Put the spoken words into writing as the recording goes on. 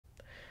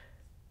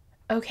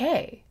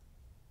Okay,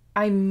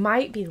 I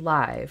might be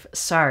live.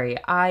 Sorry,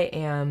 I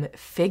am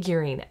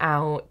figuring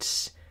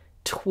out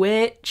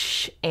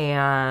Twitch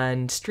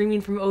and streaming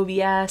from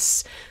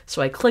OBS,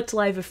 so I clicked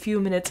live a few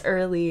minutes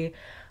early.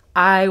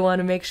 I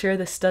want to make sure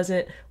this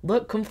doesn't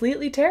look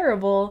completely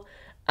terrible.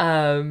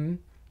 So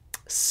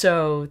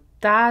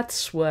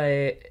that's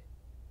what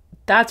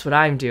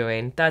I'm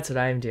doing. That's what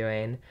I'm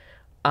doing.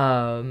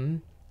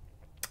 Hi.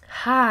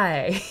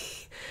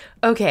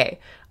 Okay,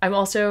 I'm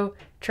also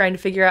trying to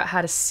figure out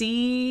how to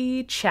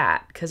see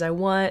chat because I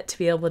want to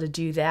be able to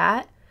do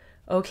that.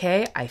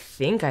 Okay, I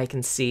think I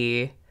can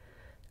see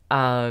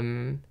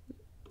chat.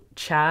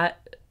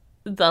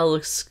 That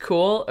looks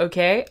cool.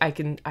 Okay, I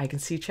can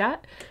see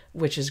chat,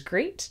 which is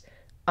great.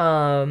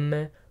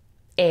 And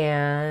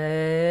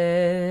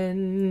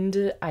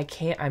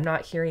I'm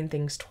not hearing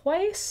things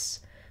twice,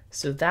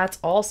 so that's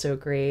also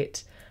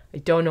great. I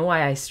don't know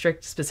why I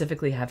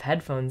specifically have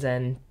headphones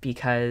in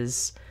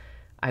because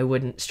I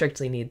wouldn't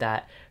strictly need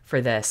that for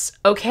this.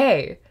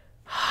 Okay.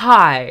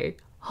 Hi.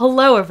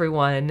 Hello,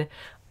 everyone.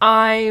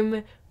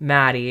 I'm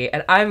Maddie,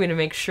 and I'm going to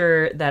make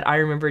sure that I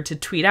remember to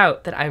tweet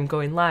out that I'm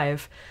going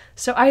live.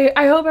 So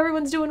I hope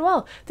everyone's doing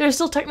well. There's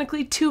still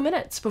technically 2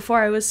 minutes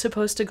before I was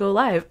supposed to go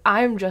live.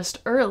 I'm just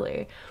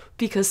early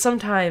because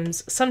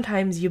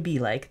sometimes you be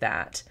like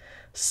that.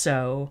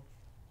 So,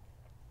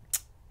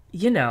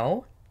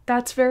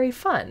 that's very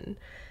fun.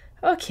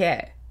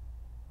 Okay.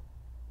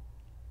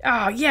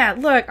 Oh, yeah,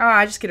 look. Oh,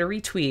 I just get a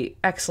retweet.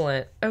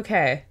 Excellent.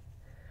 Okay.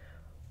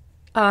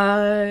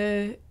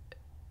 Thank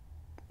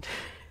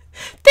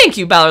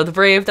you, Balor the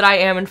Brave, that I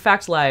am in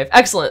fact live.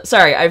 Excellent.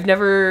 Sorry, I've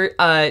never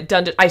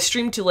done it.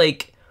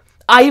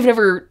 I've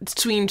never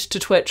streamed to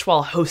Twitch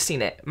while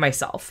hosting it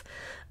myself.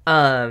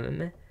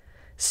 So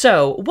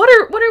what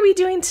are we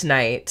doing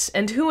tonight?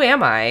 And who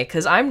am I?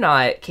 Because I'm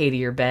not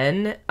Katie or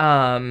Ben.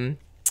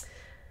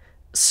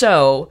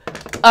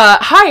 Hi,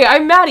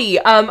 I'm Maddie.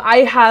 I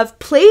have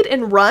played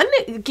and run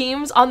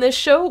games on this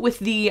show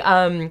with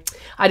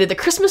I did the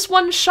Christmas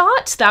one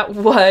shot. That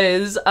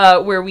was,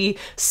 where we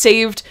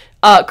saved,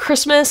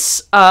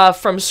 Christmas,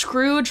 from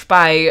Scrooge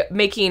by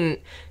making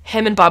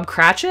him and Bob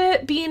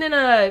Cratchit being in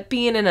a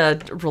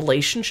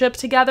relationship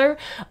together.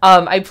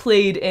 I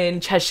played in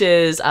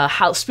Chesh's,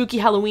 spooky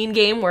Halloween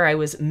game where I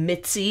was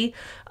Mitzi,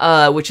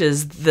 which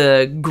is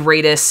the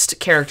greatest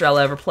character I'll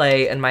ever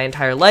play in my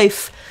entire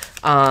life.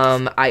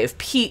 I have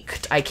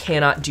peaked. I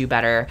cannot do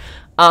better.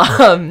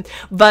 So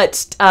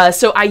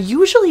I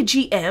usually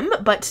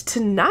GM, but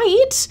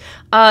tonight,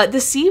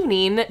 this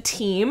evening,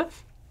 team,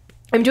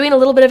 I'm doing a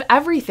little bit of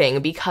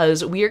everything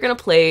because we are going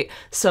to play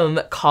some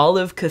Call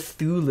of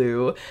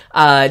Cthulhu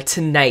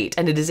tonight,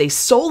 and it is a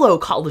solo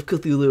Call of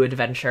Cthulhu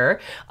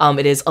adventure.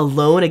 It is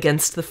Alone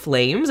Against the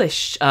Flames.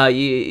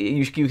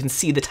 You can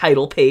see the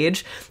title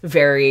page.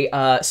 Very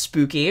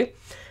spooky.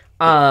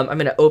 I'm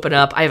going to open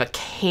up. I have a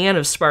can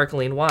of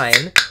sparkling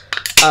wine,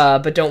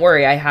 but don't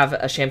worry, I have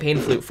a champagne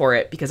flute for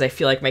it because I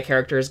feel like my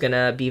character is going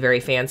to be very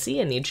fancy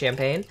and need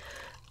champagne.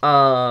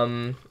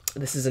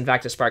 This is in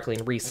fact a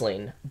sparkling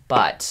Riesling,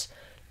 but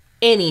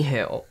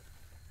anywho,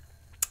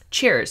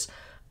 cheers.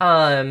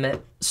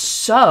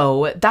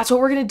 So that's what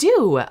we're going to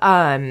do.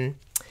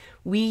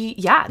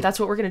 That's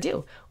what we're going to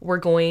do. We're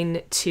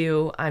going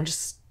to,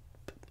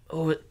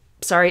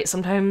 sorry,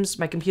 sometimes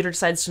my computer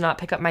decides to not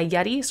pick up my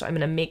Yeti, so I'm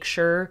going to make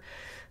sure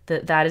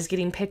that is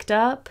getting picked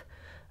up.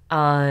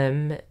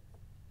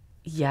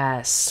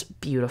 Yes,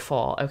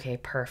 beautiful. Okay,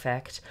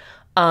 perfect.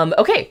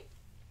 Okay.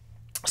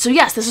 So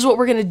yes, this is what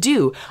we're going to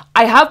do.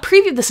 I have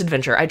previewed this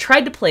adventure. I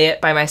tried to play it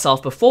by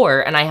myself before,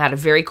 and I had a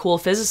very cool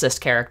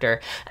physicist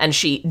character, and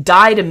she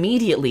died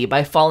immediately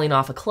by falling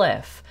off a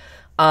cliff.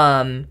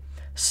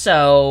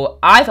 So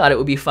I thought it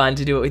would be fun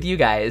to do it with you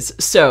guys.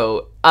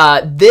 So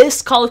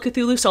this Call of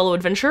Cthulhu solo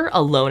adventure,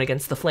 Alone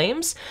Against the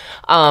Flames,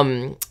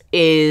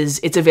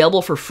 it's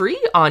available for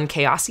free on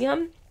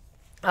Chaosium.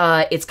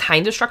 It's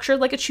kind of structured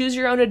like a choose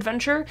your own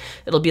adventure.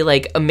 It'll be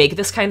like make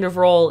this kind of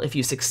roll. If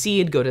you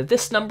succeed, go to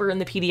this number in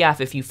the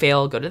PDF. If you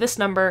fail, go to this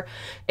number,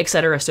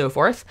 etc. so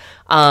forth.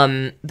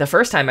 The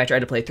first time I tried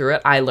to play through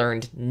it, I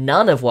learned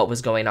none of what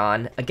was going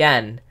on.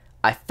 Again,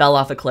 I fell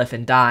off a cliff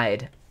and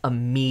died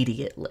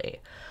immediately.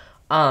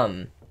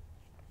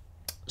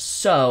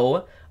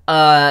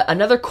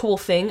 Another cool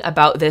thing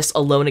about this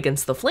Alone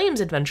Against the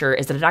Flames adventure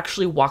is that it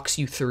actually walks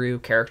you through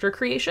character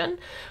creation.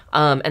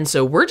 And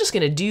so we're just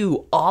going to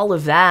do all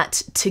of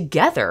that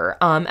together.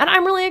 And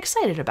I'm really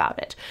excited about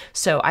it.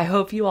 So I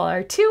hope you all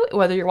are too,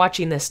 whether you're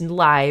watching this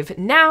live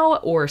now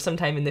or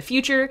sometime in the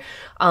future.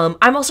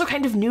 I'm also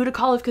kind of new to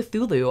Call of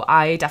Cthulhu.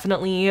 I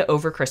definitely,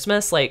 over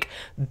Christmas,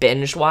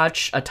 binge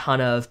watch a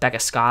ton of Becca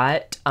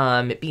Scott,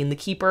 being the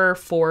keeper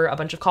for a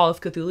bunch of Call of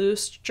Cthulhu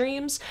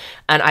streams.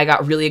 And I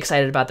got really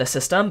excited about the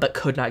system, but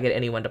could not get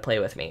anyone to play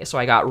with me. So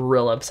I got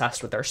real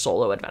obsessed with their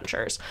solo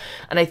adventures.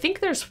 And I think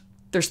there's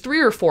 3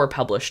 or 4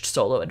 published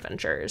solo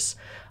adventures.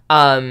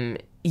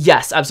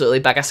 Yes, absolutely.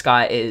 Becca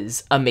Scott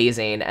is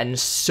amazing and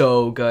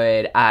so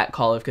good at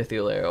Call of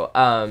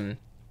Cthulhu.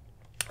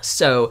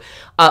 So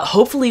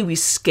hopefully we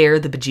scare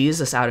the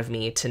bejesus out of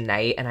me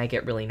tonight and I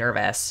get really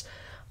nervous.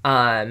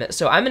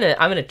 So I'm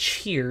gonna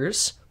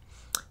cheers,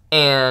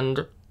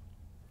 and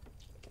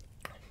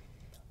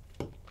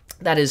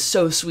that is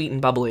so sweet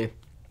and bubbly.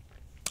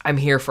 I'm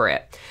here for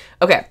it.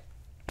 Okay.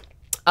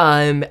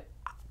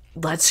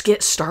 Let's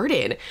get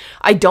started.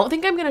 I don't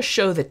think I'm gonna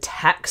show the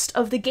text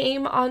of the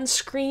game on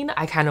screen.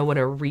 I kind of want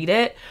to read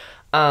it.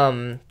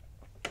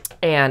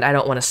 And I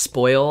don't want to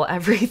spoil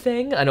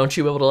everything. I don't want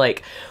you able to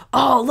like,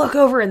 oh, look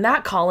over in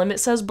that column, it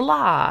says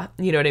blah.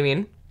 You know what I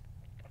mean?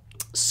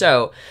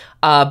 So,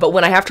 but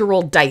when I have to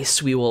roll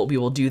dice, we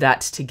will do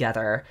that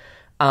together.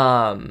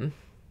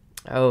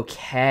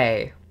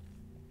 Okay.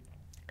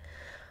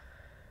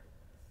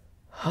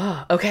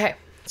 Okay,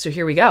 so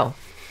here we go.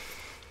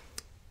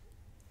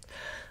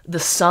 The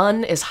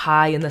sun is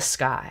high in the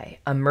sky,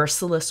 a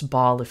merciless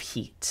ball of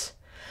heat.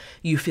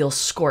 You feel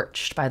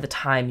scorched by the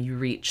time you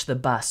reach the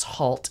bus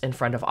halt in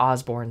front of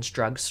Osborne's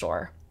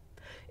drugstore.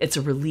 It's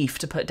a relief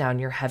to put down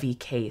your heavy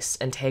case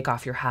and take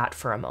off your hat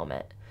for a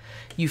moment.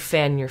 You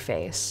fan your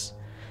face.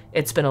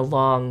 It's been a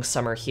long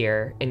summer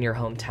here in your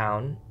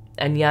hometown,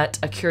 and yet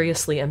a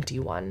curiously empty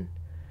one.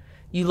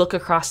 You look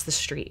across the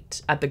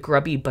street at the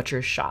grubby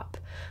butcher's shop,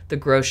 the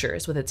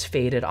grocer's with its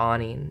faded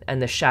awning,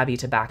 and the shabby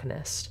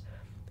tobacconist.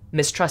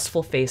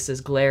 Mistrustful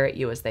faces glare at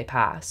you as they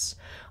pass,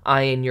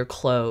 eyeing your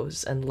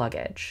clothes and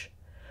luggage.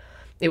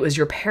 It was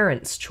your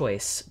parents'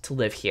 choice to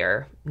live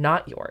here,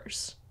 not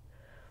yours.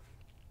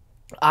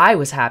 I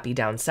was happy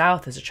down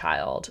south as a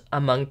child,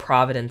 among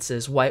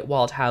Providence's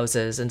white-walled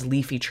houses and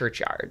leafy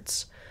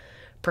churchyards.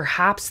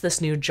 Perhaps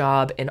this new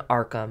job in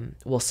Arkham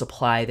will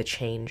supply the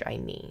change I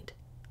need.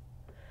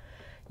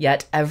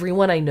 Yet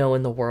everyone I know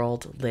in the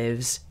world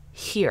lives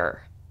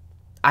here.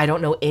 I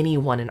don't know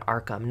anyone in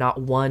Arkham,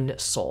 not one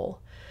soul.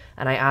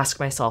 And I ask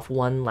myself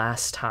one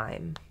last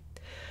time,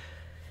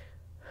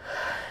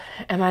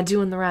 am I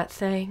doing the right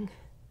thing?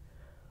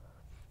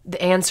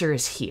 The answer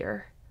is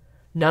here.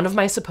 None of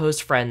my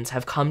supposed friends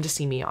have come to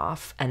see me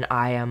off, and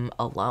I am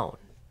alone.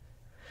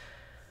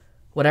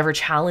 Whatever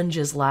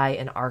challenges lie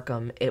in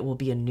Arkham, it will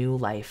be a new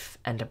life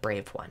and a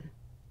brave one.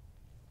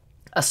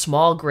 A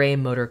small gray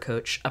motor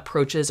coach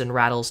approaches and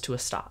rattles to a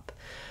stop.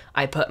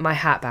 I put my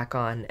hat back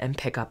on and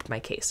pick up my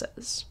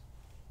cases.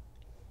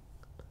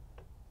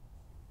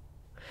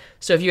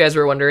 So if you guys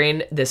were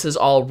wondering, this is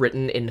all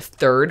written in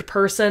third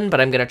person,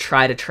 but I'm going to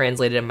try to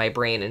translate it in my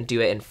brain and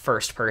do it in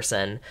first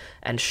person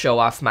and show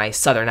off my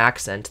southern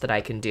accent that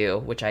I can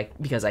do,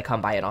 because I come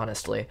by it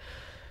honestly.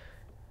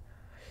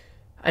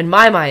 In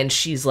my mind,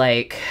 she's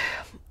like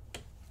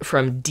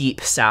from deep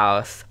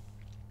south.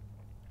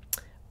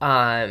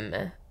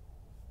 Okay.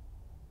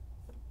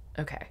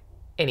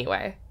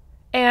 Anyway.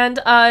 And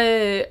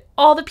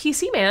all the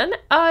PC Man,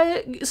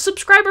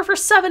 subscriber for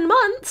 7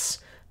 months.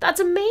 That's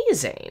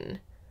amazing.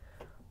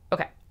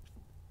 Okay.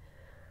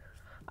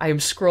 I am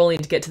scrolling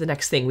to get to the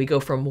next thing. We go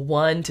from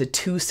 1 to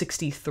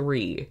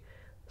 263.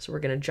 So we're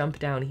going to jump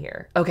down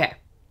here. Okay.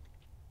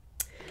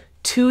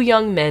 2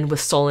 young men with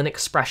sullen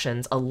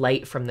expressions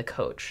alight from the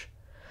coach.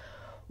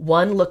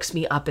 One looks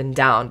me up and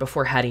down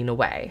before heading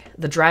away.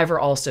 The driver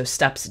also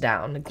steps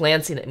down,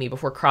 glancing at me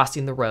before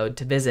crossing the road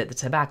to visit the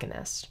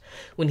tobacconist.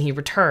 When he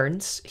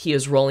returns, he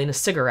is rolling a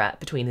cigarette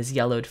between his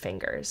yellowed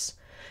fingers.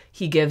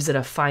 He gives it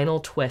a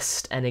final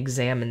twist and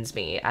examines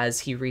me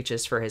as he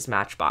reaches for his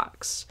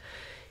matchbox.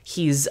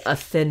 He's a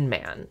thin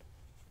man,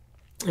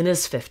 in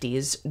his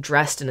 50s,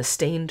 dressed in a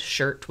stained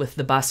shirt with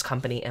the bus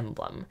company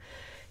emblem.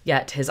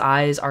 Yet his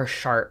eyes are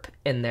sharp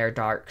in their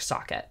dark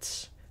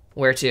sockets.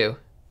 Where to?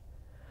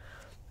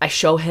 I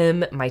show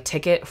him my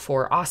ticket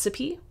for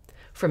Ossipee.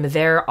 From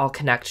there, I'll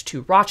connect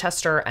to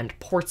Rochester and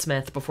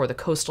Portsmouth before the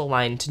coastal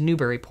line to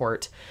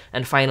Newburyport,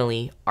 and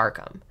finally,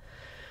 Arkham.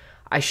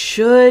 I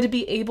should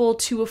be able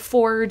to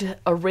afford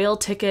a rail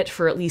ticket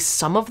for at least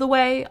some of the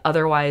way.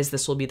 Otherwise,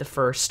 this will be the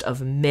first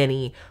of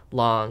many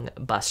long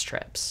bus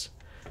trips.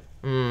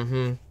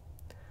 The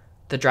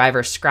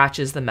driver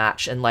scratches the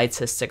match and lights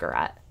his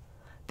cigarette.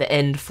 The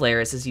end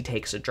flares as he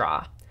takes a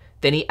draw.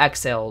 Then he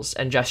exhales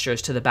and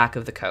gestures to the back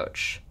of the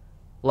coach.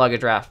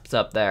 Luggage rack's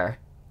up there.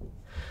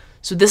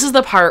 So this is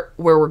the part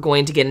where we're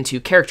going to get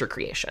into character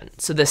creation.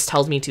 So this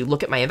tells me to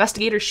look at my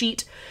investigator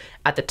sheet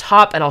at the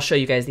top, and I'll show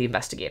you guys the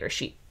investigator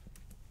sheet.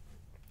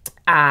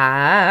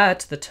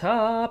 At the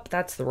top,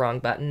 that's the wrong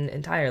button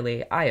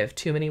entirely. I have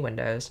too many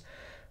windows.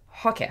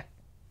 Okay.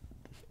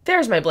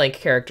 There's my blank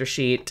character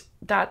sheet.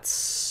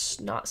 That's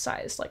not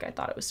sized like I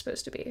thought it was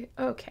supposed to be.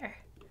 Okay.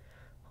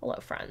 Hello,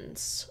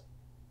 friends.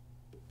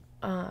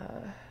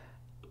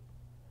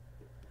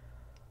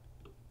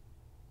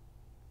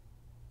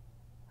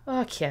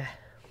 Okay.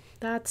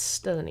 That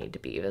doesn't need to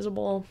be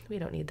visible. We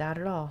don't need that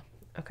at all.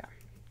 Okay.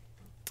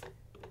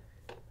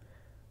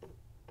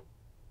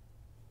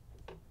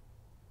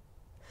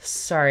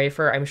 Sorry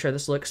for, I'm sure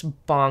this looks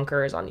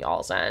bonkers on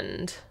y'all's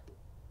end.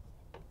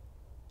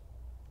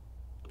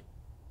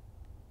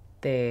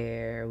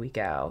 There we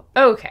go.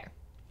 Okay.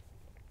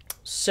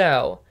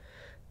 So,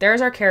 there's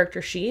our character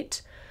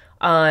sheet.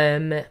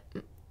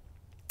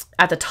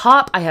 At the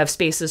top, I have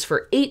spaces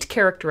for 8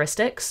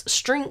 characteristics: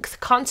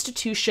 strength,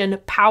 constitution,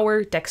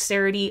 power,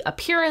 dexterity,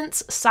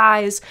 appearance,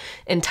 size,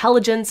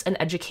 intelligence,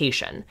 and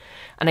education.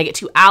 And I get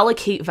to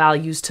allocate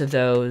values to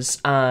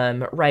those,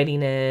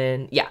 writing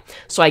in,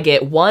 So I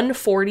get 1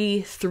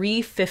 40,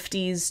 3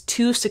 50s,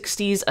 2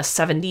 60s, a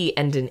 70,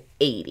 and an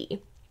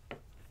 80.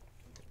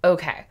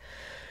 Okay.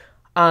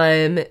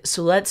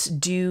 So let's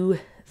do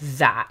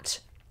that.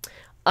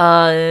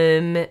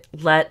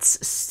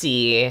 Let's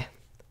see.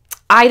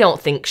 I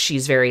don't think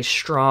she's very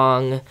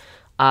strong,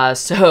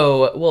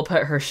 so we'll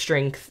put her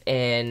strength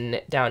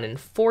down in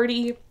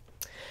 40.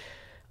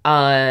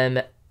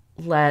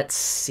 Let's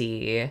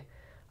see.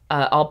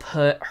 I'll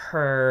put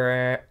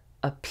her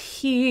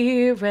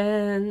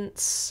appearance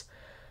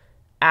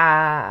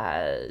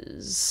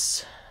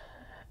as...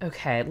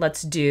 Okay,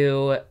 let's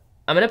do...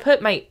 I'm gonna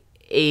put my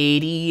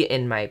 80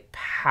 in my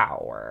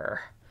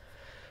power.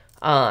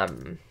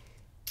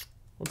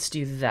 Let's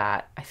do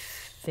that. I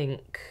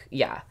think,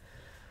 yeah.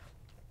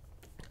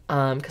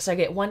 Because I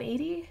get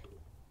 180?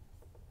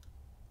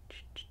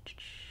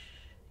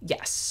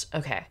 Yes,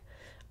 okay.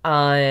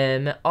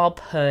 I'll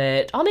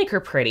make her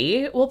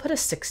pretty. We'll put a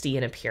 60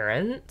 in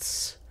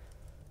appearance.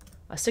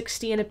 A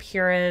 60 in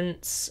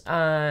appearance.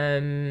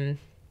 We'll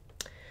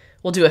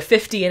do a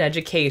 50 in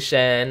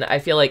education. I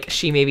feel like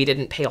she maybe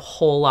didn't pay a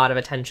whole lot of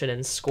attention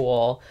in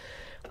school.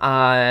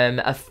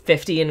 A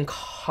 50 in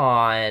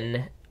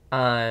con.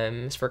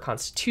 Is for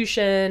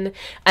constitution.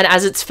 And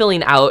as it's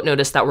filling out,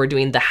 notice that we're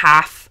doing the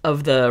half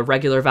of the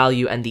regular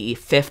value and the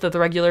fifth of the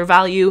regular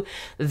value.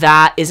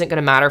 That isn't going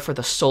to matter for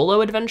the solo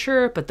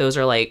adventure, but those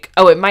are like,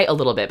 oh, it might a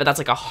little bit, but that's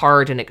like a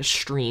hard and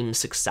extreme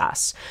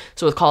success.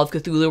 So with Call of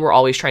Cthulhu, we're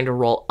always trying to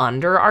roll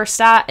under our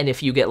stat, and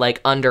if you get like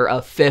under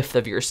a fifth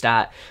of your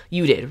stat,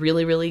 you did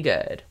really, really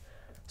good.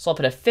 So I'll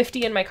put a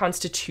 50 in my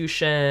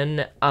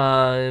constitution.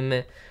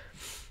 I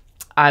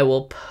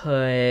will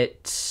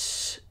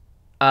put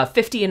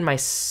 50 in my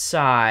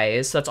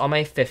size. So that's all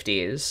my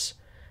 50s.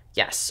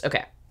 Yes,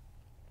 okay.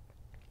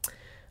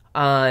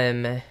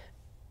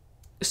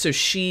 So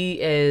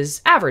she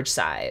is average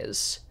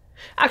size.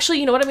 Actually,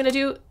 you know what I'm gonna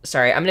do?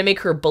 Sorry, I'm gonna make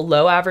her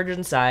below average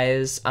in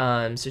size.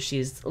 So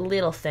she's a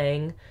little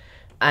thing,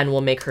 and we'll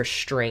make her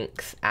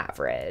strength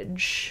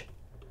average.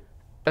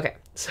 Okay,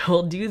 so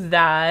we'll do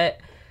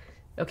that.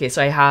 Okay,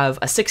 so I have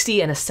a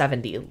 60 and a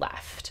 70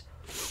 left.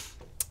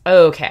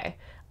 Okay.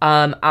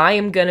 I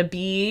am gonna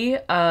be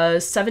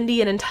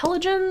 70 in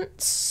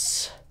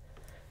intelligence.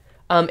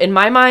 In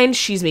my mind,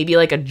 she's maybe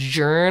like a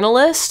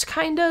journalist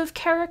kind of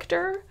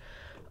character.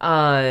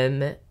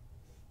 I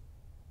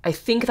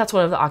think that's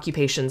one of the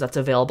occupations that's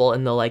available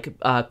in the like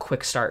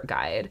quick start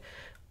guide.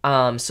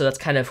 So that's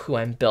kind of who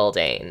I'm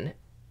building.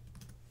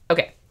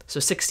 Okay, so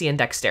 60 in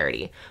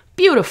dexterity.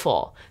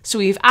 Beautiful. So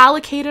we've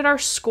allocated our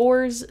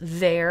scores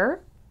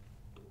there.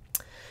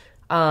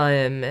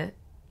 And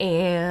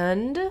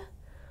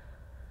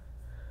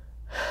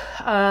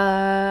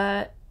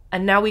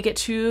now we get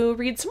to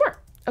read some more.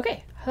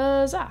 Okay,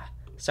 huzzah.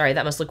 Sorry,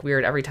 that must look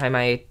weird every time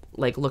I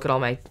like look at all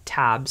my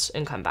tabs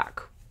and come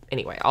back.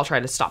 Anyway, I'll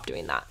try to stop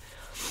doing that.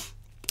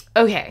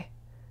 Okay,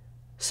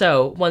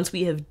 so once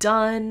we have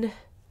done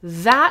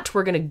that,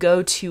 we're gonna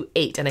go to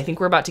 8, and I think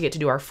we're about to get to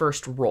do our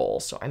first roll,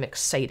 so I'm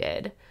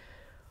excited.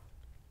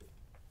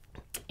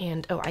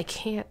 And, oh, I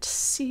can't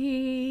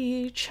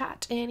see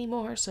chat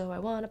anymore, so I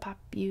want to pop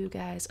you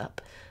guys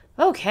up.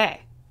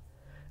 Okay.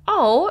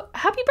 Oh,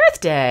 happy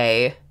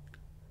birthday!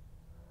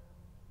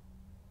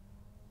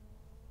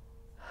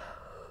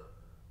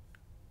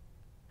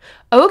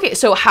 Okay,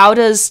 so how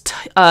does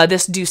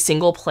this do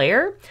single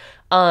player?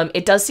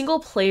 It does single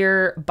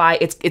player by,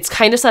 it's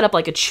kind of set up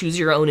like a choose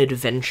your own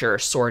adventure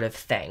sort of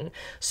thing.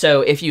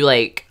 So if you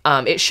like,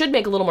 it should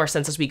make a little more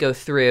sense as we go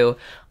through.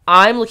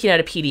 I'm looking at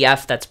a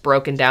PDF that's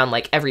broken down,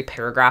 like every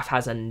paragraph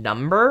has a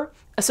number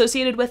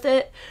associated with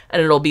it,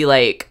 and it'll be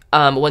like,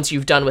 once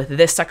you've done with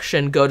this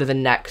section, go to the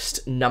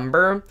next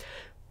number.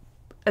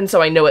 And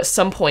so I know at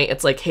some point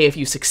it's like, hey, if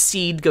you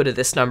succeed, go to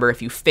this number.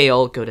 If you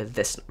fail, go to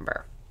this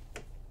number.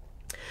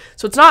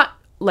 So it's not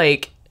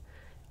like,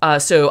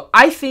 so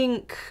I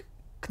think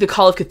the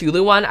Call of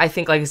Cthulhu one, I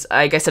think like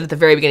I said at the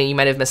very beginning, you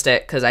might have missed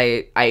it because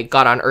I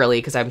got on early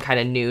because I'm kind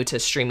of new to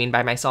streaming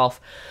by myself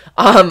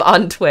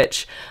on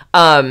Twitch.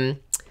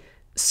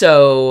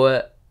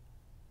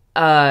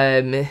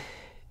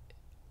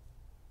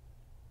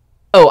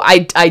 Oh,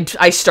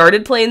 I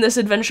started playing this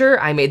adventure.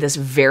 I made this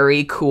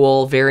very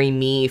cool, very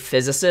me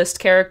physicist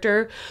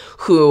character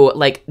who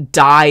like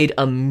died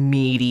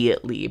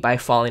immediately by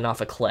falling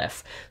off a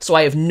cliff. So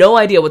I have no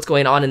idea what's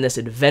going on in this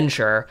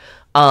adventure.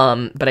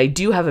 But I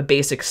do have a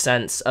basic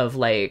sense of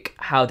like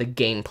how the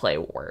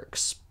gameplay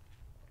works.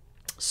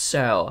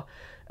 So,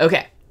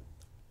 okay.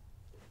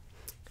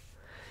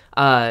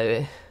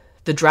 The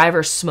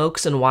driver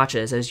smokes and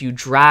watches as you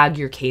drag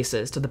your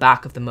cases to the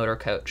back of the motor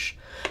coach.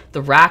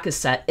 The rack is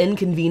set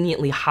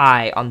inconveniently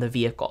high on the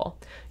vehicle.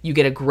 You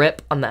get a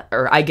grip on the,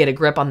 or I get a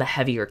grip on the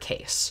heavier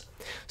case.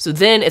 So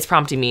then it's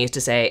prompting me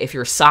to say, if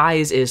your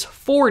size is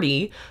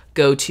 40,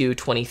 go to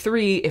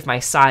 23. If my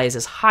size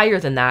is higher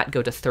than that,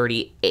 go to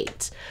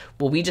 38.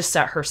 Well, we just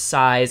set her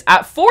size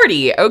at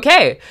 40.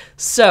 Okay,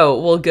 so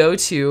we'll go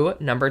to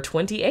number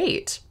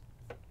 28.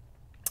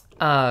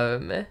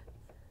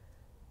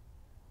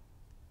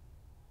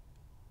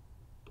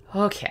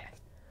 Okay,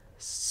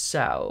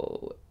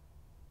 so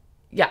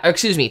yeah,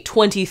 excuse me,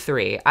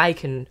 23. I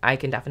can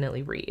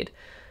definitely read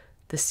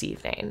this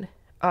evening.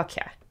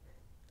 Okay.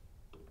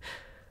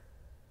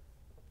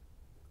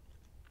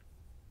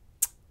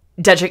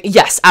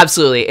 Yes,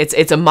 absolutely. It's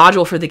a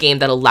module for the game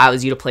that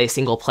allows you to play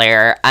single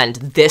player, and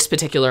this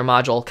particular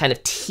module kind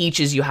of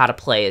teaches you how to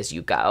play as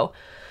you go.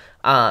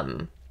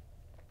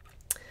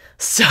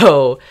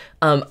 So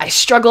I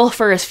struggle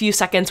for a few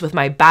seconds with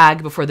my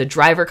bag before the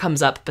driver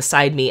comes up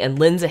beside me and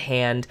lends a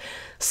hand,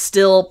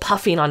 still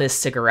puffing on his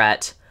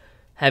cigarette.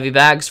 "Heavy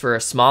bags for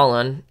a small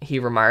one," he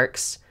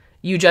remarks.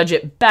 You judge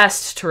it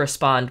best to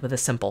respond with a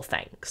simple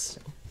thanks.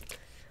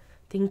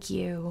 Thank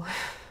you.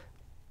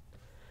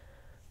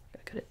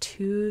 Go to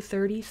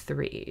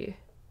 233.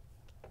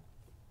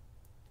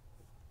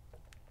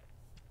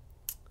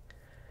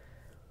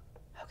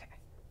 Okay.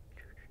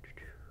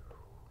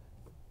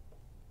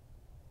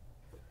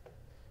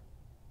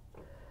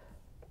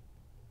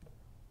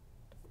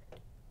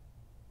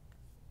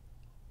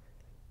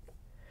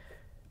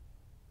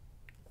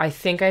 I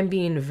think I'm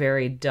being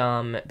very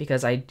dumb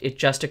because it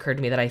just occurred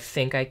to me that I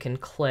think I can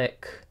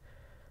click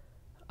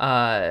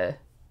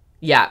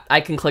yeah, I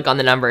can click on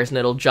the numbers and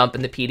it'll jump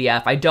in the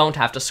PDF. I don't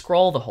have to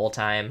scroll the whole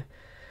time.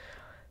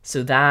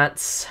 So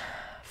that's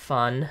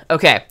fun.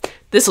 Okay,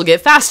 this will get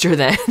faster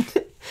then.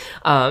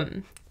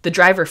 The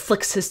driver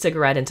flicks his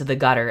cigarette into the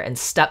gutter and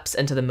steps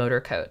into the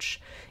motor coach.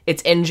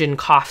 Its engine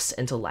coughs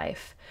into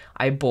life.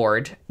 I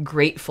board,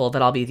 grateful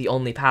that I'll be the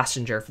only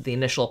passenger for the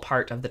initial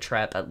part of the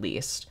trip at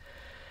least.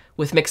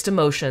 With mixed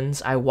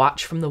emotions, I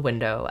watch from the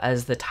window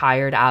as the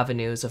tired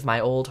avenues of my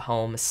old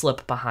home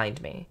slip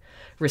behind me,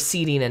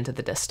 receding into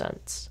the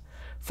distance.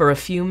 For a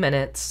few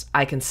minutes,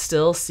 I can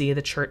still see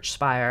the church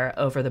spire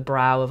over the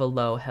brow of a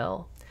low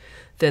hill.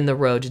 Then the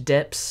road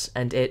dips,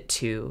 and it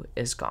too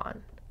is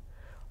gone.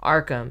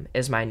 Arkham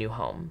is my new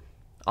home.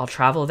 I'll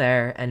travel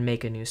there and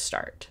make a new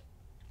start.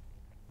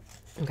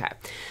 Okay,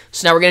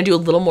 so now we're going to do a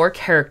little more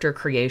character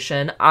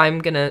creation. I'm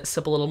going to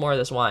sip a little more of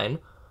this wine.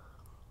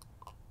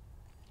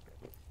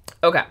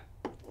 Okay,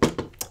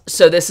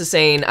 so this is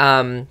saying, you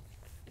know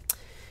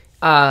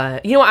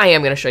what, I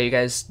am going to show you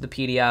guys the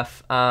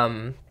PDF.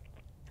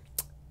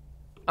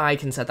 I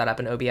can set that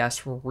up in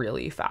OBS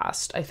really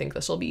fast. I think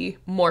this will be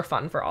more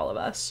fun for all of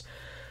us.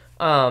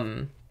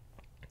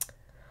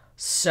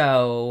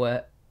 So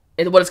what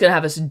it's going to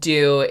have us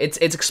do,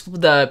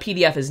 the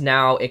PDF is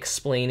now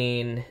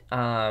explaining,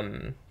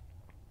 we'll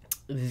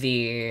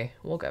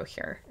go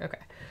here. Okay.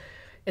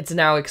 It's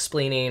now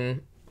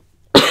explaining,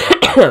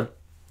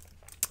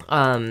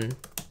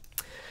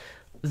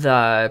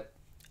 the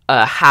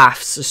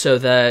halves, so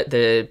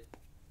the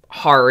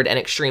hard and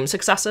extreme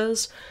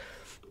successes.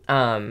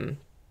 So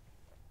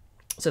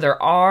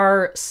there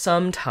are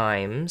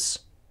sometimes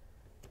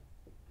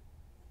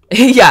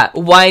yeah,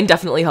 wine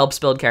definitely helps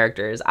build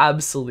characters,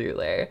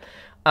 absolutely.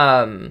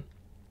 This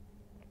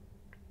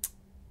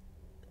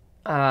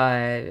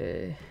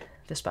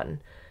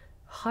button,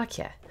 heck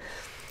yeah.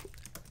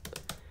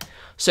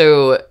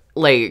 So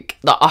like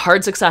a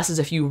hard success is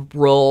if you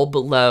roll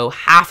below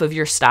half of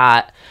your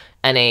stat,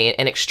 and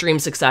an extreme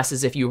success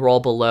is if you roll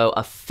below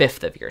a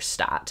fifth of your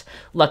stat.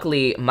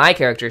 Luckily, my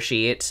character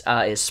sheet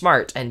is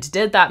smart and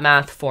did that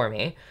math for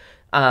me.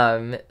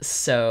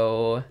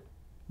 So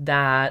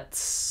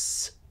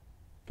that's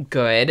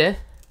good.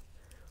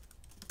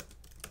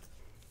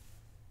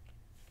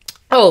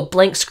 Oh,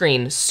 blank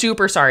screen.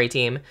 Super sorry,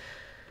 team.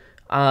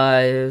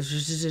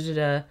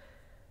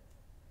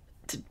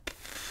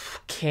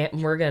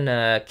 We're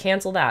gonna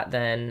cancel that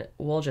then.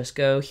 We'll just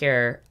go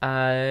here.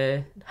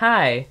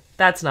 Hi.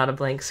 That's not a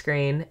blank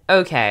screen.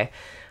 Okay.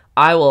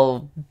 I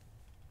will...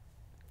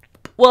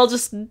 Well,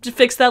 just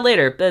fix that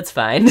later. That's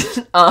fine.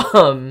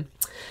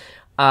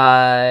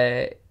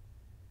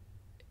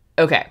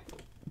 Okay.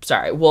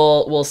 Sorry.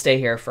 We'll stay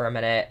here for a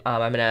minute.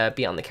 I'm gonna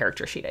be on the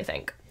character sheet, I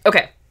think.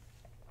 Okay.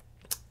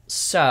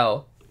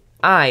 So,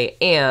 I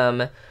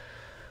am...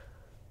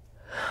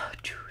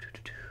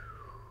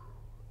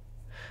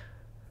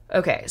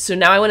 Okay, so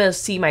now I want to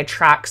see my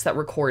tracks that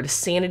record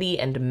sanity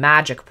and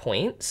magic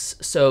points.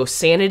 So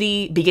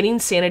beginning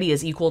sanity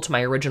is equal to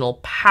my original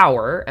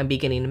power, and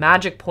beginning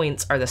magic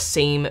points are the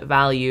same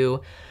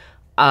value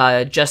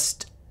you've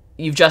just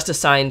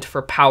assigned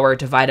for power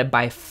divided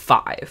by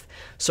 5.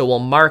 So we'll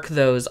mark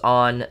those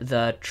on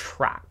the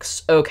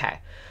tracks. Okay,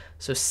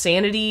 so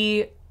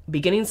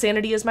beginning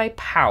sanity is my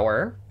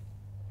power.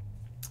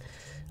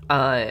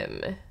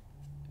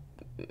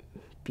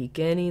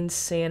 Beginning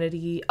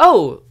sanity...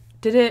 Oh!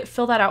 Did it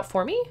fill that out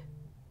for me?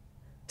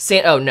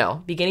 Oh,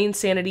 no. Beginning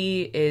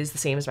sanity is the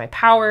same as my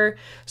power.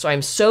 So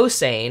I'm so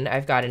sane.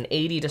 I've got an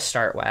 80 to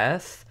start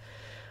with.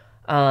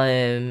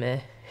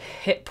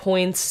 Hit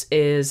points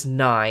is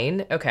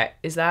 9. Okay,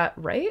 is that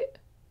right?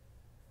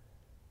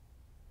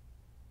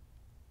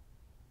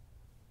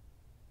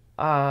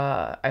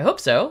 I hope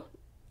so.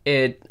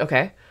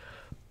 Okay.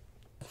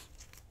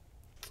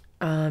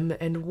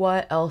 And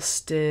what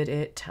else did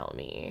it tell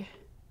me?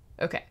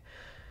 Okay.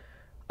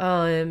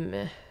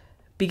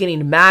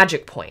 Beginning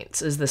magic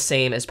points is the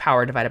same as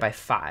power divided by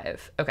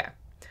 5. Okay.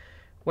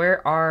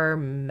 Where are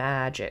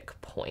magic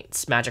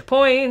points? Magic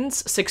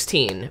points,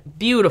 16.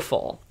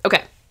 Beautiful.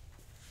 Okay.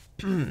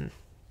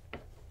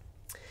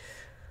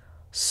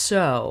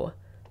 So,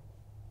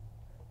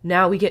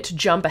 now we get to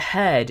jump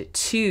ahead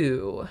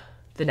to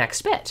the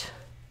next bit.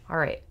 All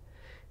right.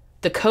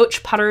 The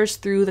coach putters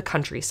through the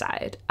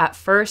countryside. At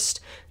first,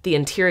 the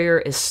interior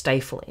is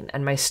stifling,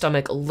 and my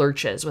stomach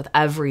lurches with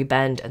every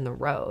bend in the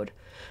road.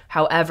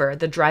 However,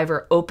 the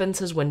driver opens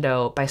his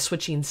window by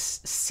switching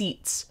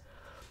seats.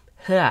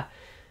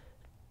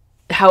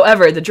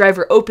 However, the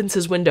driver opens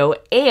his window,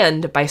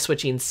 and by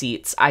switching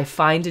seats, I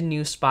find a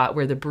new spot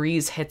where the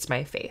breeze hits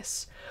my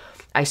face.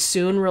 I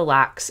soon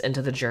relax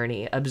into the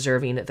journey,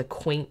 observing the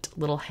quaint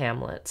little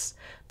hamlets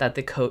that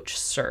the coach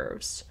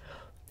serves.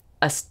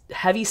 A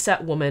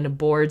heavy-set woman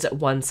boards at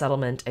one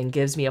settlement and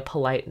gives me a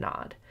polite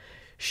nod.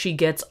 She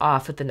gets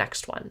off at the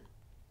next one.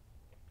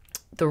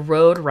 The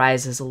road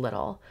rises a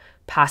little,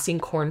 passing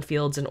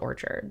cornfields and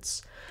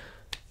orchards.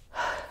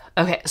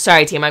 Okay,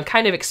 sorry, team. I'm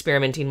kind of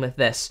experimenting with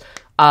this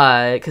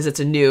because it's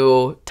a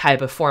new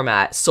type of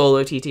format,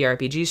 solo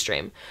TTRPG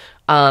stream.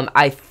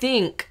 I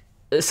think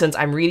since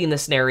I'm reading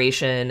this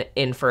narration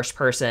in first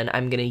person,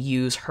 I'm going to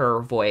use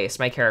her voice,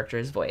 my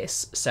character's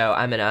voice. So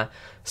I'm going to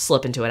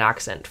slip into an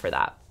accent for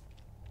that.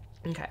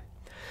 Okay.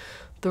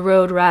 The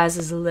road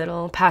rises a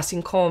little,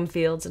 passing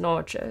cornfields and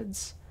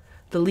orchards.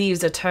 The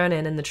leaves are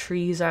turning and the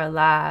trees are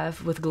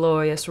alive with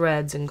glorious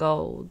reds and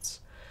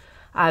golds.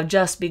 I've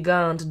just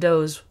begun to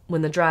doze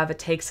when the driver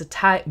takes a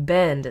tight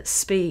bend at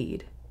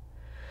speed.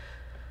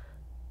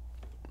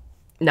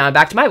 Now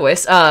back to my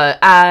voice.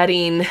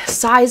 Adding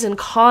size and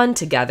con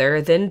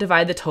together, then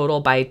divide the total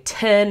by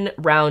 10,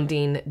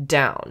 rounding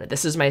down.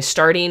 This is my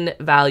starting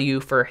value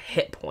for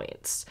hit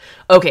points.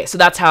 Okay, so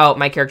that's how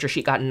my character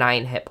sheet got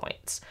 9 hit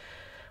points.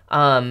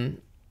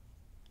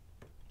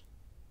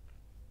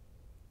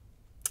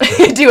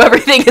 Do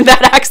everything in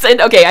that accent?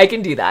 Okay, I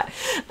can do that.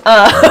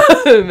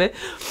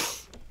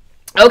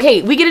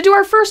 Okay, we get to do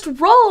our first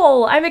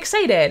roll. I'm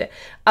excited.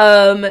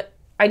 I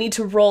need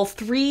to roll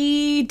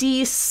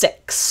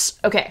 3d6.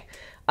 Okay.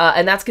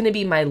 And that's going to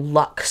be my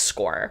luck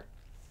score.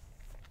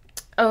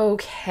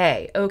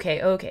 Okay.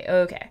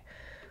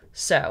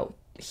 So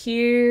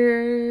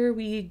here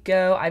we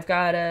go.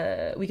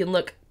 we can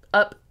look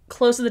up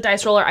close to the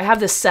dice roller. I have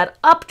this set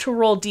up to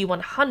roll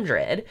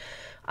D100.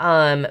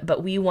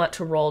 But we want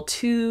to roll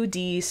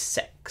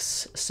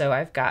 2d6. So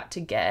I've got to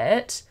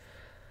get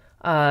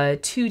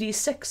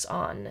 2d6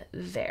 on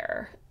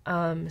there.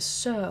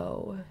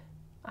 So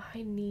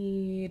I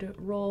need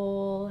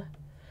roll.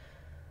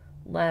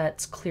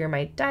 Let's clear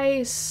my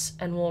dice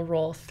and we'll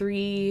roll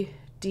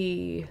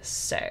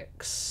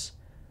 3d6.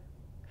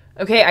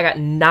 Okay, I got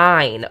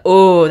 9.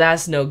 Oh,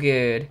 that's no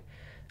good.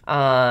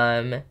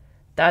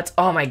 That's,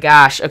 oh my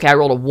gosh. Okay, I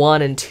rolled a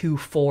 1 and 2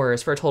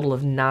 4s for a total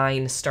of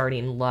 9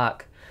 starting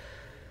luck.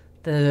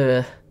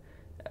 Okay,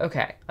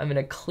 I'm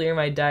gonna clear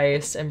my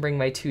dice and bring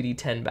my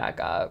 2d10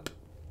 back up.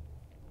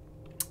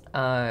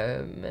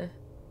 There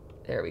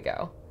we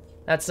go.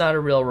 That's not a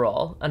real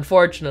roll.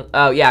 Unfortunately,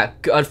 oh yeah,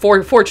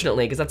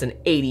 unfortunately, because that's an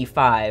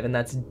 85, and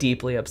that's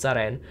deeply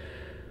upsetting.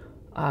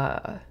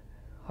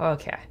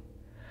 Okay.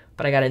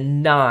 But I got a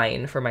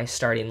 9 for my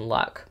starting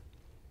luck.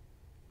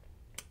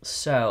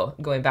 So,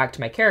 going back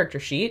to my character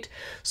sheet.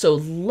 So,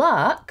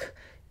 luck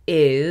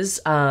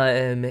is,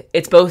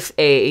 it's both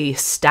a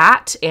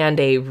stat and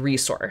a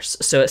resource.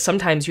 So,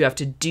 sometimes you have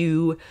to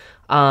do,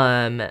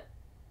 luck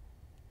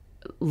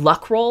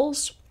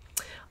rolls,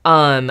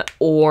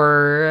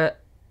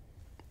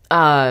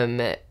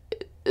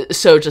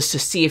 so just to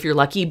see if you're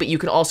lucky, but you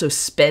can also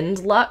spend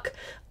luck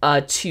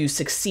to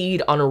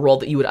succeed on a roll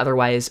that you would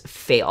otherwise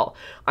fail.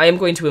 I am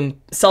going to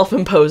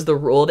self-impose the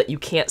rule that you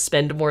can't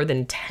spend more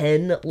than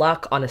 10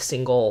 luck on a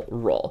single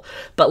roll.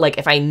 But like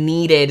if I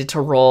needed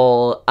to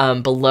roll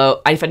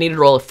if I needed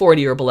to roll a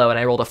 40 or below and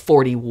I rolled a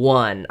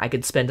 41, I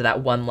could spend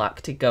that 1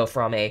 luck to go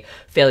from a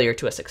failure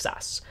to a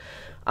success.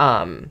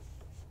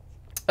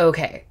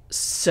 Okay,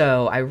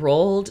 so I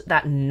rolled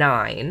that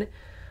 9.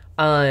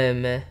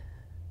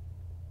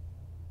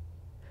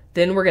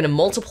 Then we're going to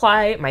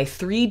multiply my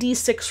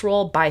 3d6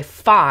 roll by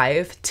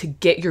 5 to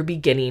get your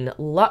beginning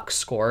luck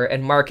score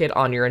and mark it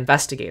on your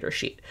investigator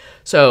sheet.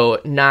 So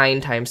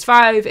 9 times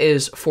 5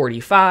 is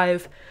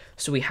 45.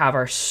 So we have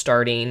our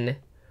starting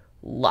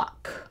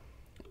luck.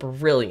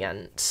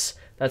 Brilliant.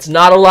 That's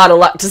not a lot of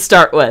luck to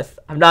start with.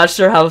 I'm not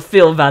sure how I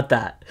feel about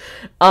that.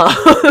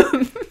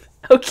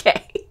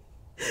 Okay.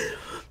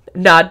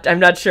 I'm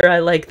not sure I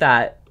like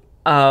that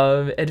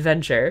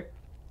adventure.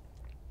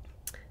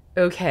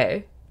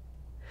 Okay.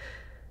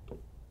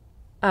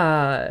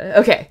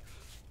 Okay.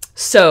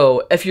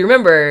 So, if you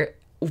remember,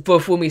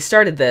 when we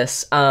started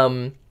this,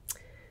 the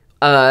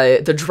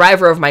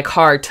driver of my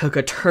car took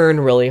a turn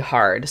really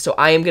hard. So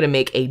I am going to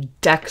make a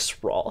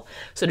dex roll.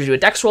 So to do a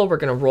dex roll, we're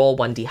going to roll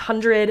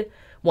 1d100,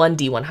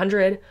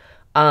 1d100.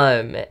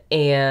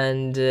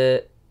 And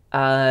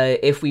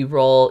if we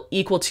roll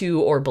equal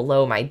to or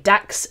below my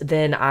dex,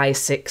 then I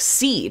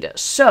succeed.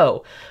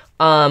 So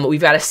we've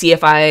got to see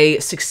if I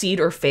succeed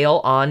or fail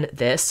on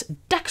this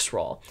dex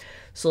roll.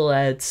 So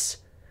let's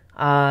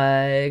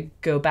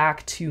go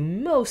back to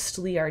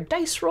mostly our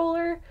dice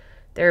roller.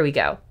 There we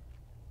go.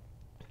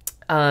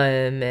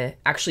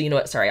 Actually, you know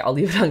what? Sorry, I'll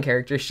leave it on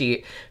character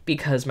sheet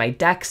because my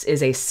dex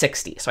is a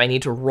 60. So I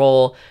need to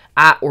roll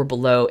at or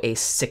below a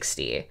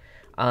 60.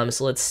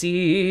 So let's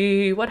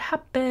see what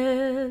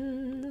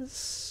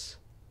happens.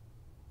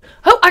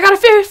 Oh, I got a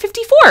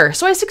 54.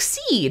 So I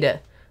succeed.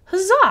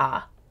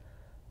 Huzzah.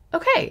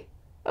 Okay.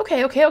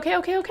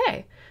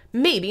 Okay.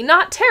 Maybe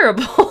not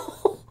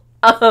terrible.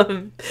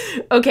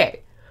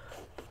 Okay.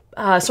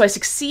 So I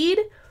succeed.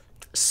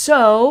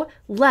 So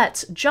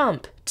let's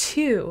jump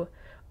to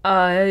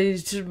my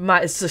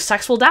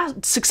successful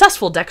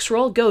dex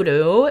roll. Go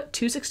to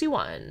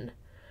 261.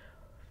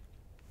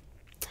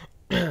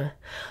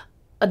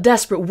 A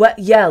desperate wet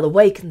yell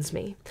awakens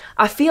me.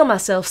 I feel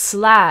myself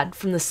slide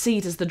from the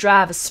seat as the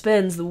driver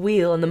spins the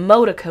wheel and the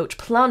motor coach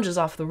plunges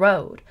off the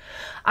road.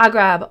 I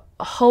grab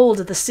a hold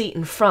of the seat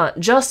in front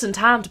just in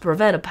time to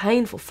prevent a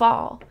painful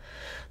fall.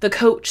 The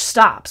coach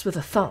stops with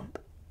a thump.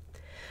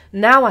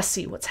 Now I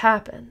see what's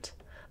happened.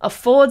 A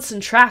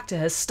Fordson tractor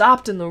has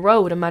stopped in the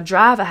road and my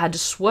driver had to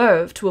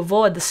swerve to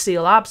avoid the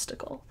steel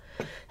obstacle.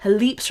 He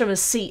leaps from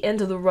his seat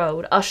into the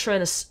road,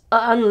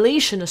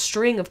 unleashing a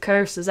string of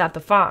curses at the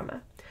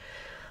farmer.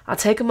 I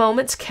take a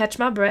moment to catch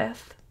my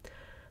breath.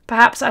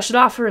 Perhaps I should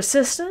offer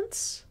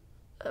assistance?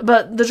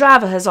 But the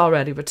driver has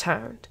already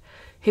returned.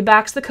 He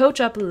backs the coach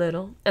up a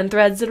little and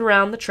threads it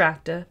around the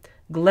tractor,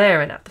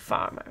 glaring at the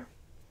farmer.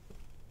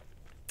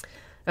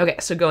 Okay,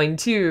 so going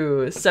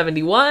to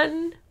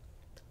 71.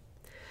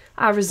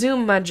 I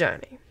resume my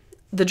journey.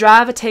 The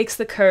driver takes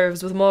the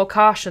curves with more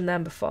caution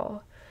than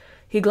before.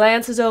 He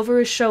glances over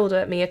his shoulder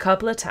at me a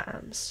couple of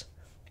times.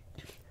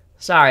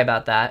 Sorry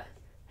about that,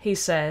 he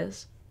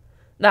says.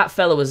 That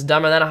fellow was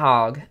dumber than a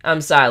hog. I'm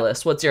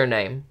Silas. What's your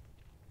name?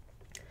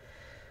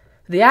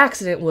 The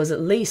accident was at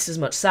least as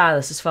much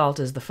Silas's fault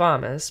as the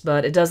farmer's,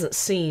 but it doesn't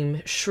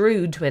seem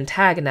shrewd to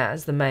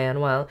antagonize the man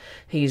while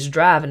he's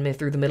driving me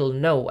through the middle of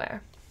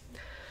nowhere.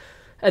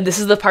 And this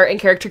is the part in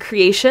character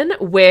creation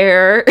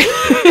where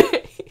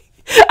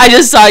I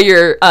just saw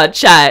your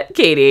chat,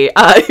 Katie.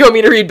 You want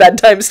me to read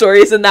bedtime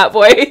stories in that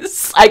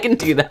voice? I can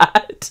do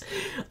that.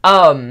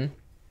 And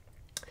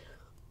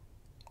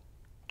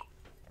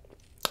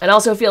I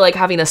also feel like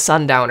having a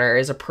sundowner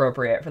is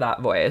appropriate for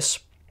that voice.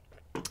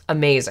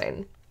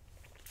 Amazing.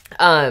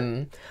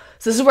 So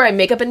this is where I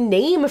make up a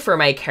name for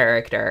my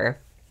character.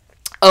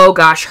 Oh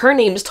gosh, her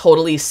name's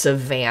totally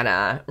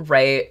Savannah,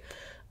 right?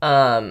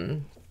 I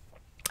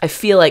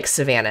feel like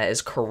Savannah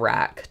is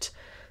correct.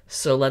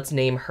 So let's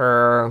name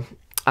her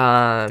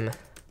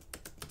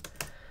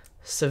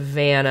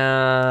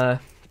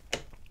Savannah.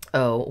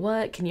 Oh,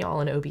 what can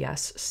y'all in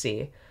OBS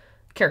see?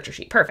 Character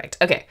sheet. Perfect.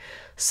 Okay.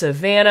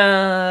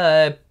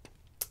 Savannah,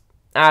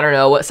 I don't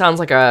know, what sounds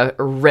like a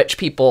rich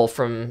people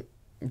from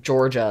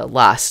Georgia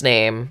last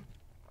name.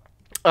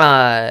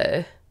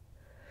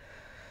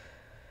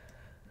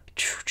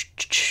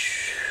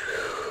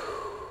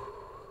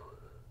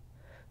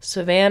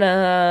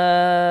 Savannah,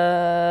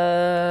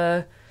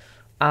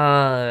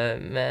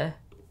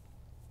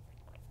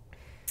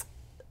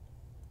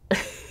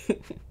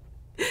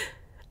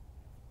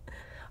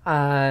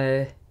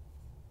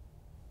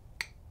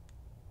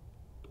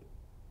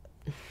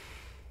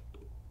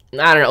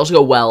 I don't know, let's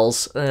go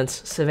Wells.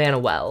 That's Savannah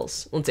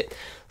Wells. Let's see.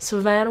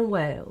 Savannah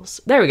Wells.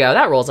 There we go.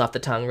 That rolls off the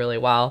tongue really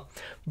well.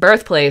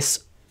 Birthplace,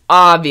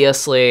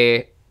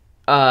 obviously,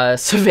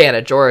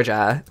 Savannah,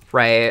 Georgia,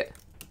 right?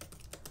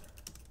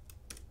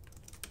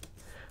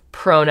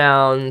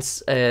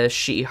 Pronouns,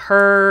 she,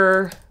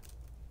 her.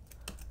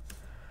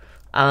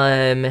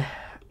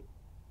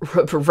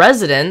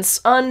 Residence,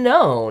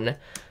 unknown,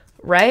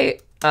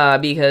 right?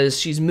 Because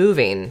she's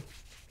moving.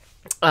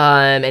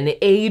 And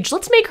age,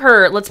 let's make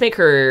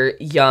her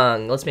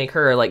young. Let's make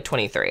her like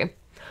 23.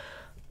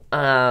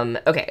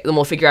 Okay, then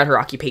we'll figure out her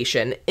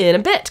occupation in a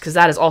bit, because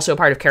that is also a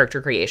part of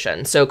character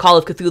creation. So Call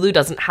of Cthulhu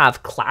doesn't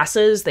have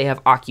classes, they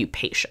have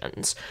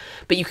occupations.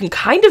 But you can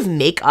kind of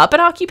make up an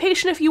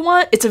occupation if you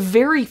want. It's a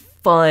very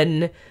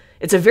fun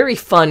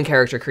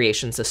character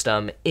creation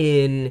system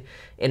in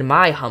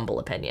my humble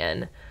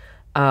opinion.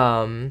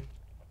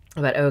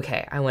 But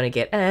okay, I want to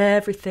get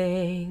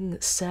everything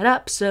set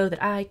up so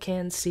that I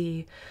can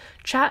see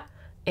chat.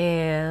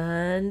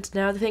 And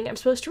now the thing I'm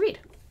supposed to read.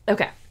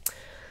 Okay.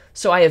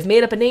 So I have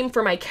made up a name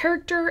for my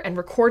character and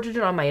recorded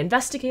it on my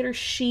investigator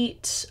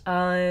sheet.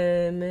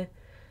 And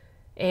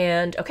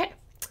okay.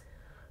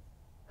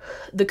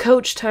 The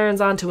coach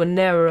turns onto a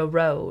narrow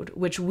road,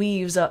 which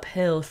weaves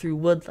uphill through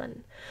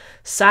woodland.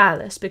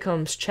 Silas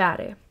becomes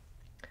chatty.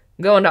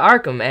 Going to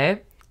Arkham, eh?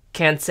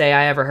 Can't say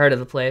I ever heard of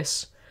the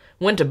place.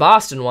 Went to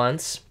Boston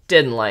once.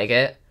 Didn't like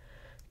it.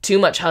 Too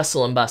much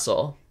hustle and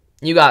bustle.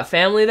 You got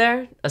family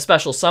there? A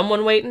special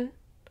someone waiting?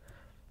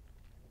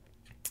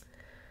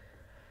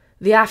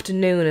 The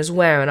afternoon is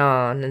wearing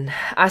on, and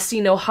I see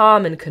no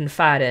harm in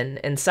confiding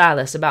in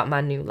Silas about my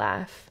new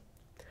life.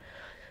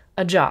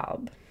 A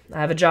job. I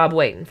have a job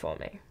waiting for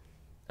me.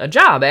 A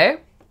job, eh?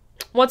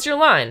 What's your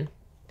line?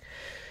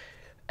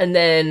 And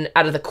then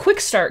out of the quick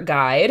start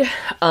guide,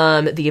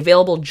 the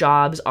available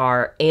jobs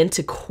are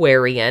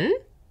antiquarian,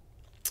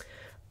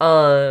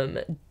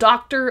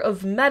 doctor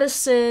of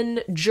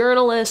medicine,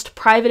 journalist,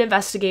 private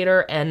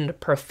investigator, and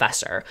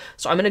professor.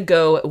 So I'm going to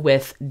go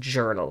with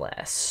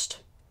journalist.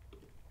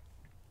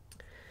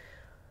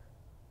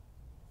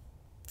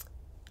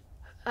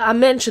 I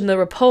mentioned the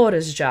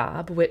reporter's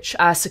job, which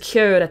I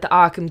secured at the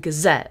Arkham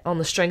Gazette on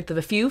the strength of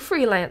a few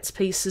freelance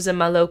pieces in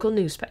my local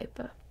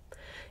newspaper.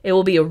 It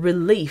will be a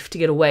relief to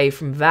get away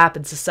from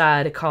vapid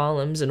society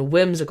columns and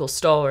whimsical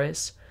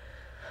stories.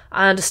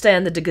 I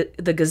understand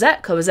the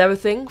Gazette covers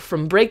everything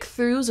from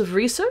breakthroughs of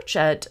research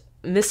at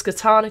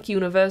Miskatonic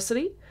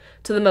University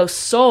to the most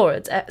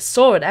sordid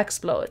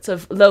exploits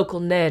of local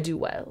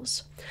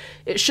ne'er-do-wells.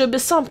 It should be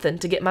something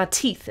to get my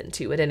teeth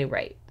into at any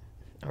rate.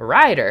 A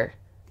writer?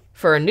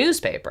 For a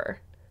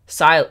newspaper?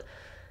 Silas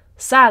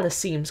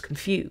seems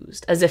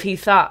confused, as if he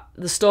thought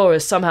the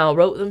stories somehow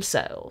wrote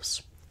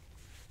themselves.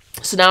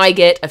 So now I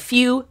get a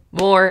few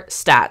more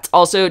stats.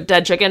 Also,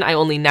 Dead Chicken, I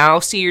only now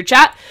see your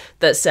chat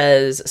that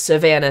says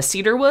Savannah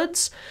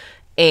Cedarwoods,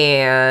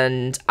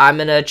 and I'm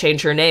going to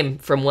change her name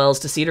from Wells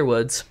to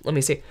Cedarwoods. Let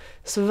me see.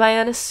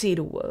 Savannah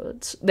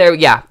Cedarwoods. There,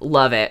 yeah,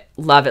 love it.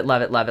 Love it,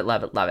 love it, love it,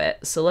 love it, love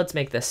it. So let's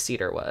make this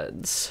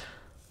Cedarwoods.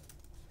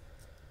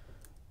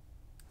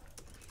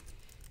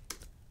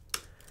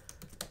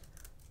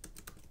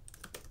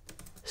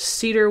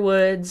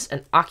 Cedarwoods,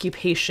 and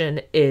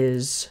occupation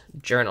is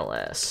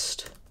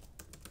journalist.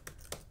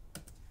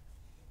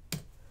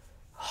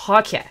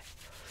 Okay.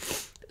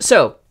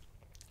 So,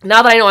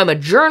 now that I know I'm a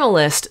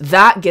journalist,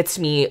 that gets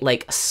me,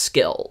 like,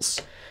 skills.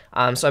 So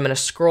I'm going to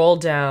scroll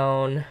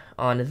down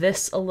on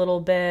this a little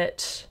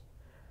bit.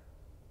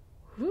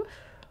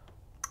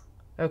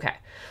 Okay.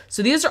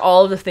 So these are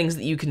all of the things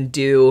that you can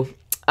do.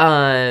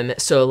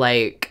 So,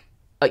 like,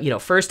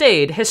 first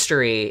aid,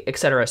 history,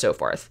 etc., so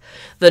forth.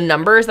 The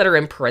numbers that are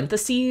in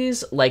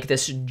parentheses, like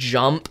this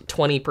jump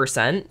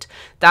 20%,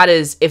 that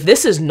is, if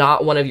this is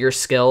not one of your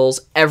skills,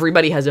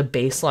 everybody has a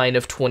baseline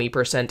of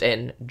 20%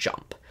 in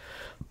jump.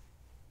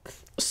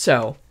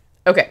 So,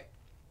 okay.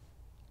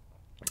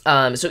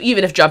 So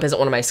even if jump isn't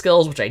one of my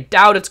skills, which I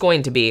doubt it's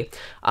going to be,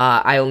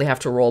 I only have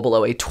to roll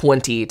below a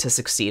 20 to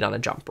succeed on a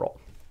jump roll.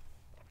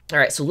 All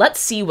right, so let's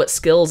see what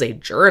skills a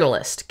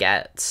journalist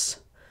gets.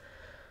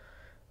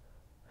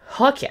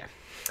 Okay,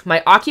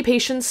 my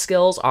occupation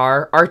skills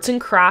are arts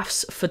and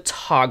crafts,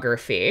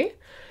 photography,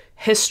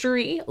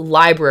 history,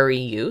 library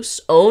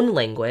use, own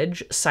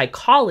language,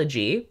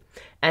 psychology,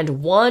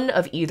 and one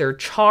of either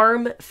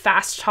charm,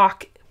 fast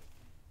talk.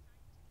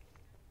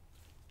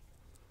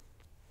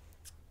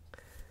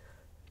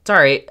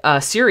 Sorry,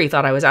 Siri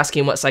thought I was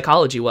asking what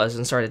psychology was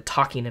and started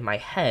talking in my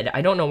head.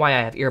 I don't know why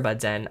I have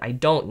earbuds in. I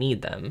don't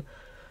need them,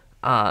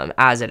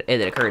 as it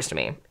occurs to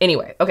me.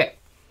 Anyway, okay.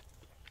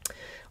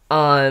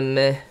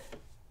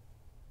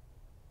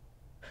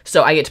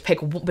 So I get to pick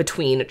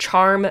between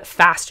charm,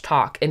 fast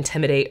talk,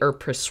 intimidate, or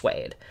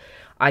persuade.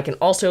 I can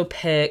also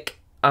pick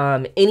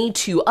any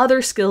two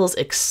other skills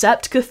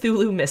except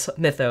Cthulhu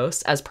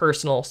Mythos as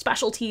personal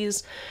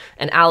specialties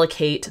and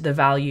allocate the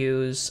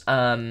values.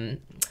 I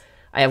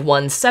have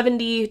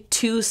 170,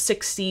 2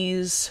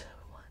 60s,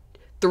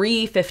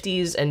 3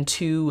 50s, and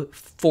 2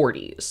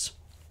 40s.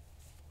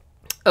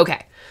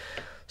 Okay,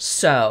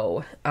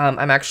 so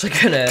I'm actually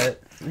gonna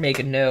make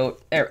a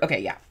note. Okay,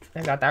 yeah,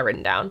 I've got that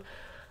written down.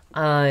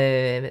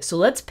 So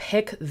let's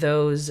pick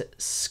those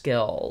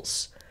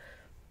skills.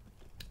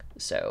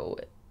 So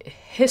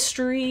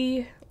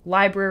history,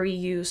 library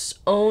use,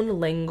 own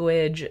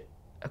language.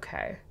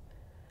 Okay.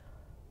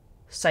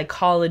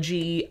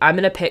 Psychology. I'm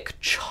going to pick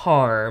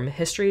charm.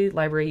 History,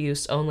 library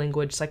use, own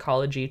language,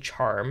 psychology,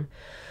 charm.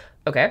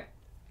 Okay.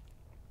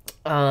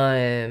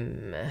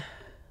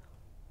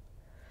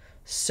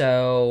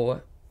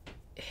 So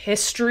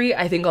history,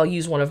 I think I'll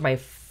use one of my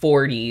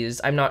 40s.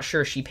 I'm not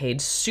sure she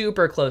paid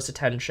super close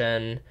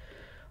attention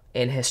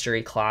in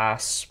history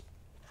class.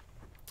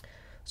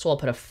 So I'll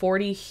put a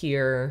 40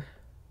 here.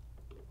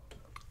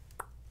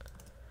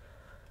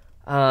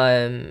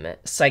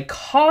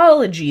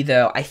 Psychology,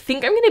 though, I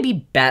think I'm going to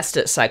be best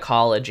at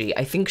psychology.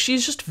 I think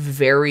she's just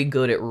very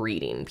good at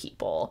reading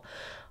people.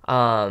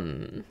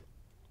 So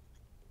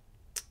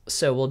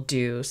we'll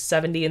do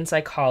 70 in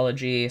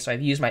psychology. So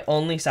I've used my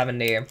only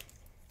 70.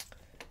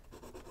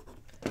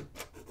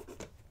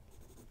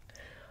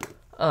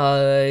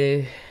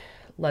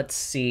 Let's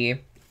see.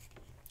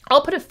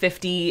 I'll put a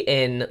 50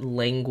 in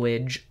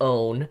language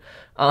own.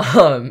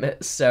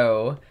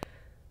 So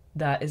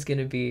that is going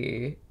to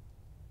be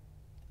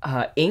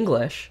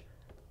English.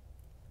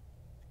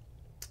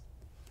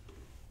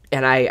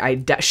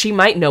 And she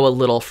might know a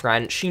little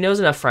French. She knows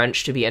enough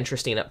French to be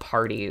interesting at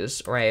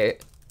parties,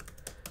 right?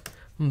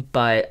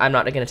 But I'm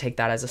not going to take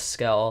that as a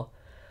skill.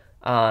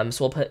 So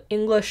we'll put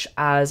English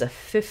as a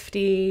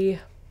 50.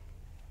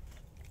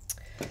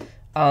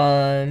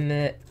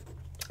 I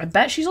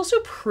bet she's also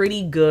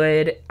pretty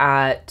good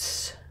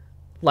at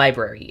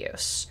library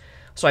use.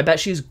 So I bet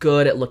she's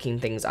good at looking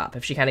things up.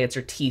 If she kind of gets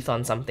her teeth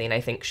on something, I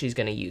think she's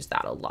going to use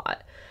that a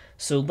lot.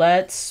 So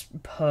let's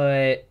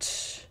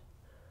put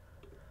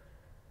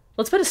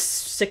a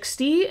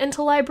 60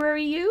 into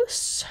library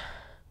use.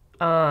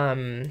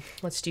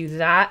 Let's do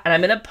that. And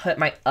I'm going to put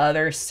my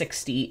other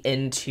 60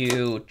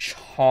 into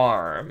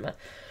charm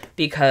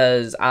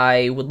because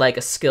I would like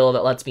a skill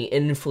that lets me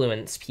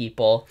influence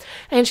people.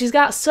 And she's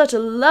got such a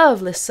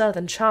lovely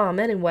southern charm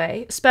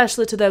anyway,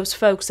 especially to those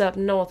folks up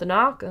north in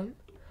Arkham.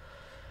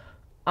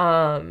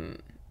 Hi,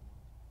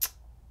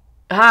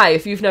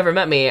 if you've never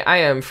met me, I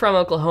am from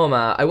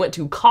Oklahoma. I went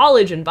to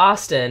college in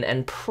Boston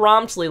and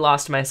promptly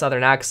lost my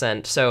southern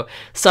accent. So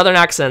southern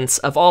accents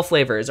of all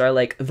flavors are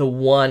like the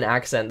one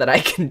accent that I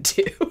can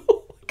do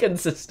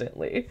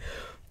consistently.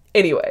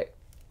 Anyway.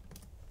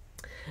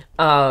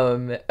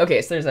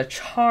 Okay, so there's a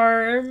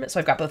charm. So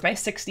I've got both my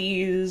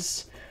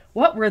 60s.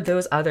 What were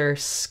those other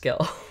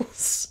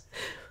skills?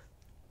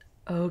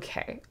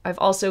 Okay, I've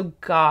also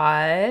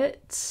got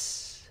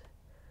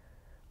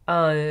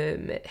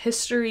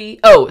history.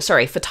 Oh,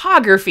 sorry,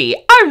 photography.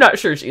 I'm not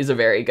sure she's a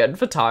very good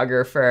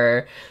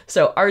photographer.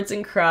 So arts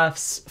and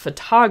crafts,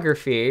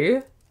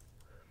 photography.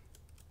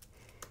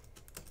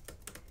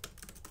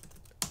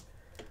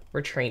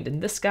 We're trained in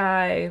this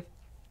guy.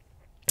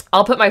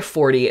 I'll put my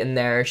 40 in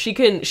there. She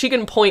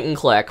can point and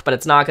click, but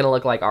it's not going to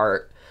look like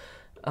art.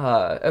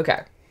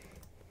 Okay.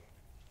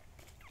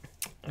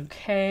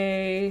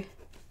 Okay.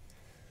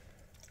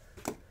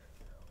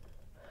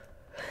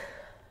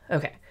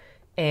 Okay.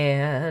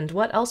 And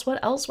what else?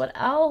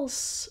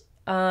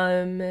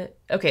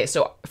 Okay,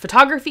 so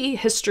photography,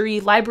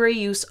 history, library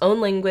use,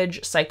 own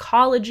language,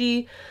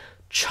 psychology,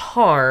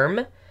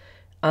 charm.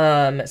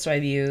 So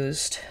I've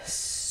used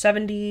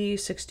 70,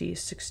 60,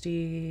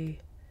 60,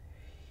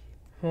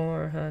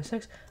 4,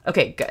 6.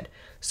 Okay, good.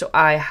 So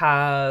I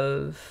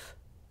have...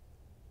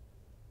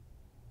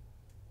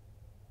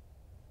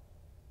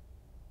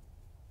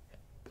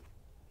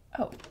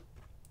 Oh.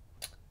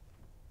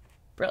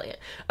 Brilliant.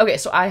 Okay,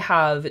 so I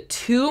have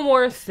 2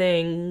 more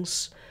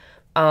things,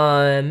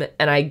 and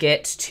I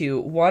get to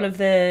one of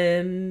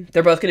them.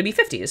 They're both going to be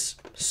 50s.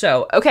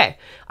 So, okay,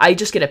 I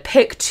just get to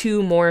pick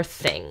 2 more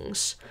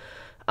things.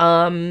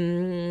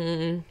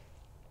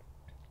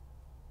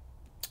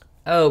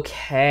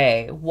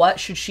 Okay, what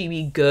should she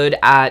be good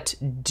at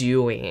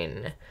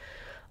doing?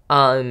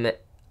 I'm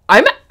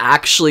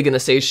actually going to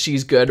say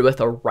she's good with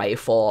a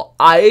rifle.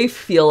 I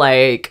feel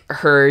like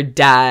her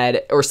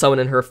dad or someone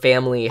in her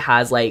family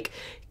has like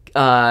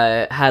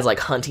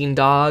hunting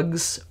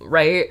dogs,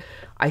 right?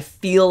 I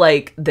feel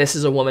like this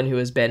is a woman who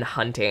has been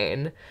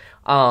hunting.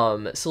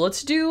 So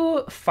let's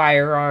do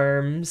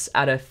firearms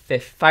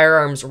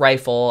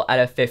rifle at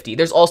a 50.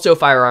 There's also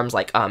firearms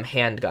like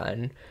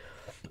handgun.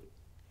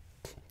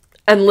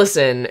 And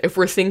listen, if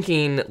we're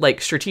thinking,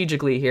 like,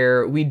 strategically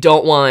here, we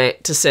don't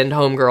want to send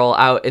Homegirl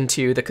out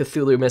into the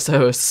Cthulhu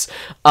mythos,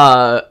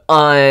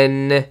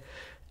 armed.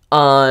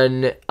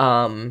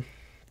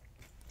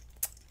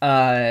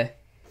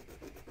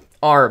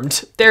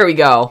 There we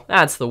go.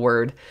 That's the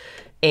word.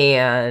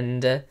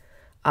 And,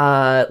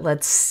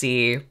 let's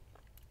see.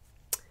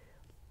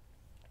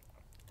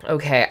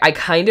 Okay, I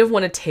kind of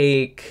want to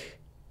take...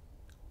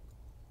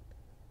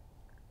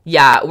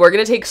 Yeah, we're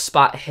gonna take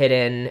spot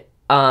hidden.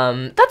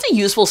 That's a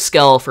useful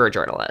skill for a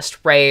journalist,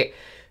 right?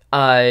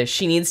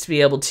 She needs to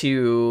be able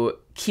to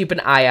keep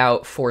an eye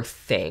out for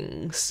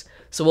things.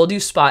 So we'll do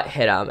spot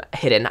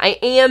hidden. I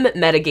am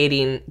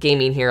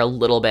gaming here a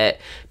little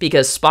bit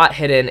because spot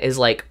hidden is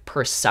like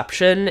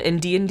perception in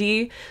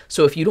D&D.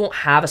 So if you don't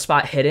have a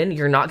spot hidden,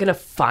 you're not going to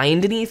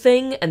find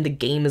anything and the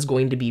game is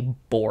going to be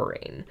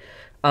boring.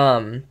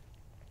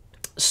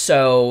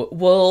 So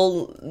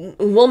we'll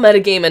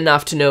metagame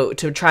enough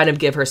to try to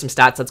give her some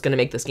stats that's going to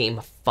make this game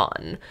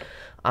fun.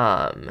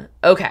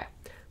 Okay,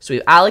 so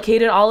we've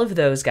allocated all of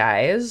those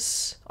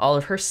guys, all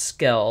of her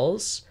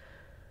skills.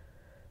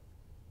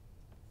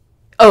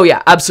 Oh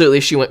yeah, absolutely,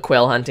 she went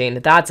quail hunting.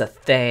 That's a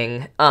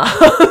thing.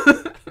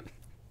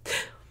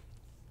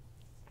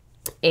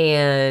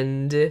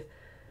 And,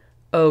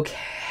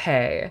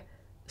 okay,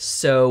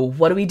 so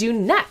what do we do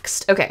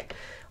next? Okay,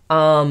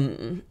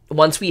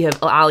 once we have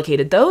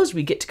allocated those,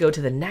 we get to go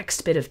to the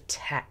next bit of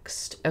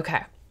text.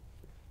 Okay.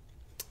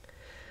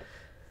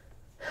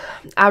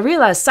 I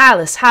realize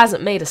Silas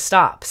hasn't made a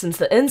stop since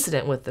the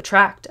incident with the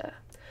tractor.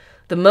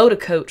 The motor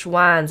coach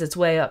winds its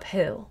way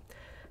uphill.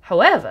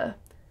 However,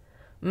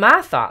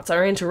 my thoughts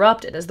are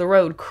interrupted as the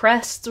road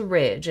crests a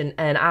ridge and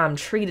I'm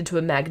treated to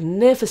a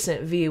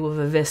magnificent view of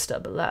a vista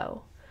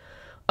below.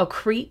 A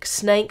creek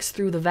snakes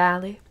through the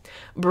valley,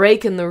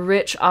 breaking the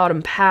rich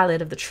autumn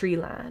palette of the tree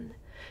line.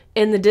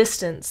 In the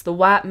distance, the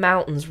white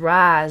mountains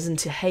rise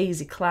into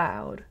hazy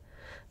cloud.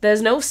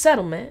 There's no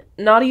settlement,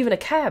 not even a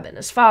cabin,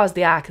 as far as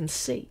the eye can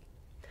see.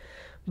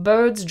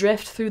 Birds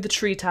drift through the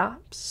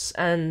treetops,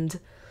 and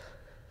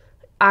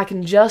I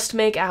can just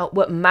make out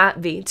what might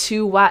be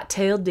 2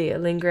 white-tailed deer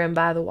lingering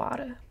by the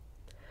water.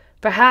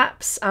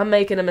 Perhaps I'm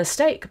making a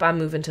mistake by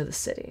moving to the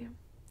city.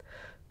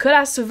 Could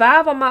I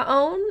survive on my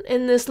own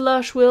in this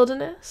lush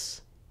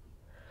wilderness?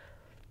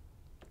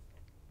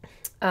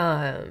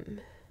 Okay,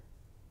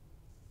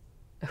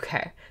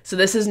 so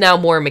this is now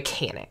more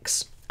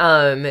mechanics.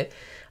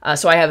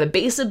 So I have a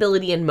base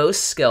ability in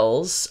most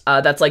skills.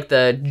 That's like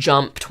the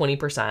jump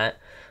 20%.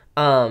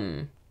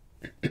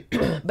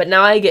 But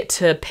now I get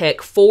to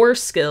pick 4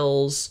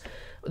 skills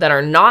that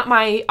are not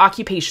my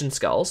occupation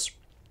skills.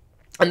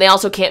 And they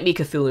also can't be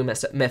Cthulhu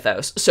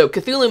mythos. So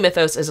Cthulhu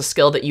mythos is a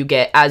skill that you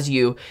get as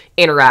you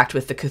interact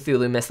with the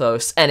Cthulhu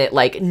mythos, and it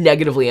like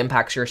negatively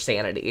impacts your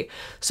sanity.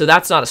 So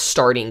that's not a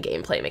starting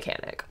gameplay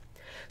mechanic.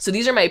 So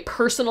these are my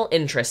personal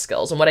interest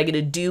skills, and what I get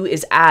to do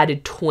is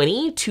add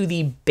 20 to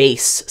the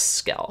base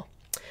skill.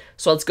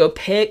 So let's go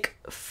pick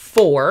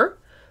 4.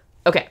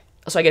 Okay,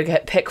 so I get to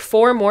pick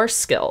 4 more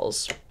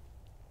skills.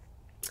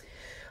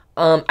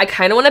 I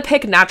kind of want to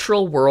pick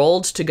natural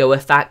world to go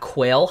with that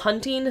quail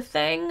hunting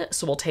thing,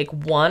 so we'll take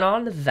 1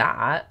 on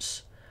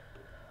that.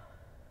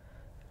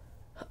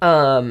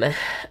 And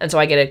so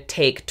I get to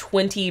take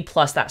 20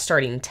 plus that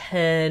starting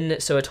 10,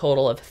 so a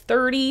total of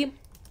 30.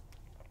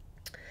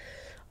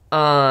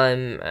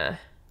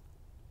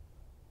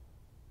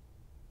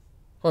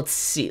 Let's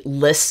see.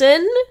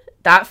 Listen,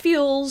 that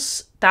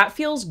feels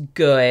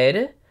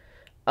good.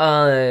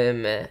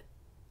 That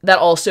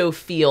also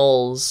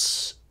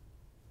feels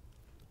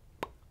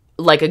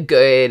like a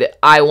good,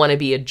 I want to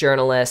be a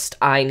journalist,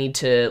 I need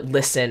to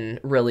listen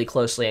really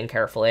closely and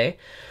carefully.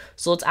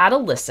 So let's add a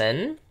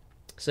listen.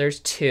 So there's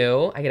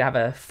 2. I could have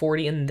a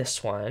 40 in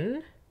this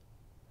one.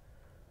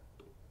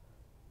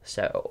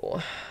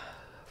 So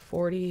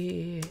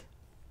 40.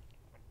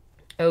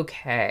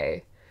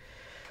 Okay.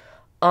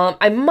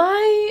 I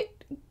might,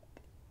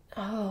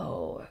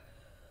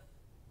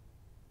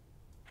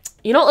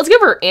 you know, let's give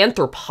her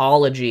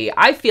anthropology.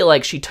 I feel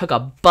like she took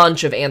a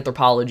bunch of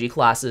anthropology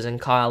classes in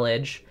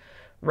college,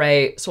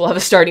 right? So we'll have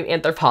a starting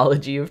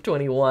anthropology of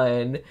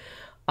 21.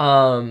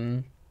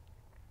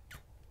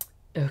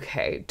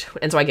 Okay,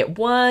 and so I get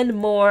 1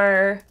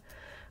 more.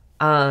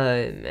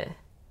 And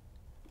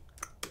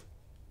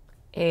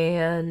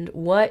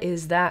what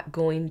is that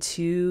going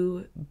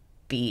to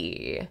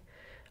be?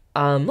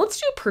 Let's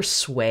do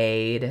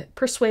persuade.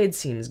 Persuade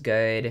seems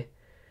good.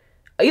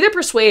 Either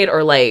persuade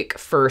or like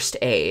first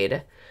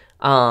aid.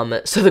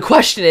 So the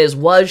question is,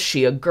 was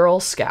she a Girl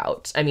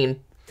Scout? I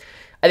mean,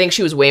 I think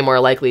she was way more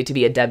likely to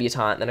be a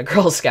debutante than a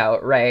Girl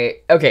Scout,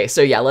 right? Okay,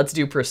 so yeah, let's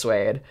do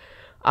persuade.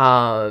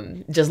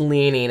 Just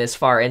leaning as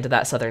far into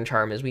that Southern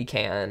charm as we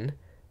can.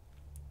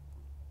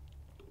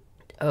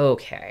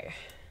 Okay.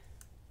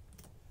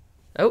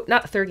 Oh,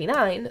 not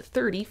 39,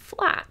 30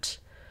 flat.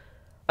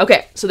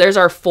 Okay, so there's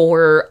our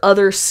 4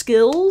 other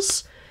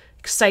skills.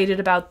 Excited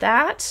about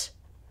that.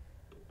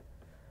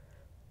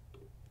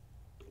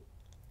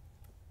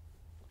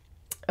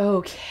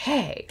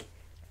 Okay.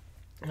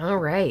 All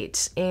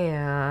right.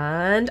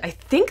 And I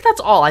think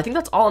that's all. I think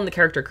that's all in the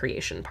character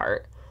creation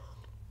part.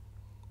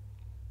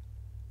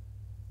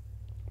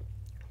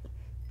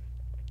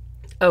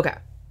 Okay.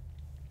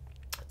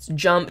 Let's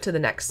jump to the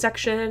next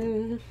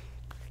section.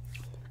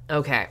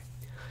 Okay.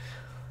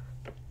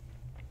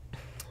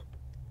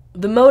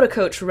 The motor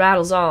coach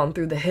rattles on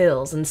through the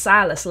hills, and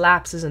Silas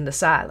lapses into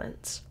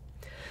silence.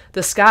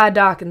 The sky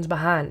darkens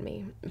behind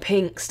me,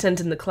 pinks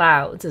tinting the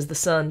clouds as the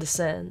sun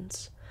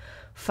descends.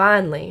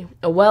 Finally,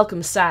 a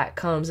welcome sight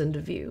comes into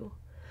view.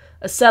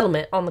 A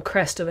settlement on the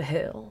crest of a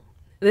hill.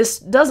 This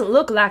doesn't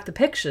look like the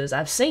pictures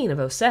I've seen of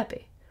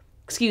Osepi.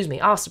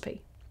 Osepi.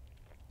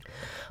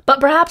 But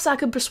perhaps I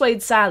could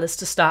persuade Silas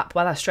to stop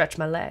while I stretch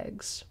my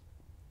legs.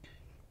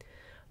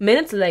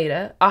 Minutes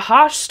later, a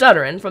harsh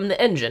stuttering from the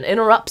engine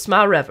interrupts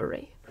my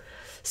reverie.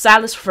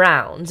 Silas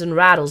frowns and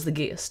rattles the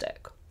gear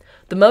stick.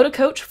 The motor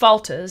coach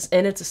falters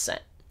in its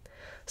ascent.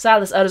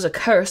 Silas utters a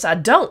curse I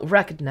don't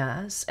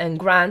recognize and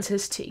grinds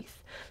his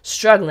teeth,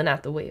 struggling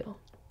at the wheel.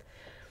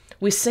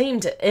 We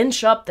seem to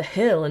inch up the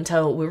hill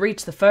until we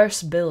reach the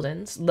first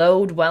buildings,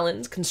 low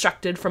dwellings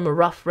constructed from a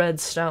rough red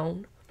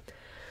stone.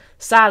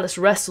 Silas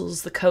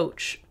wrestles the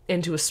coach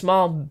into a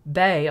small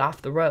bay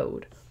off the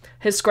road.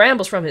 He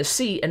scrambles from his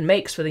seat and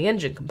makes for the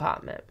engine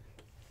compartment.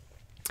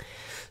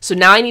 So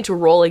now I need to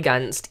roll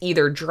against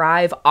either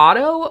drive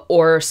auto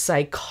or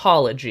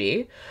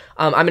psychology.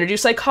 I'm going to do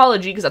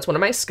psychology because that's one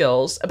of my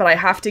skills, but I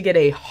have to get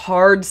a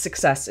hard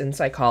success in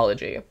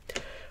psychology.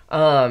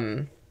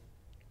 So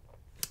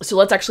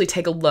let's actually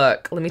take a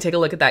look. Let me take a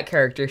look at that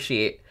character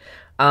sheet.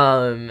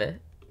 So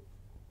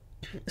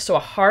a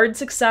hard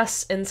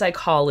success in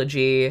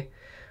psychology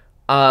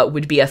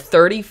would be a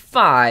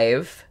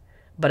 35,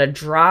 but a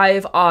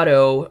drive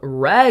auto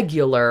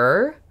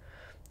regular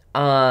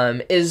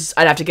is,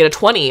 I'd have to get a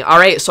 20. All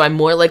right, so I'm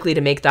more likely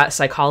to make that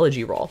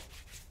psychology roll.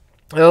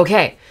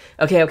 Okay.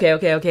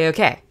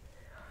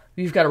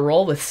 We've got to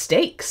roll with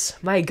stakes.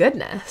 My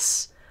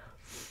goodness.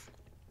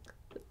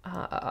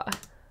 Oh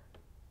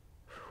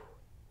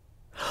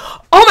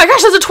my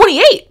gosh, that's a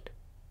 28!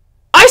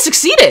 I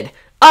succeeded!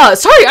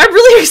 Sorry, I'm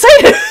really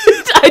excited.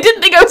 I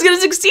didn't think I was going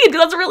to succeed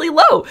because that's really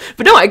low.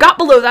 But no, I got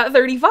below that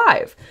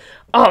 35.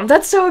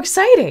 That's so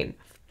exciting.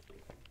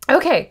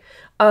 Okay,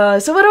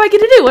 so what do I get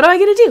to do? What do I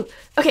get to do?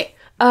 Okay,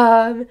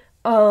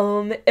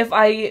 if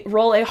I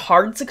roll a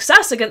hard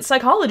success against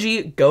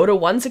psychology, go to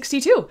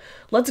 162.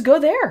 Let's go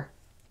there.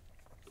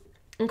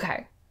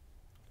 Okay.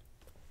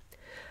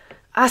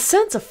 I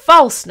sense a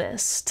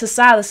falseness to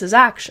Silas's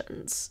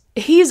actions.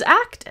 He's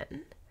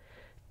acting.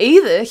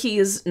 Either he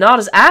is not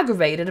as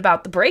aggravated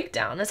about the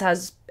breakdown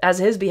as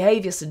his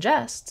behavior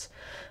suggests,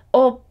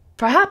 or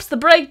perhaps the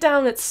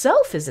breakdown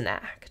itself is an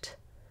act.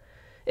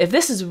 If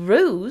this is a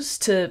ruse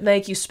to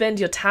make you spend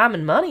your time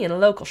and money in a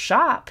local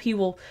shop, he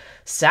will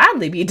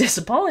sadly be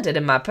disappointed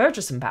in my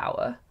purchasing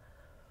power.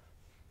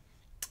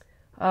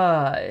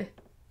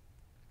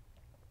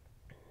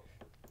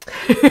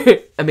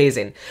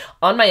 Amazing.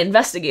 On my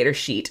investigator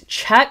sheet,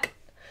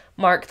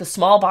 mark the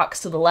small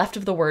box to the left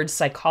of the word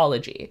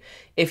psychology.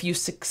 If you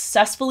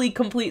successfully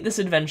complete this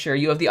adventure,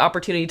 you have the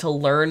opportunity to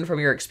learn from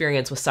your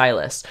experience with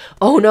Silas.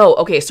 Oh no,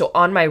 okay, so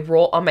on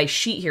my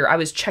sheet here, I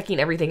was checking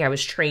everything I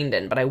was trained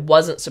in, but I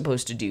wasn't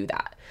supposed to do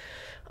that.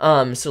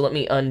 So let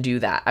me undo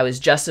that. I was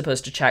just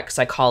supposed to check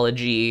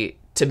psychology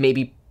to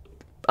maybe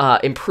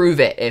improve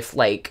it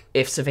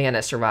if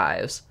Savannah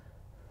survives.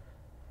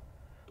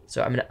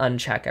 So I'm going to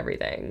uncheck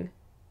everything.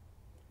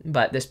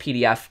 But this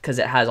PDF, because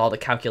it has all the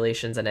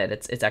calculations in it,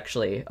 it's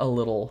actually a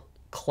little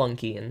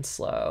clunky and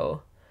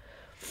slow.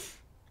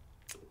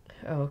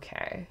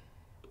 Okay.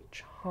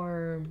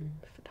 Charm,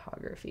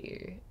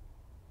 photography,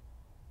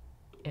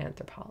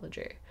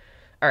 anthropology.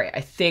 All right,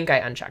 I think I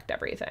unchecked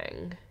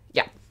everything.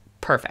 Yeah,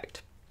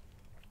 perfect.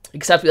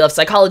 Except we'll have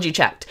psychology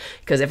checked,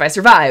 because if I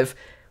survive,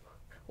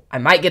 I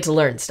might get to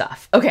learn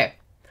stuff. Okay,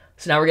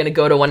 so now we're going to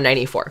go to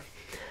 194.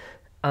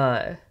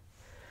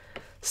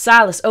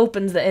 Silas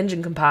opens the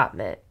engine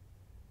compartment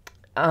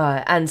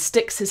and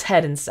sticks his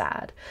head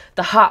inside.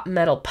 The hot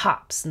metal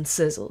pops and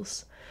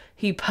sizzles.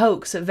 He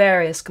pokes at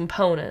various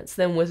components,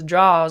 then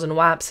withdraws and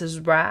wipes his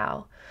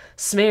brow,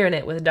 smearing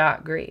it with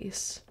dark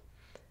grease.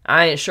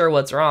 I ain't sure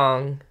what's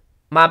wrong.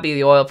 Might be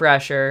the oil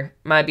pressure.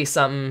 Might be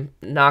something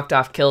knocked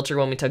off kilter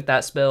when we took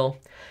that spill.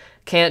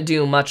 Can't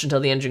do much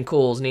until the engine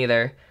cools,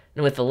 neither.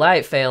 And with the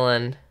light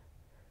failing,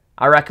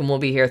 I reckon we'll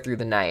be here through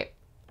the night.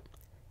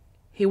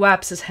 He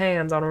wipes his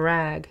hands on a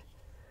rag.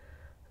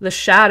 The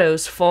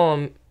shadows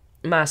form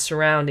my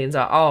surroundings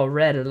are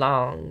already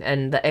long,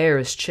 and the air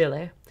is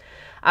chilly.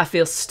 I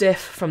feel stiff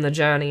from the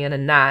journey, and a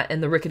night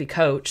in the rickety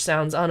coach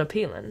sounds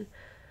unappealing.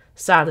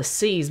 Silas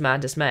sees my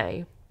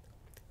dismay.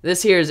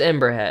 This here's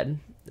Emberhead,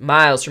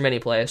 miles from any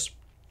place.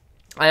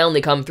 I only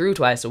come through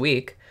twice a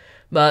week,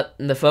 but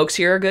the folks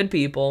here are good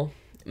people.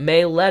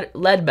 May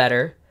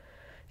Ledbetter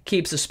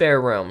keeps a spare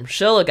room.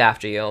 She'll look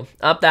after you.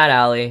 Up that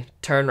alley,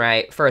 turn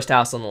right, first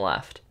house on the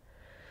left.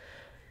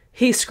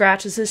 He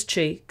scratches his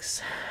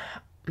cheeks,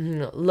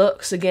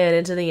 looks again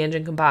into the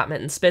engine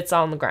compartment, and spits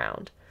on the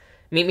ground.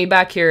 Meet me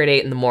back here at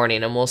 8 in the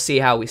morning, and we'll see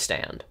how we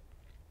stand.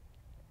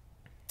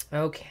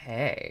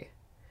 Okay.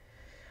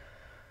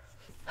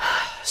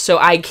 So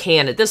I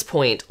can, at this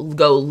point,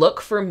 go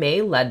look for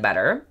May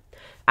Ledbetter,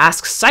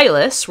 ask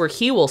Silas where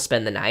he will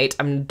spend the night.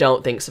 I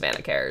don't think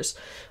Savannah cares.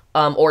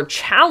 Or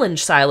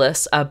challenge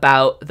Silas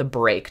about the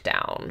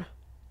breakdown.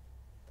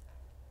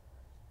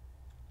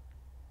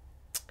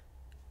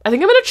 I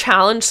think I'm going to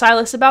challenge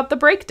Silas about the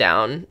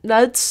breakdown.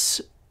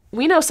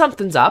 We know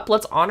something's up.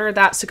 Let's honor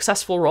that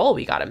successful roll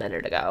we got a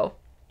minute ago.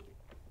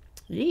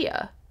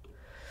 Yeah.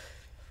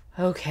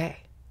 Okay.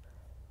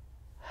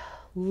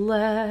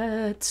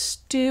 Let's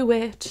do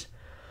it.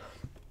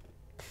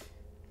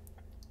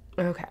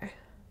 Okay.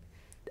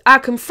 I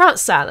confront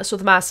Silas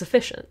with my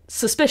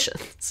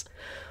suspicions.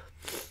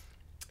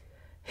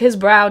 His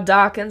brow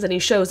darkens and he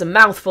shows a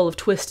mouthful of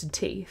twisted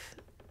teeth.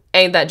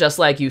 Ain't that just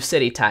like you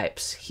city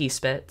types, he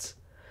spits.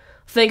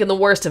 Thinking the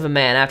worst of a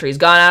man after he's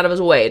gone out of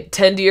his way to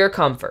tend to your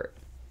comfort.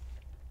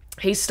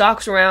 He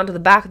stalks around to the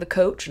back of the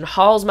coach and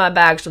hauls my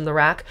bags from the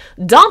rack,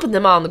 dumping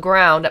them on the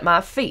ground at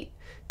my feet.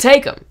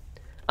 Take 'em.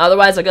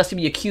 Otherwise I guess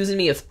you'll be accusing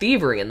me of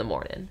thievery in the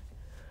morning.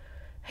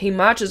 He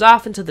marches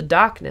off into the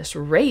darkness,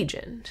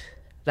 raging.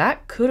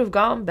 That could have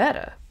gone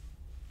better.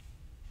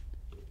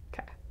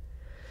 Okay.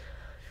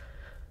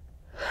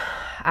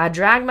 I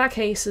drag my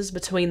cases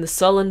between the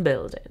sullen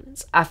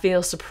buildings. I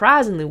feel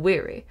surprisingly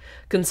weary,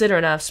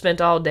 considering I've spent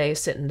all day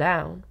sitting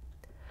down.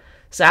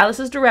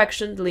 Silas's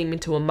directions lead me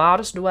to a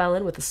modest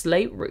dwelling with a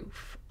slate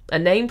roof. A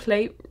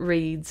nameplate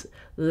reads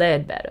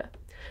Ledbetter,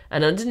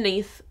 and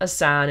underneath a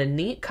sign in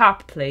neat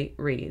copperplate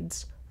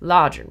reads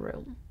Lodging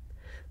Room.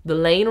 The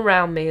lane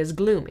around me is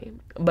gloomy,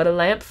 but a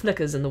lamp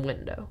flickers in the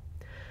window.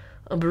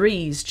 A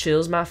breeze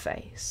chills my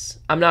face.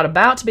 I'm not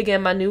about to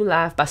begin my new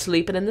life by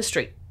sleeping in the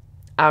street.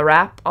 I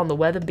rap on the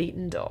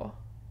weather-beaten door.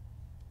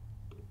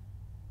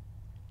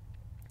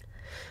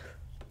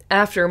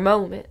 After a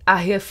moment,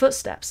 I hear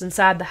footsteps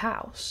inside the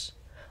house.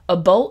 A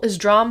bolt is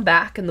drawn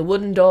back and the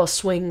wooden door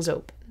swings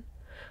open.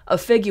 A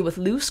figure with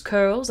loose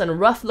curls and a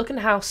rough-looking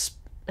house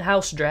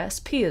dress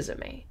peers at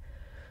me.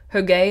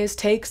 Her gaze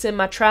takes in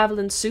my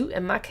traveling suit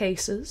and my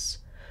cases.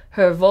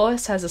 Her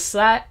voice has a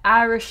slight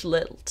Irish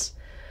lilt.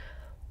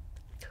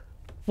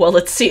 Well,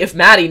 let's see if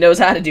Maddie knows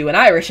how to do an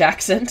Irish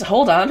accent.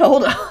 Hold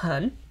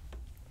on.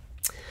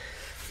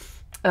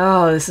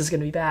 Oh, this is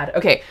gonna be bad.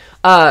 Okay,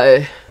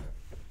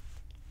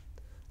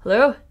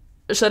 hello?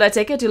 Should I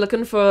take it you're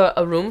looking for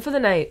a room for the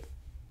night?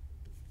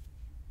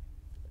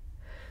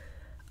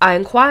 I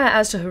inquire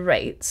as to her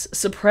rates,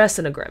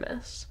 suppressing a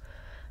grimace.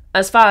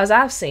 As far as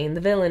I've seen,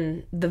 the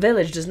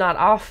village does not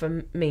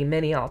offer me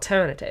many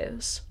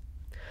alternatives.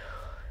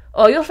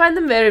 Oh, you'll find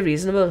them very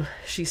reasonable,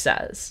 she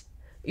says.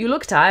 You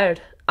look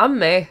tired. I'm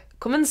May.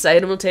 Come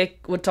inside and we'll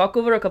talk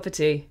over a cup of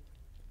tea.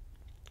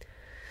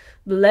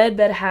 The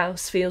lead-bed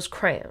house feels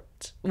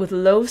cramped, with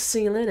low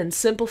ceiling and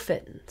simple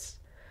fittings.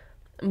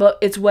 But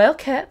it's well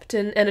kept,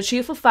 and a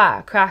cheerful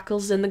fire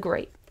crackles in the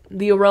grate.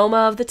 The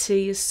aroma of the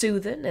tea is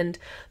soothing, and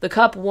the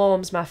cup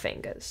warms my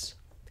fingers.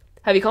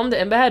 Have you come to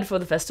Emberhead for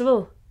the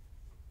festival?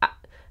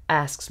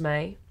 Asks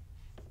May.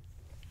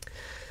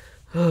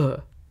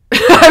 I'm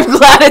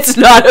glad it's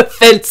not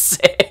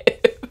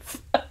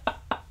offensive.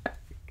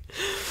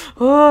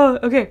 Oh,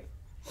 okay.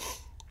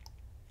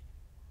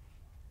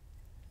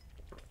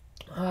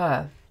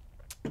 I'm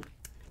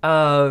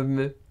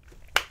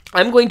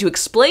going to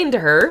explain to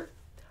her.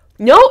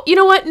 No, you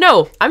know what?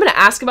 No, I'm going to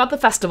ask about the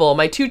festival.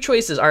 My two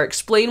choices are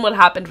explain what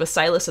happened with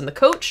Silas and the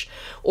coach,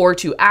 or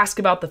to ask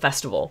about the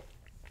festival.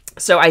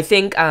 So I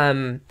think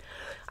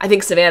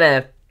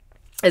Savannah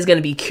is going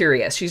to be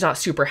curious. She's not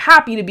super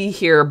happy to be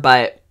here,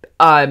 but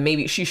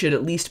maybe she should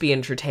at least be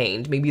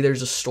entertained. Maybe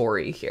there's a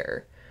story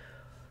here.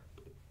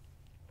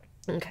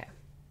 Okay.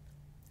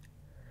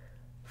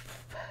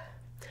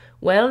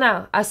 Well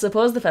now, I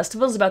suppose the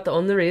festival's about the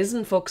only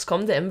reason folks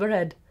come to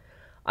Emberhead.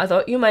 I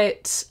thought you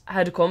might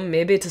had come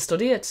maybe to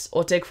study it,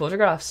 or take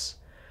photographs.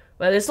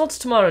 Well, it's not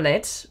tomorrow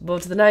night,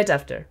 but the night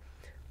after.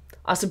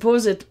 I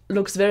suppose it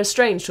looks very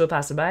strange to a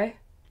passerby.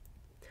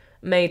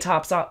 May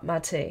tops up my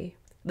tea.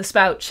 The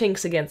spout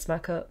chinks against my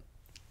cup.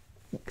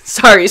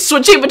 Sorry,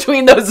 switching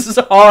between those is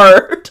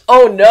hard.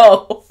 Oh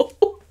no.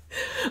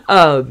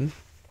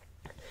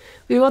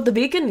 We want the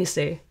beacon, you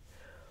see.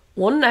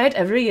 One night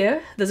every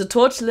year, there's a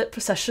torch-lit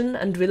procession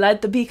and we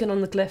light the beacon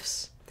on the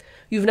cliffs.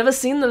 You've never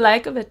seen the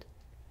like of it.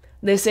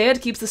 They say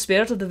it keeps the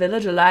spirit of the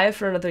village alive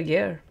for another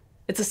year.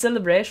 It's a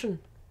celebration.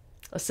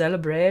 A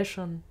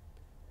celebration.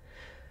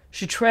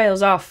 She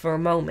trails off for a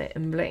moment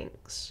and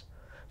blinks.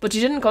 But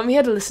you didn't come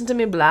here to listen to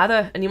me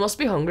blather, and you must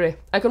be hungry.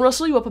 I can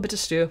rustle you up a bit of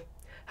stew.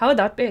 How would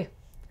that be?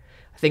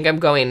 I think I'm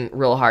going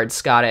real hard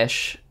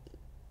Scottish.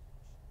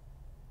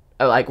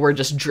 Like, we're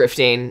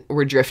drifting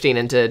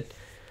into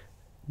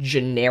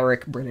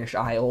generic British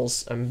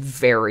Isles. I'm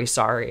very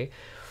sorry.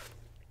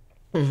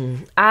 I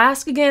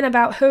ask again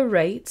about her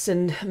rates,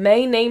 and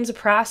May names a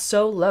price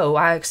so low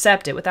I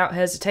accept it without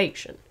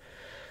hesitation.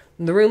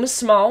 The room is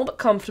small but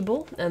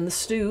comfortable, and the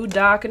stew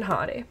dark and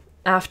hearty.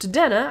 After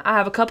dinner, I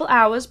have a couple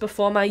hours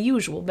before my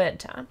usual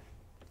bedtime.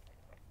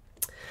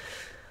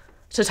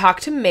 To talk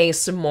to May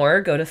some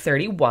more, go to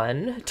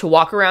 31. To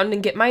walk around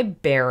and get my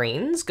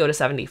bearings, go to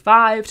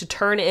 75. To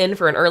turn in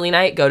for an early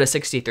night, go to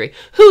 63.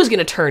 Who's going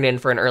to turn in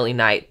for an early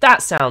night?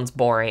 That sounds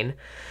boring.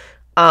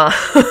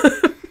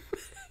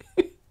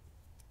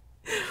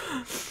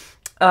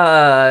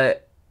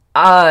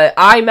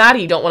 I,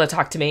 Maddie, don't want to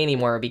talk to May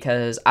anymore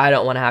because I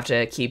don't want to have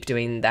to keep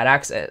doing that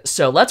accent.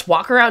 So let's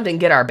walk around and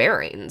get our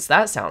bearings.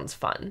 That sounds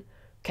fun.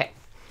 Okay.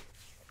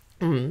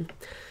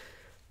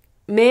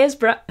 May's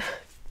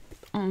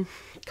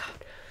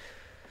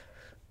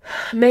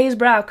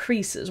brow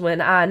creases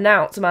when I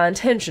announce my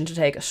intention to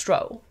take a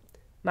stroll.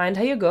 Mind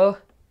how you go,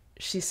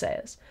 she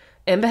says.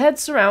 Emberhead's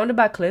surrounded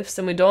by cliffs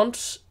and we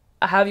don't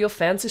have your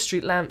fancy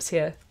street lamps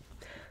here.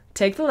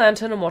 Take the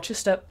lantern and watch your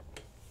step.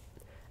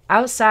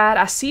 Outside,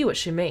 I see what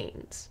she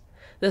means.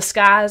 The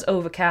sky is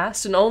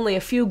overcast, and only a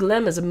few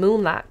glimmers of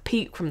moonlight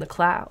peek from the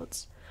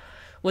clouds.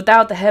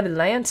 Without the heavy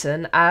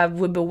lantern, I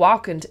would be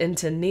walking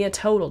into near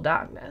total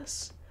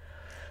darkness.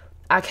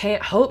 I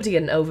can't hope to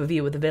get an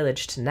overview of the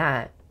village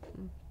tonight.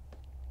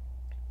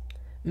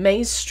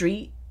 Maze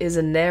Street is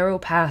a narrow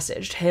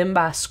passage hemmed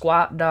by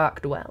squat,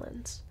 dark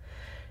dwellings.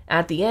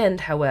 At the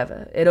end,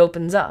 however, it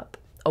opens up.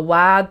 A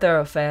wide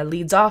thoroughfare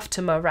leads off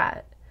to my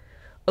right.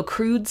 A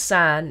crude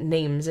sign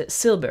names it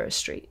Silbury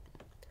Street.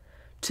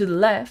 To the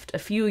left, a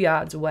few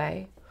yards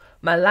away,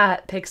 my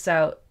light picks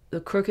out the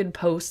crooked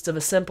posts of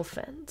a simple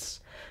fence,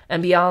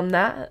 and beyond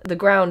that, the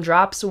ground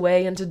drops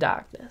away into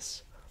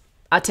darkness.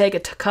 I take a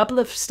couple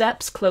of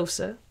steps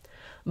closer,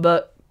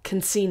 but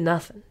can see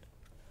nothing.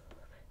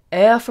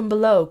 Air from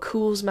below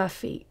cools my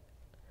feet.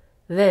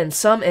 Then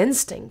some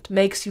instinct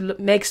makes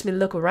me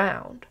look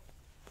around.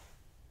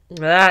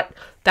 That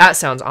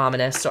sounds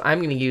ominous, so I'm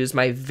going to use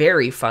my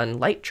very fun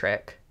light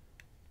trick.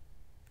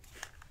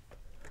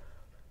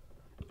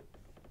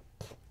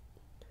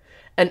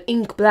 An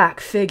ink-black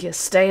figure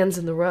stands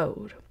in the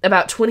road,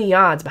 about 20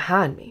 yards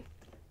behind me.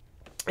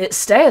 It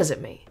stares at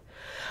me.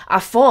 I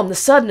form the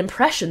sudden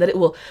impression that it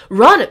will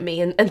run at me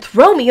and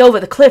throw me over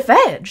the cliff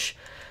edge.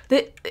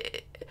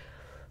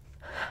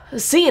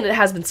 Seeing it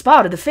has been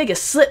spotted, the figure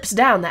slips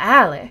down the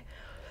alley.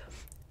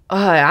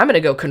 I'm going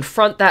to go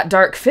confront that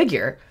dark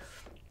figure.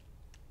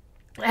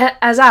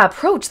 As I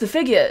approach, the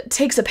figure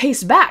takes a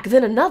pace back,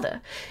 then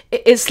another.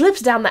 It slips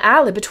down the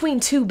alley between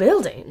two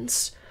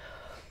buildings.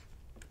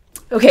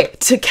 Okay,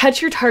 to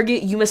catch your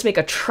target, you must make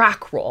a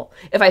track roll.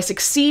 If I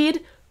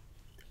succeed,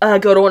 go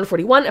to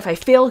 141. If I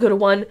fail, go to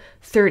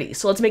 130.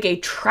 So let's make a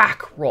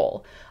track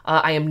roll.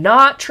 I am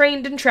not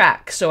trained in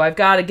track, so I've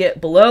got to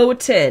get below a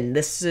 10.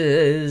 This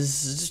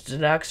is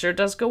not sure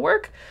does go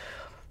work,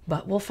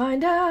 but we'll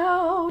find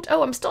out.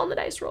 Oh, I'm still on the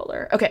dice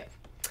roller. Okay.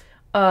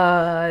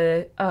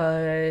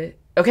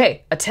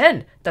 Okay, a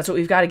 10. That's what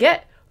we've got to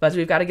get. That's what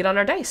we've got to get on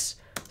our dice.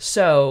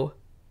 So,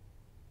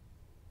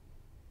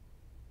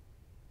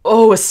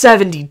 oh, a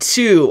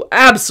 72.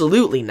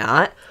 Absolutely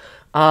not.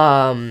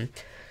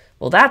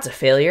 Well, that's a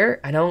failure.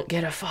 I don't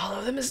get to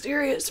follow the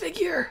mysterious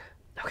figure.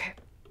 Okay.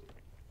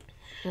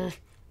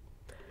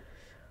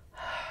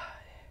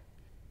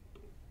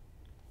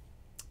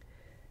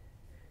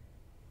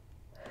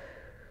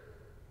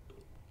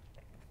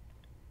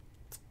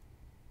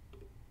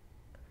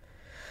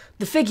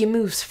 The figure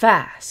moves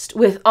fast,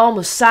 with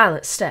almost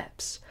silent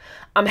steps.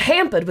 I'm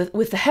hampered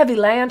with the heavy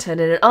lantern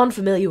in an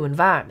unfamiliar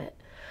environment.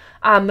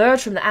 I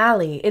emerge from the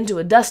alley into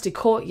a dusty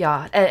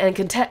courtyard and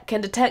can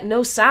detect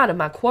no sign of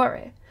my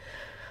quarry.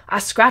 I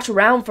scratch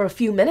around for a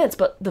few minutes,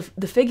 but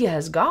the figure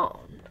has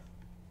gone.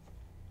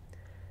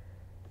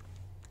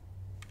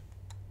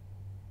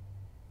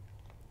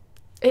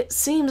 It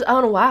seems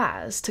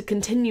unwise to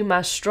continue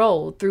my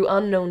stroll through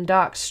unknown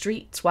dark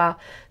streets while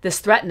this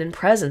threatening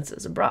presence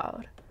is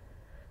abroad.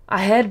 I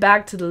head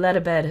back to the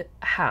Ledbetter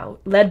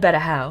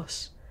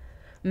house.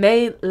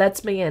 May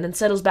lets me in and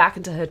settles back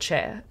into her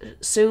chair.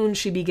 Soon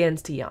she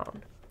begins to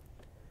yawn.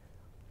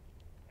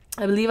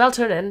 I believe I'll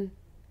turn in.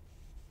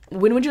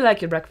 When would you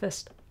like your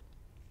breakfast?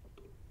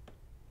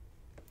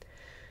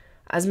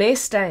 As May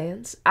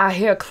stands, I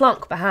hear a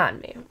clunk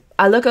behind me.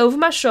 I look over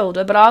my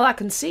shoulder, but all I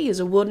can see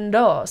is a wooden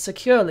door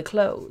securely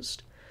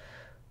closed.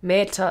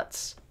 May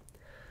tuts.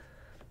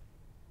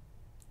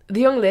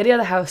 The young lady of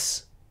the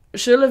house.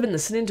 She'll have been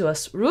listening to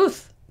us.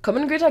 Ruth, come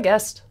and greet our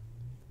guest.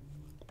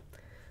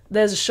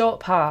 There's a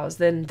short pause,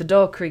 then the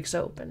door creaks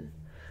open.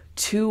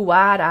 Two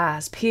wide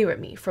eyes peer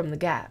at me from the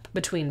gap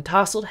between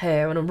tousled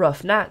hair and a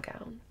rough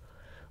nightgown.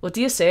 What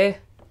do you say?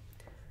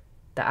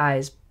 The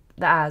eyes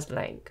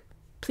blank.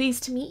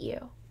 Pleased to meet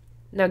you.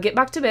 Now get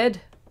back to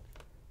bed.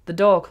 The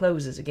door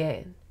closes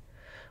again.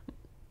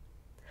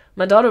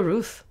 My daughter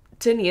Ruth,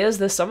 10 years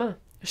this summer.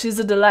 She's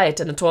a delight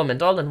and a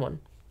torment all in one.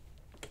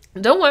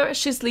 Don't worry,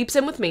 she sleeps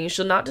in with me.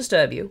 She'll not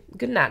disturb you.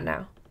 Good night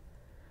now.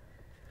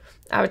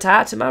 I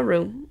retire to my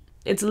room.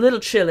 It's a little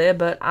chilly,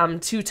 but I'm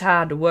too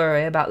tired to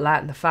worry about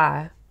lighting the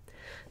fire.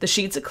 The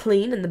sheets are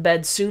clean and the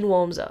bed soon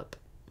warms up.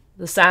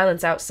 The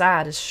silence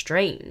outside is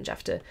strange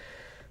after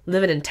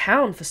living in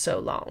town for so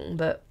long,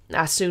 but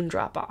I soon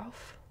drop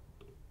off.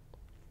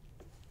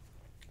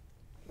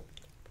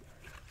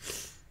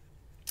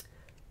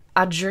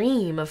 I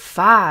dream of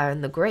fire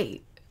in the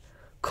grate,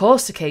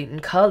 coruscating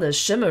colors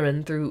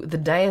shimmering through the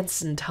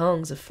dancing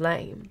tongues of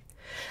flame.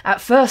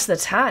 At first they're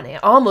tiny,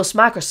 almost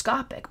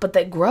microscopic, but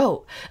they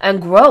grow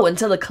and grow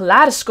until a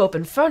kaleidoscope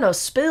inferno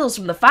spills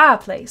from the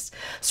fireplace,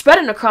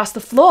 spreading across the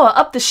floor,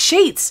 up the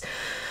sheets.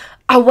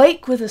 I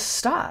wake with a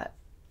start.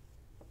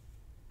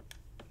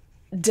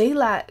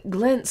 Daylight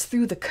glints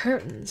through the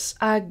curtains.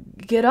 I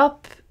get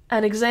up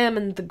and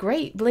examine the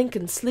grate,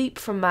 blinking sleep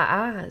from my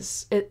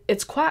eyes.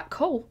 It's quite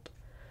cold.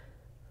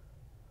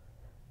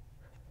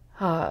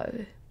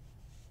 But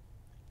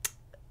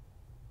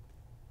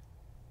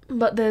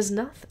there's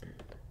nothing.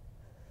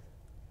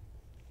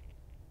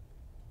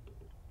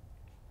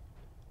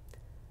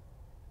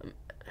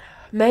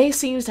 May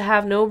seems to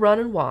have no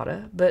running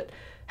water, but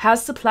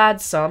has supplied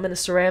some in a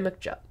ceramic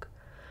jug.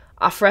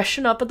 I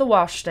freshen up at the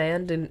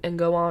washstand and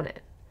go on in.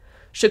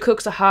 She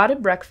cooks a hearty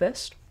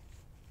breakfast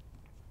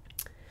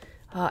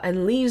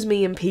and leaves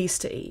me in peace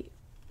to eat.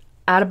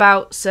 At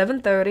about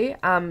 7:30,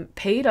 I'm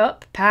paid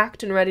up,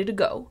 packed, and ready to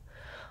go.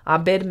 I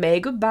bid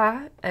May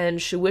goodbye,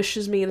 and she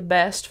wishes me the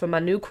best for my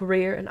new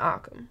career in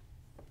Arkham.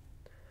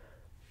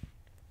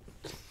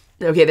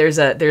 Okay, there's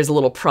a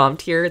little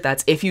prompt here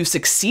that's if you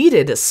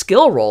succeeded a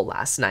skill roll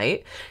last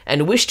night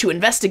and wish to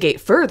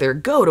investigate further,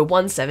 go to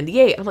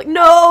 178. I'm like,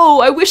 no,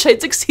 I wish I'd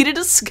succeeded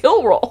a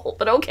skill roll,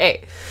 but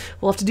okay.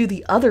 We'll have to do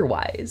the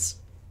otherwise.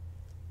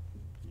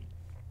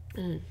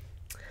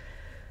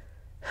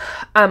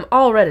 I'm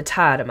already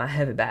tired of my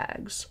heavy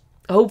bags.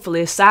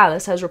 Hopefully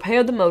Silas has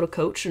repaired the motor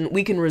coach and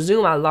we can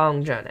resume our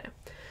long journey.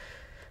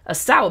 A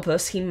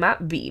sourpuss he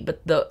might be,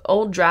 but the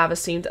old driver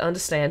seemed to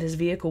understand his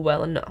vehicle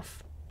well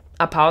enough.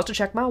 I paused to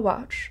check my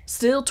watch,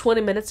 still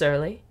 20 minutes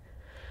early,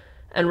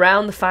 and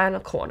round the final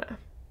corner.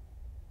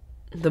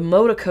 The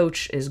motor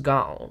coach is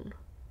gone.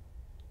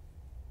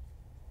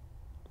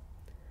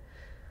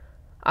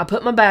 I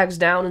put my bags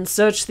down and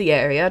searched the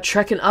area,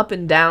 trekking up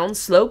and down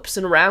slopes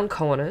and around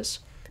corners.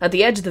 At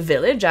the edge of the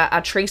village,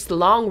 I traced the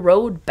long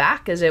road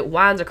back as it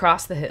winds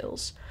across the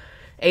hills.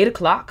 8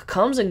 o'clock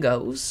comes and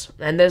goes,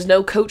 and there's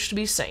no coach to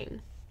be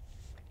seen.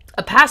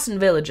 A passing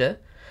villager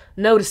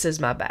notices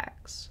my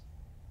bags.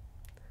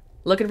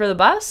 Looking for the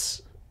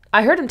bus?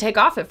 I heard him take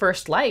off at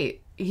first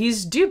light.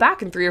 He's due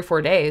back in 3 or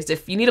 4 days.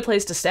 If you need a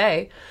place to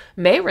stay,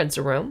 May rents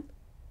a room.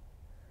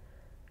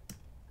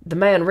 The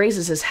man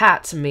raises his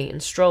hat to me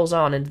and strolls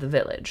on into the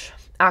village.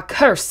 I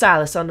curse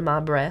Silas under my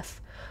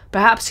breath.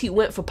 Perhaps he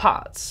went for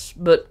parts,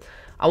 but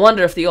I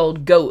wonder if the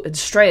old goat had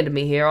stranded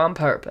me here on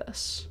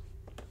purpose.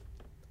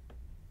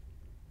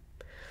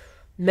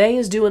 May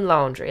is doing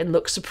laundry and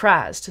looks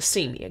surprised to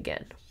see me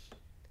again.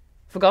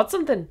 Forgot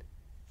something?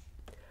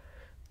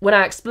 When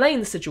I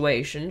explain the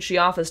situation, she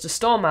offers to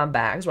store my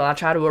bags while I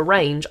try to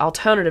arrange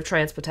alternative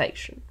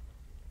transportation.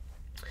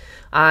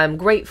 I'm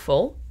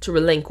grateful to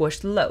relinquish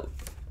the load.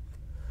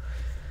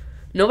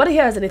 Nobody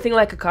has anything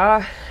like a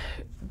car.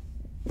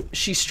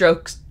 She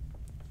strokes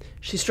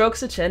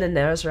her chin and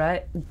narrows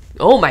right.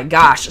 Oh my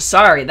gosh,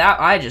 sorry,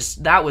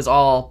 that was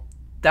all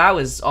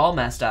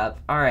messed up.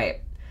 All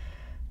right.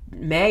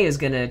 May is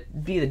gonna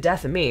be the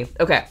death of me.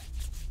 Okay.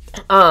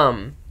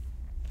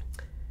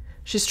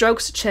 She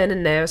strokes her chin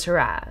and narrows her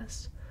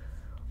eyes.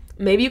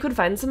 Maybe you could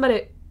find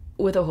somebody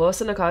with a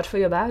horse and a cart for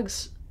your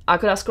bags. I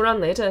could ask around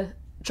later.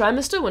 Try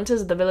Mr.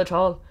 Winters at the village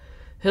hall.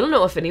 He'll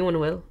know if anyone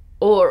will.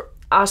 Or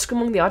ask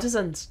among the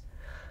artisans.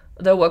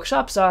 Their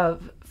workshops are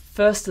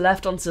first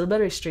left on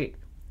Silbury Street.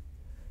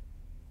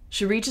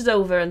 She reaches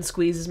over and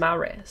squeezes my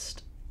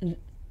wrist.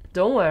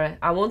 Don't worry,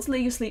 I won't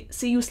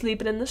see you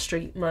sleeping in the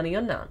street, money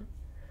or none.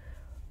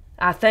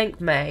 I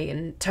thank May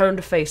and turn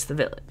to face the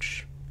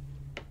village.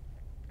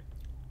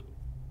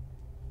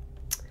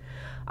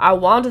 I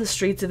wander the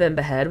streets of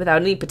Emberhead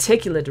without any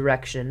particular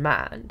direction in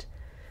mind.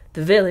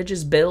 The village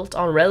is built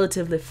on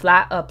relatively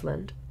flat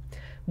upland,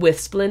 with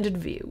splendid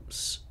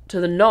views.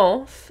 To the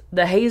north,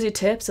 the hazy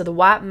tips of the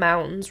White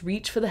Mountains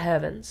reach for the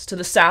heavens. To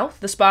the south,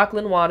 the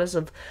sparkling waters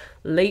of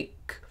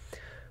Lake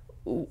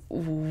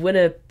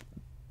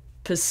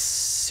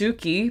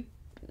Winnipesaukee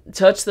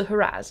touch the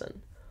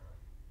horizon.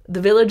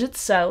 The village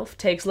itself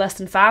takes less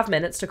than 5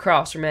 minutes to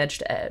cross from edge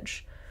to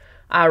edge.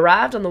 I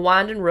arrived on the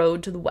winding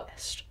road to the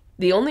west.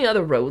 The only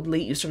other road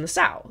leads from the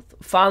south,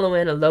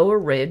 following a lower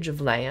ridge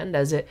of land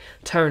as it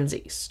turns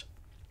east.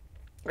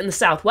 In the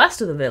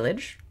southwest of the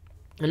village,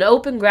 an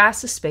open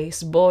grassy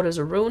space borders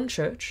a ruined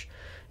church,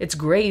 its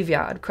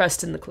graveyard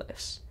cresting the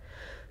cliffs.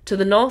 To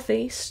the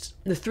northeast,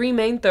 the 3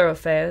 main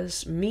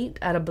thoroughfares meet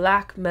at a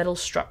black metal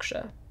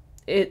structure.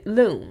 It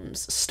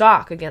looms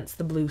stark against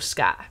the blue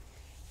sky.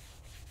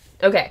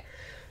 Okay,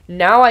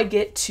 now I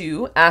get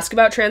to ask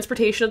about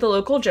transportation at the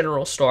local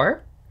general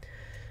store,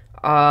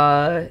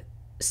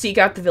 seek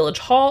out the village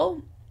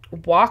hall,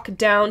 walk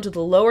down to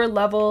the lower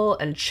level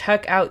and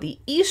check out the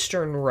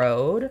eastern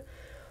road,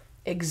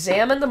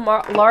 examine the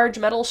large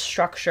metal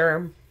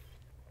structure,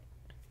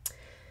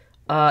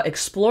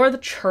 explore the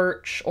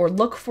church, or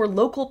look for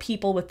local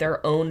people with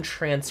their own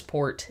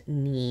transport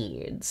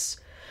needs.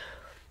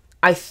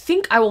 I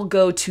think I will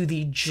go to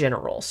the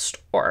general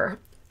store.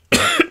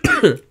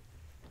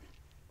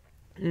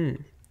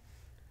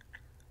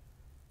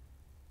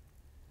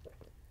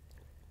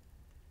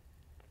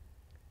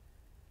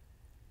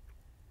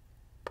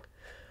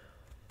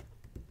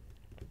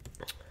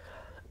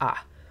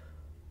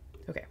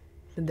 Okay,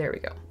 there we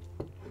go.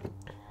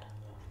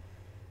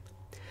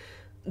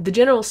 The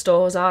general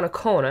store is on a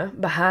corner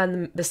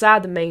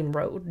beside the main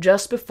road,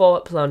 just before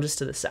it plunges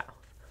to the south.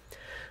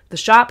 The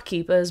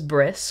shopkeeper is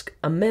brisk,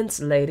 a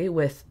mince lady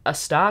with a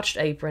starched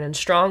apron and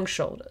strong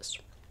shoulders.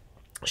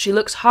 She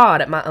looks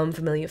hard at my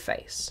unfamiliar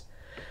face.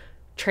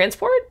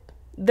 Transport?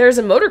 There's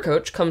a motor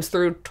coach comes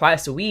through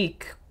twice a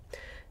week.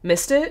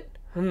 Missed it?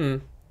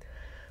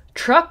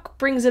 Truck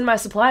brings in my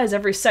supplies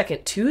every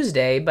second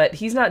Tuesday, but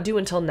he's not due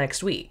until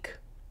next week.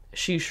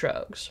 She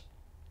shrugs.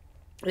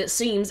 It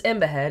seems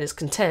Emberhead is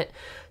content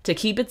to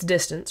keep its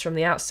distance from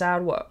the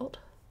outside world.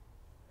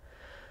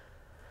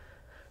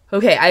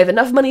 Okay, I have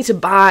enough money to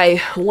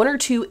buy 1 or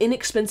 2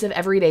 inexpensive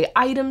everyday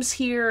items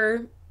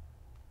here.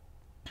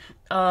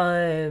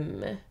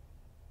 The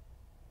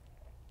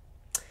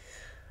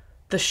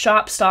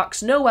shop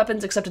stocks no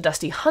weapons except a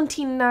dusty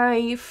hunting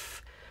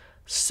knife.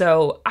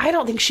 So I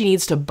don't think she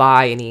needs to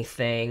buy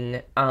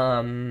anything.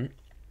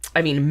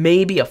 I mean,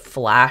 maybe a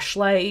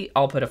flashlight.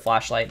 I'll put a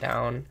flashlight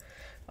down.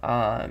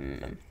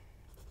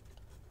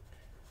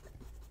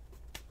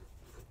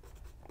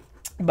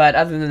 But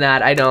other than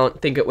that, I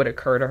don't think it would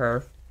occur to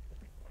her.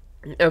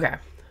 Okay.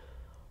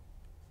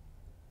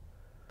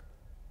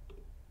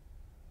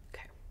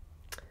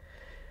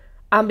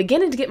 I'm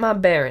beginning to get my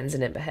bearings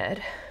in Emberhead.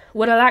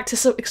 Would I like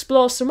to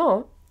explore some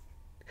more?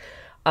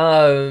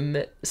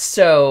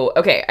 So,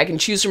 okay, I can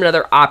choose from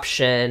another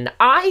option.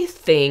 I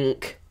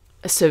think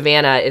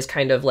Savannah is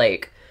kind of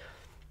like...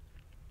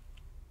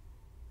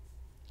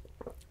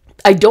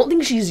 I don't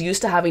think she's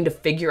used to having to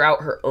figure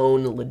out her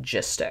own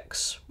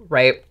logistics,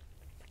 right?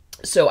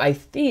 So I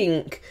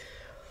think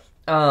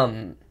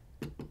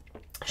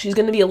she's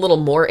going to be a little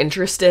more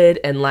interested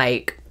in,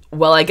 like,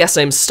 well, I guess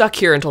I'm stuck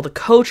here until the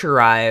coach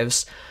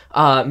arrives.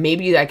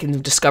 Maybe I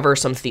can discover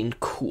something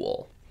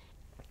cool,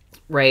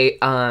 right?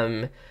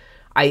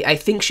 I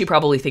think she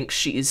probably thinks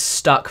she's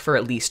stuck for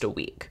at least a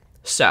week.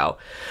 So,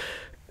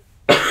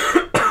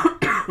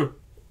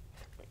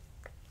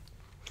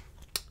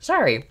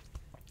 sorry.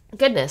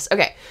 Goodness.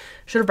 Okay.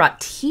 Should have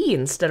brought tea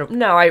instead of...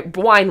 No,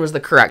 wine was the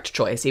correct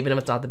choice, even if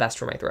it's not the best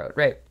for my throat,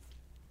 right?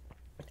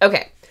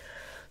 Okay.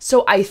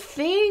 So I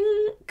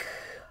think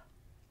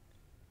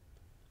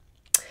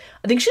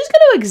she's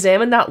going to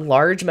examine that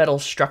large metal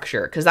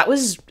structure, because that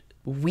was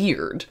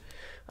weird.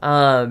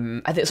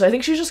 I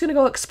think she's just going to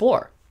go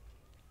explore.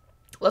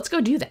 Let's go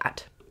do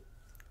that.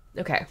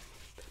 Okay.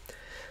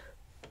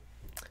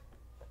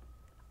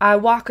 I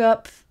walk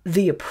up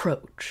the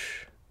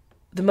approach,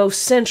 the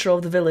most central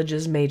of the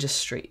village's major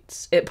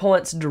streets. It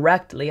points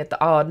directly at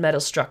the odd metal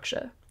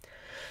structure.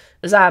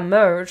 As I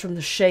emerge from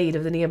the shade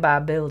of the nearby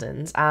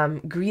buildings, I'm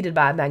greeted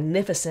by a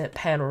magnificent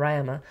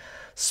panorama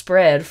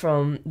spread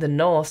from the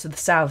north to the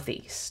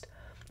southeast.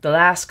 The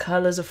last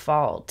colors of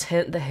fall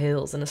tint the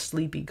hills in a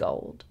sleepy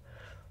gold.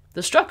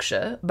 The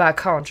structure, by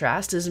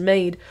contrast, is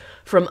made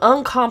from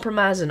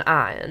uncompromising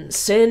iron,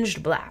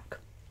 singed black.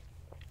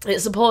 It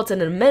supports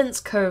an immense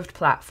curved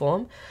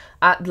platform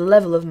at the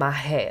level of my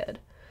head.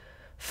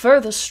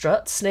 Further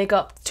struts snake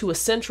up to a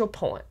central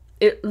point.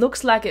 It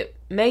looks like it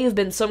may have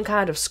been some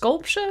kind of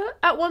sculpture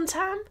at one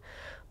time,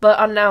 but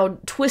are now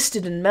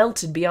twisted and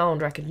melted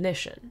beyond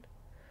recognition.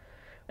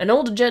 An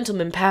older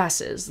gentleman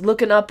passes,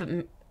 looking up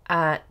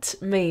at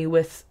me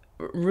with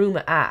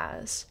rheumy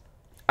eyes.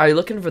 "Are you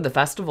looking for the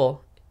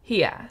festival?"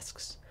 he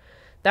asks.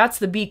 "That's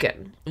the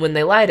beacon. When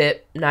they light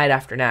it, night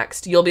after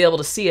next, you'll be able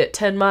to see it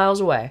 10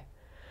 miles away."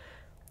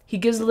 He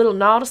gives a little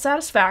nod of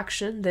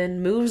satisfaction,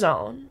 then moves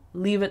on,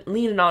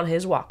 leaning on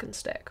his walking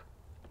stick.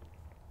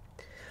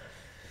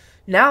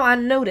 Now I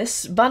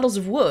notice bundles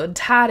of wood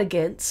tied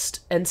against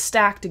and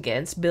stacked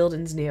against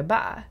buildings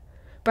nearby.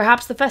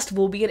 Perhaps the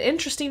festival will be an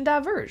interesting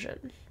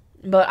diversion.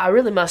 But I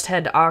really must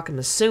head to Arkham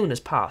as soon as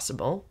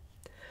possible.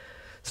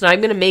 So now I'm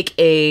going to make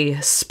a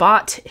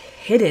spot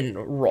hidden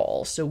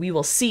roll. So we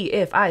will see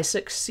if I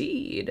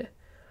succeed.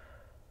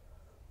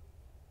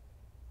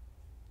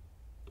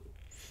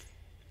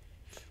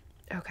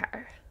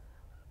 Okay.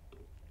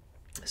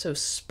 So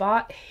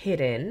spot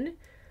hidden.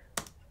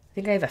 I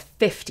think I have a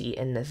 50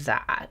 in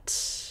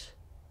that.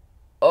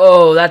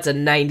 Oh, that's a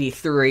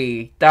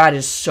 93. That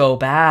is so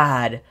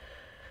bad.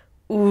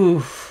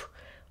 Oof.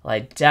 Well, I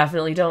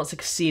definitely don't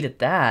succeed at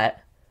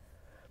that.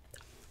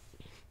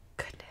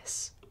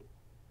 Goodness.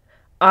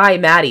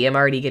 Maddie, am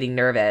already getting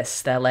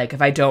nervous that, like,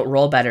 if I don't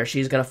roll better,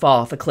 she's gonna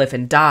fall off a cliff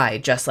and die,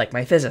 just like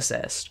my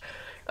physicist.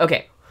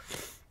 Okay.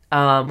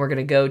 We're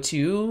gonna go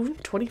to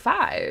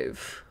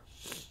 25.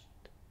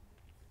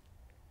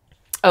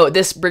 Oh,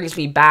 this brings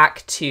me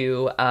back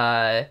to,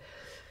 I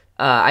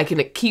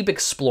can keep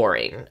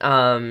exploring.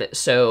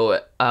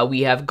 So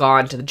we have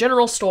gone to the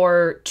general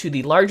store, to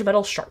the large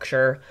metal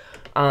structure,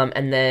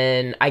 and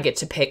then I get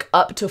to pick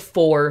up to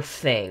 4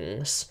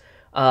 things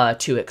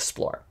to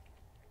explore.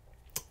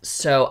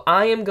 So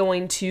I am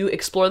going to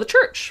explore the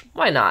church.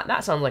 Why not?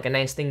 That sounds like a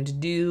nice thing to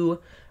do.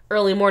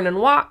 Early morning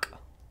walk.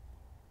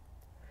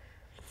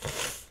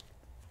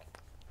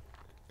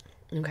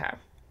 Okay.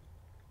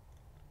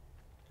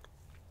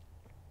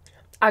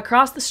 I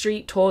cross the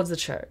street towards the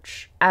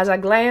church. As I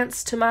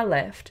glance to my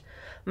left,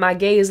 my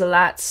gaze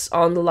alights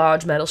on the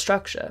large metal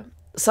structure.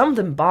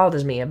 Something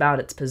bothers me about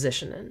its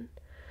positioning.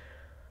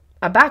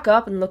 I back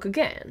up and look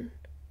again.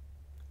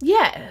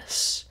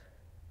 Yes,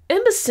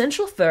 Emma's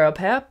central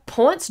thoroughfare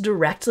points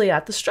directly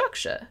at the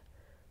structure.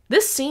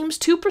 This seems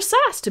too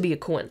precise to be a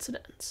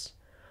coincidence.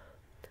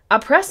 I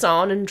press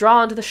on and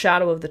draw into the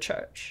shadow of the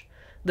church.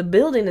 The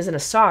building is in a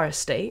sorry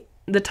state.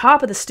 The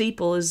top of the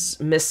steeple is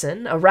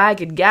missing, a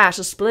ragged gash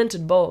of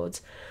splintered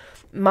boards,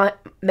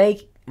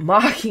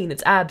 marking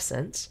its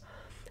absence,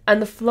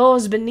 and the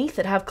floors beneath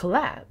it have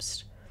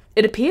collapsed.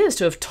 It appears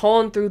to have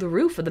torn through the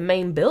roof of the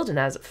main building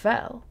as it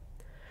fell.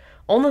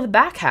 Only the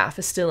back half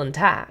is still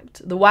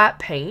intact. The white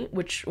paint,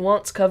 which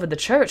once covered the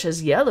church,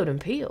 has yellowed and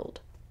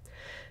peeled.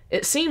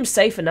 It seems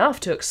safe enough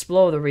to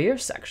explore the rear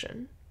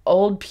section.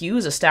 Old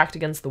pews are stacked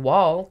against the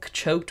wall,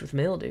 choked with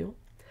mildew.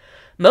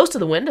 Most of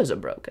the windows are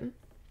broken.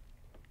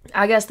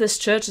 I guess this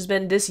church has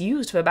been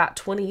disused for about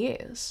 20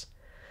 years.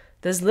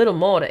 There's little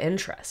more to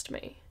interest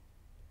me.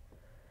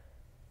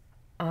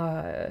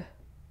 Okay,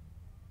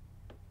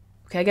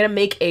 I gotta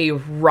make a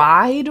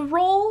ride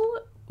roll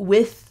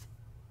with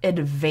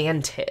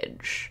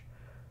advantage.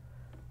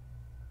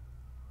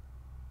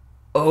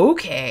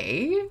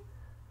 Okay.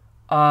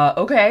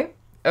 Okay.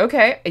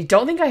 I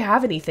don't think I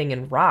have anything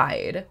in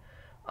ride.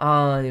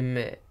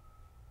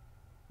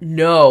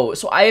 No.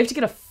 So I have to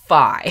get a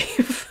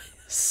 5.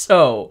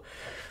 So,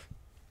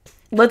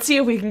 let's see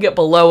if we can get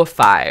below a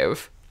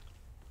 5.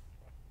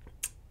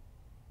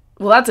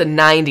 Well, that's a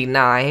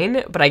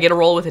 99, but I get a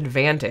roll with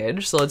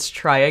advantage, so let's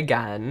try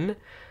again.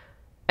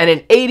 And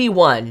an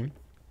 81.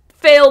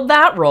 Failed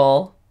that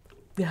roll.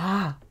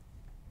 Yeah.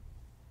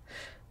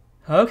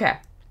 Okay.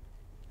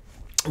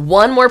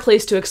 One more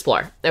place to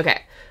explore.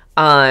 Okay.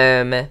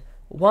 One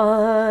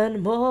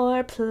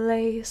more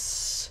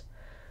place.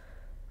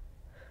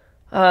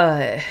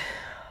 Here,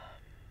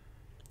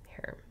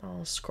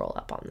 I'll scroll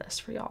up on this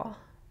for y'all.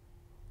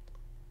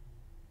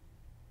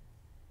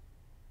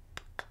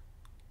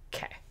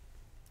 Okay.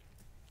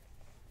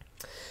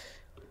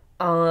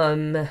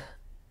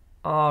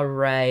 All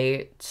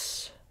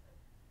right.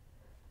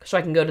 So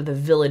I can go to the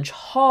village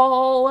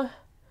hall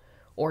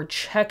or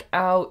check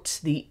out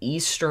the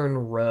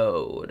Eastern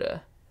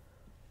Road.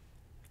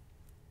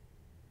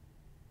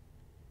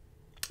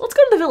 Let's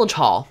go to the village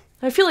hall.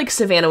 I feel like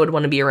Savannah would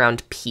want to be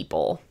around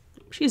people.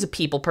 She's a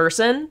people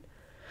person.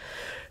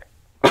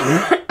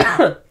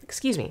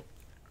 Excuse me.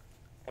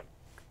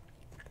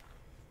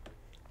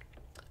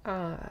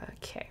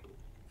 Okay.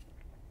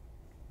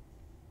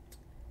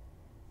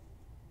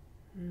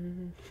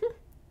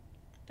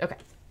 Okay.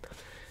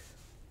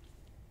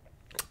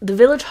 The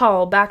village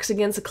hall backs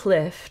against a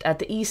cliff at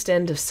the east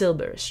end of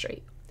Silbury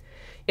Street.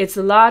 It's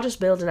the largest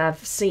building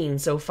I've seen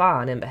so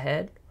far in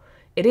Emberhead.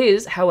 It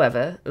is,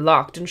 however,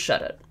 locked and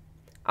shuttered.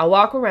 I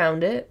walk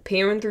around it,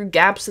 peering through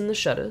gaps in the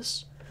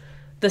shutters.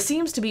 There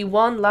seems to be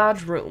one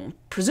large room,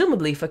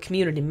 presumably for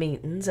community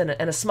meetings, and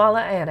a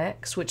smaller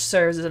annex, which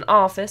serves as an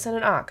office and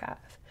an archive.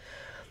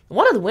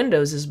 One of the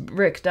windows is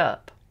bricked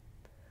up.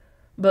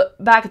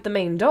 But back at the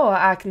main door,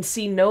 I can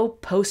see no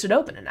posted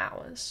opening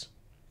hours.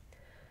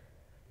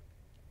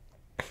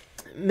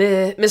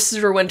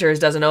 Mrs. Winters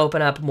doesn't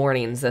open up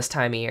mornings this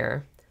time of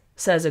year,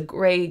 says a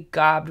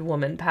gray-garbed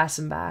woman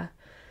passing by.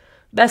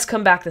 Best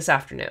come back this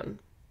afternoon.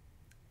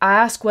 I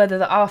ask whether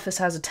the office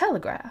has a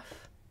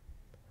telegraph.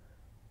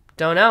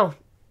 Don't know.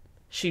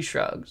 She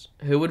shrugs.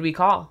 Who would we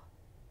call?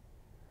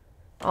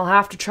 I'll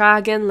have to try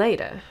again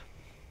later.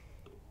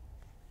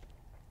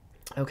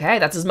 Okay,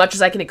 that's as much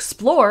as I can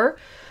explore.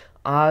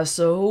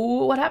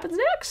 So what happens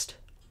next?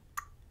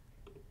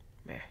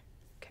 Okay.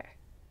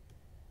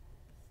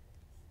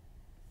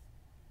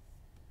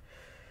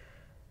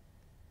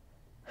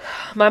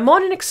 My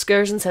morning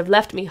excursions have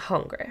left me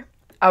hungry.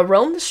 I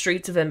roam the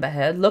streets of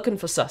Emberhead looking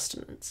for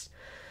sustenance.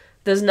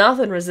 There's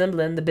nothing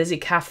resembling the busy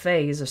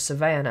cafes of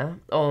Savannah,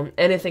 or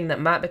anything that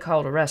might be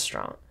called a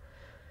restaurant.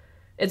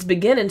 It's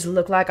beginning to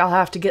look like I'll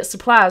have to get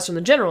supplies from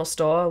the general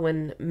store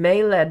when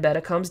May Ledbetter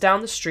comes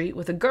down the street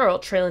with a girl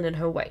trailing in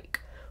her wake.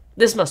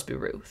 This must be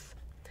Ruth.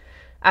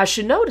 As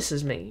she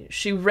notices me,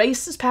 she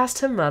races past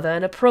her mother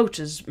and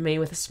approaches me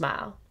with a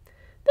smile.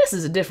 This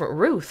is a different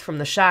Ruth from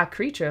the shy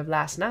creature of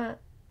last night.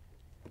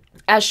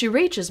 As she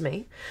reaches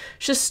me,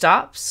 she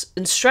stops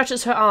and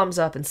stretches her arms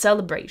up in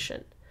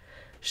celebration.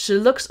 She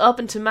looks up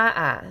into my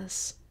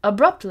eyes.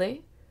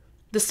 Abruptly,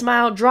 the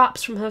smile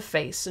drops from her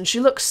face, and she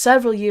looks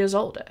several years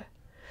older.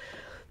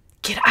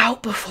 "Get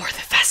out before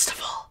the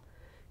festival,"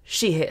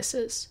 she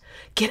hisses.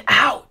 "Get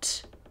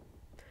out!"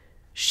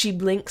 She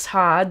blinks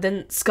hard,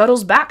 then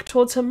scuttles back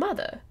towards her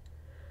mother.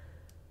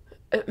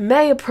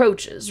 May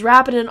approaches,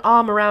 wrapping an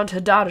arm around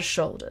her daughter's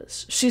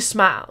shoulders. She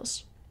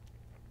smiles.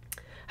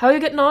 "How are you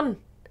getting on?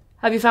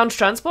 Have you found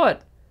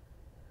transport?"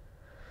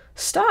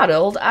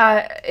 Startled,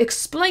 I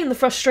explain the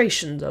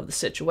frustrations of the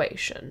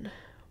situation.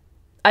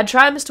 "I'd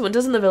try Mr.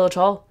 Winters in the village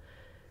hall.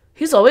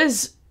 He's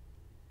always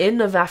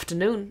in of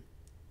afternoon.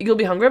 You'll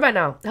be hungry by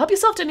now. Help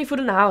yourself to any food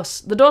in the house.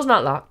 The door's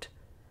not locked."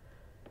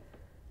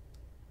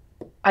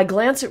 I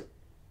glance at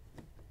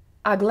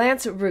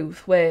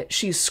Ruth, where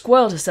she's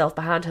squirreled herself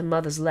behind her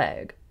mother's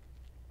leg.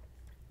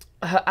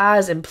 Her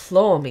eyes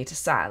implore me to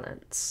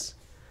silence.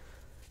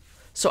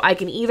 So I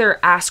can either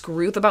ask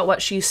Ruth about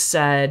what she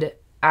said,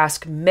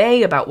 ask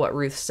May about what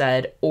Ruth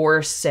said,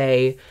 or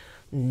say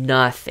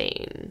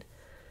nothing.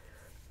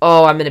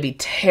 Oh, I'm going to be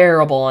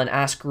terrible and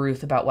ask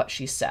Ruth about what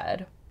she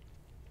said.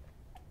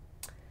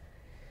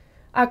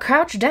 I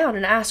crouch down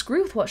and ask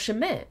Ruth what she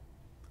meant.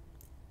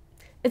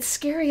 "It's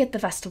scary at the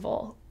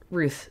festival,"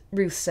 Ruth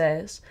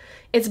says.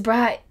 "It's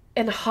bright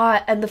and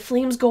hot, and the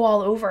flames go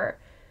all over."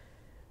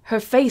 Her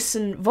face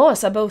and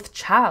voice are both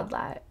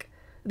childlike.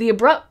 The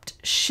abrupt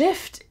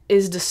shift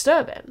is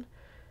disturbing.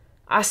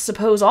 I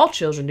suppose all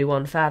children do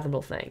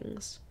unfathomable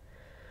things.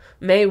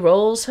 May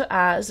rolls her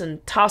eyes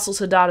and tousles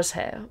her daughter's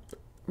hair.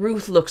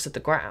 Ruth looks at the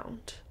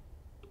ground.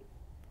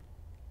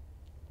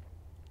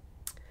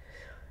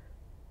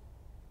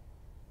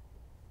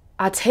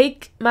 I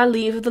take my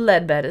leave of the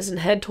Ledbetters and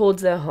head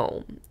towards their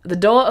home. The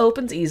door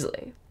opens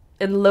easily.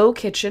 In the low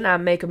kitchen, I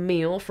make a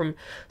meal from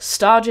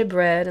stodgy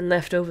bread and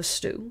leftover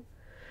stew.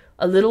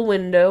 A little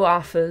window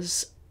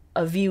offers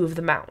a view of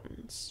the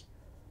mountains.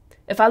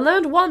 If I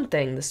learned one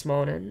thing this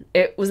morning,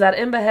 it was that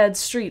Emberhead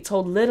streets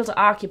hold little to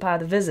occupy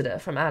the visitor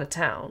from out of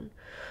town.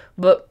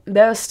 But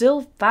there are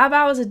still 5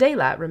 hours of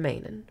daylight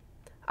remaining.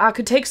 I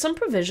could take some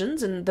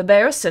provisions and the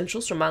bare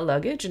essentials from my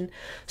luggage and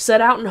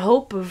set out in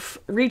hope of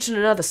reaching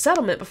another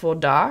settlement before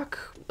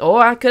dark,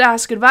 or I could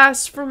ask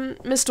advice from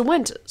Mr.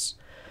 Winters.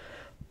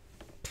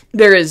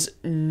 There is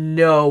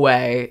no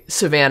way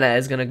Savannah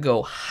is going to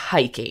go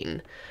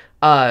hiking,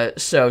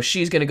 so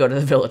she's going to go to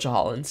the village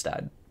hall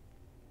instead.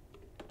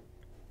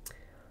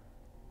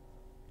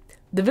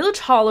 The village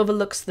hall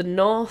overlooks the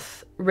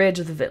north ridge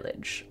of the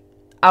village.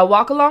 I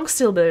walk along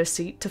Silbury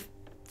Street to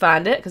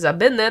find it, because I've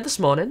been there this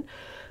morning,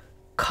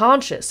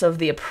 conscious of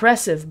the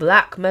oppressive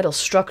black metal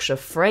structure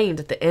framed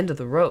at the end of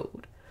the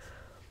road.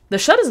 The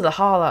shutters of the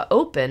hall are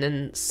open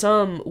and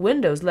some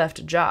windows left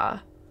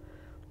ajar.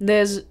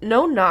 There's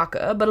no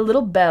knocker, but a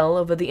little bell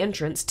over the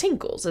entrance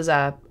tinkles as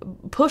I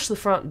push the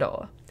front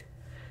door.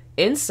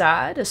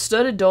 Inside, a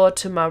sturdy door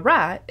to my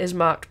right is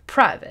marked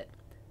private.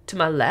 To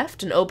my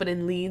left, an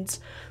opening leads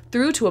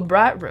through to a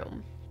bright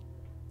room.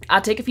 I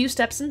take a few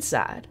steps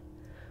inside.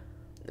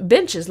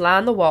 Benches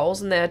line the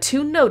walls, and there are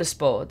 2 notice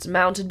boards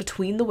mounted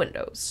between the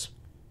windows.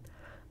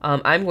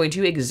 I'm going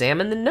to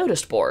examine the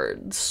notice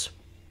boards.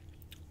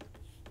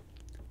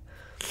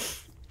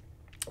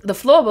 The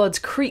floorboards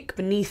creak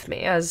beneath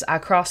me as I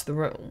cross the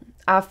room.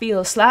 I feel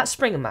a slight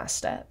spring in my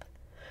step.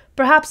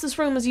 Perhaps this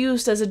room is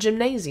used as a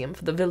gymnasium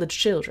for the village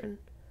children.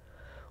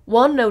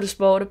 One notice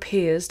board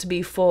appears to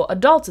be for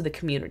adults of the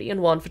community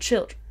and one for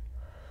children.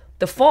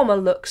 The former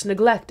looks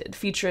neglected,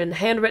 featuring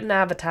handwritten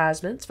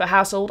advertisements for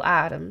household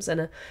items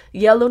and a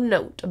yellow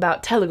note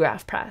about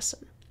telegraph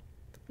pricing.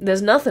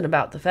 There's nothing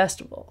about the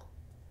festival.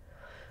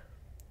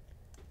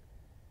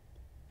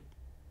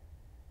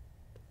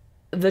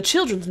 The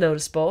children's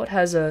notice board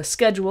has a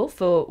schedule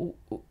for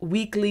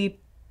weekly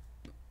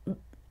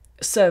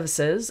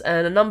services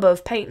and a number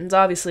of paintings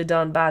obviously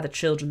done by the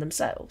children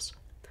themselves.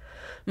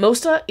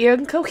 Most are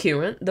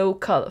incoherent, though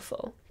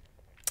colorful.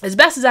 As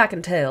best as I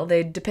can tell,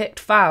 they depict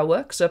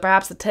fireworks or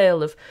perhaps the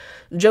tale of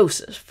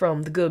Joseph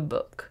from the Good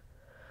Book.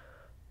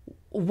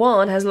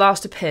 One has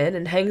lost a pen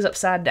and hangs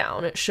upside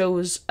down. It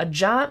shows a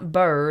giant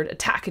bird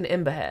attacking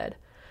Emberhead.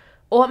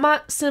 Or it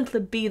might simply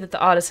be that the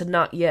artist had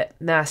not yet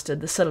mastered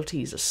the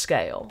subtleties of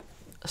scale.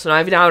 So now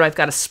I've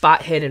got a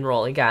spot hidden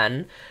roll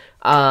again.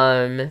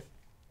 Okay.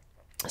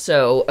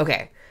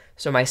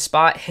 So my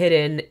spot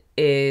hidden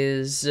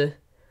is...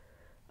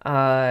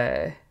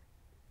 what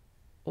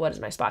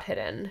is my spot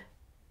hidden?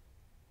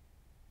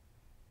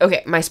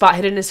 Okay, my spot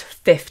hidden is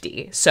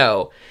 50.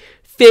 So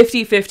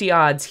 50-50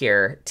 odds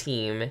here,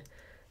 team.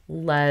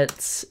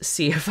 Let's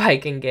see if I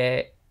can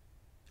get...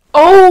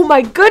 Oh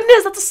my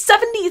goodness, that's a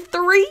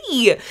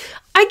 73!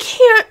 I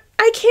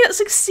can't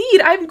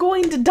succeed. I'm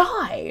going to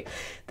die.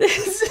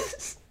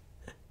 This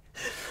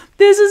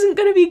isn't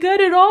gonna be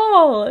good at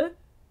all.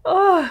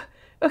 Oh,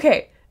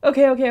 okay.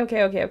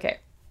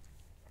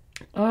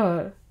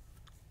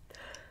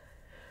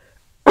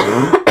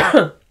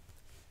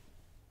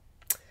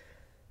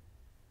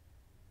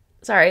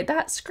 Sorry,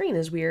 that screen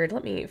is weird.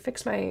 Let me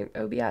fix my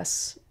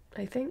OBS,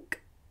 I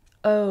think.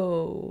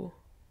 Oh.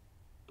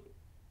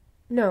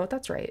 No,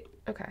 that's right.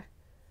 Okay.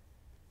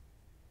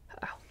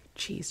 Oh,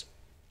 jeez.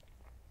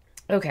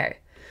 Okay.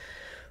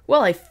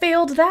 Well, I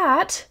failed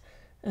that.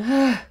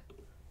 Ugh.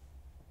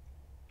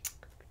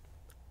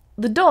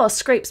 The door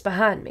scrapes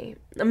behind me.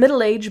 A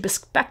middle-aged,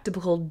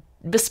 bespectacled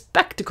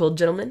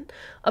gentleman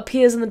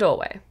appears in the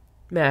doorway.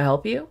 May I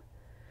help you?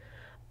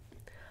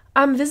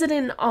 I'm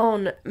visiting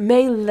on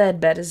May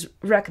Ledbetter's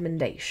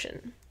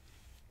recommendation.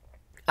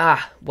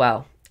 Ah,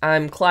 well,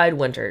 I'm Clyde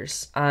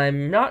Winters.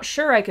 I'm not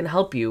sure I can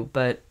help you,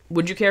 but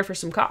would you care for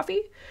some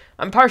coffee?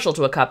 I'm partial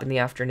to a cup in the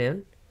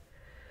afternoon.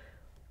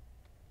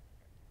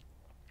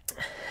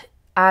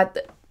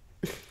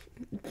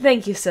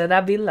 Thank you, sir.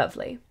 That'd be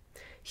lovely.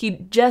 He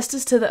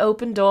gestures to the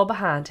open door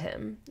behind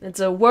him. It's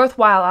a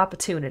worthwhile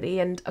opportunity,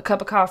 and a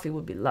cup of coffee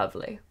would be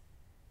lovely.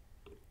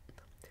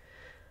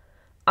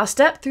 I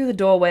step through the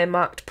doorway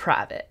marked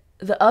private.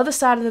 The other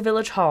side of the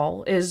village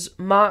hall is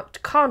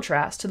marked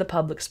contrast to the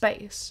public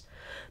space.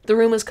 The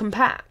room is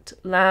compact,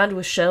 lined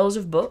with shelves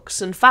of books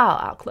and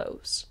file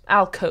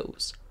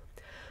alcoves.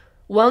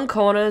 One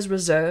corner is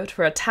reserved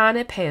for a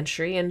tiny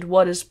pantry and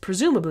what is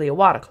presumably a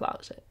water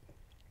closet.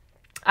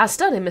 I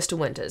study Mr.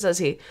 Winters as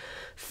he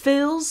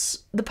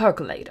fills the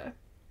percolator.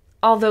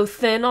 Although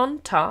thin on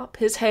top,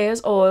 his hair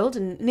is oiled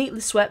and neatly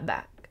swept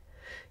back.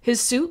 His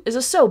suit is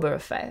a sober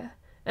affair,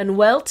 and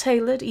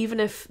well-tailored even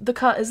if the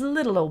cut is a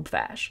little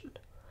old-fashioned.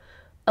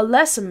 A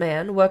lesser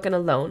man working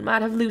alone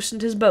might have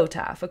loosened his bow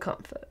tie for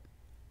comfort.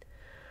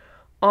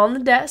 On the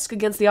desk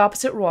against the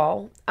opposite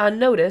wall, I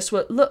notice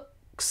what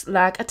looks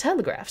like a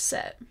telegraph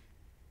set.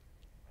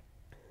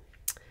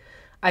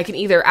 I can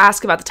either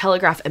ask about the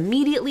telegraph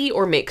immediately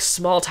or make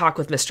small talk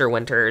with Mr.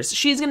 Winters.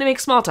 She's going to make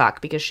small talk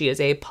because she is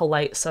a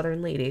polite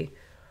southern lady.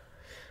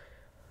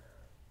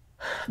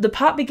 The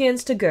pot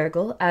begins to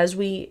gurgle as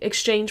we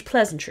exchange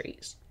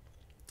pleasantries.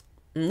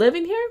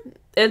 Living here?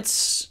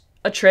 It's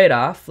a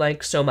trade-off,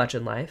 like so much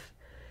in life.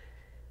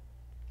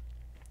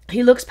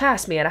 He looks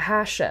past me at a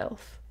high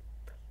shelf.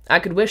 I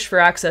could wish for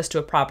access to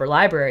a proper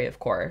library, of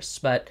course,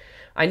 but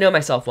I know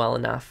myself well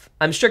enough.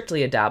 I'm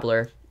strictly a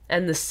dabbler,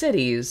 and the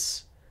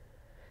cities...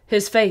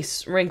 His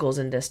face wrinkles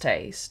in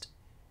distaste.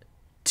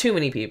 Too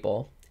many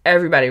people.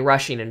 Everybody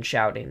rushing and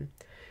shouting.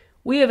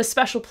 We have a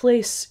special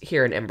place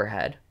here in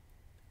Emberhead,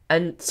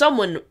 and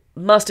someone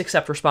must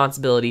accept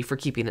responsibility for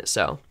keeping it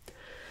so.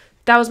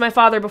 That was my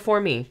father before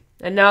me,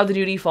 and now the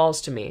duty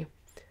falls to me.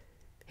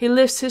 He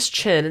lifts his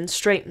chin and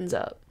straightens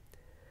up.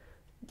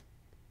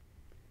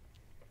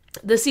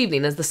 This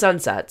evening, as the sun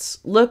sets,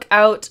 look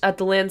out at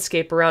the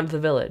landscape around the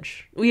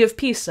village. We have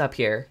peace up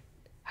here,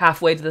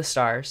 halfway to the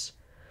stars.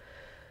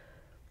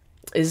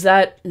 Is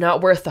that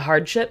not worth the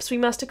hardships we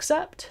must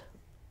accept?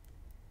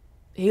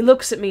 He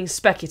looks at me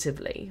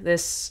speculatively,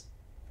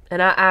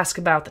 and I ask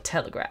about the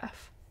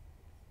telegraph.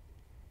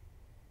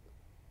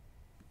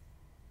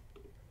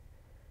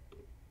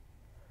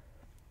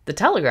 The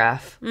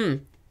telegraph?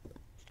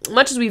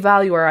 Much as we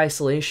value our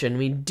isolation,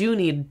 we do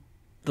need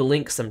the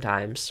link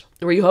sometimes.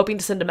 Were you hoping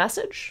to send a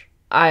message?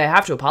 I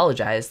have to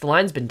apologize. The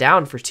line's been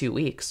down for 2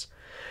 weeks.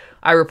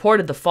 I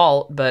reported the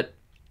fault, but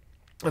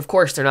of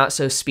course they're not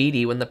so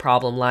speedy when the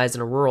problem lies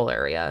in a rural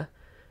area.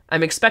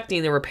 I'm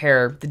expecting the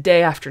repair the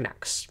day after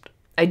next.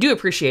 I do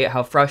appreciate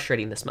how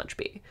frustrating this must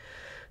be.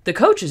 The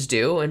coach is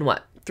due in,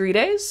 3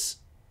 days?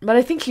 But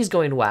I think he's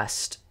going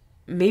west.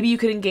 Maybe you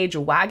could engage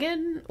a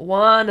wagon?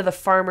 One of the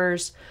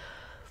farmers...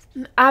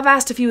 I've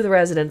asked a few of the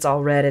residents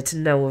already to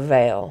no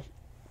avail.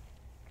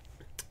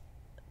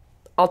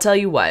 I'll tell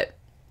you what.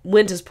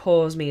 Winters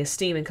pours me a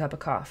steaming cup of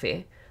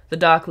coffee. The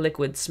dark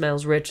liquid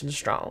smells rich and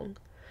strong.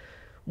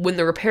 When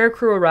the repair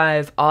crew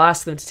arrive, I'll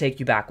ask them to take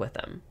you back with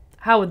them.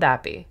 How would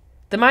that be?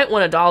 They might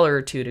want $1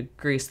 or $2 to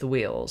grease the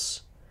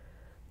wheels.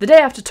 The day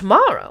after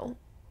tomorrow?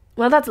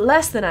 Well, that's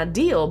less than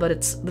ideal, but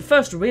it's the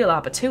first real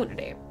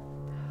opportunity.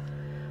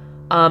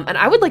 And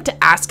I would like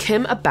to ask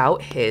him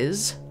about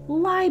his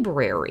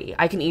library.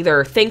 I can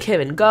either thank him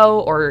and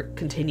go or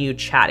continue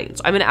chatting.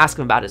 So I'm going to ask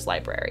him about his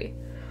library.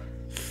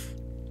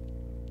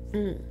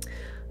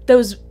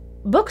 Those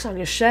books on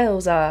your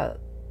shelves are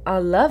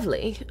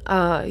lovely.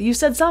 You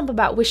said something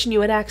about wishing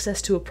you had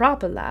access to a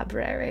proper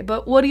library,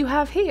 but what do you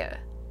have here?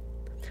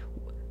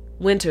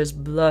 Winters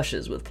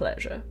blushes with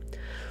pleasure.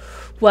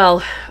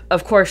 Well,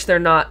 of course they're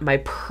not my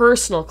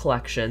personal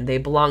collection. They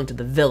belong to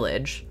the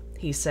village,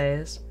 he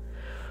says.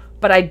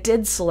 But I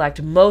did select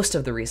most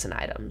of the recent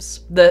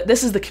items.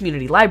 This is the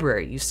community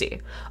library, you see.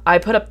 I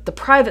put up the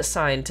private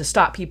sign to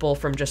stop people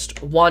from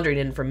just wandering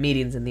in from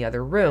meetings in the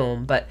other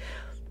room, but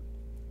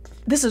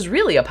this is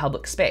really a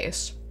public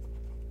space.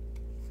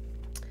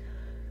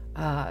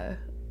 I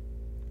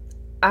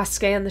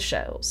scan the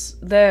shelves.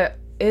 There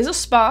is a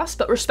sparse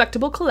but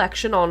respectable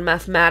collection on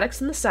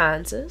mathematics and the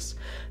sciences,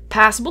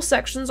 passable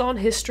sections on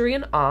history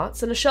and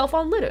arts, and a shelf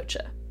on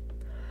literature.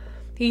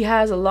 He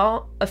has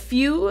a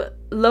few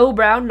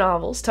lowbrow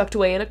novels tucked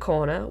away in a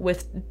corner,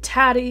 with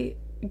tatty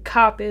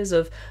copies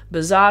of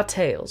Bizarre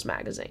Tales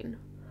magazine.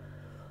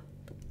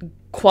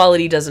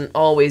 Quality doesn't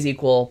always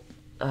equal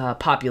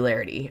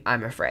popularity,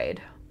 I'm afraid.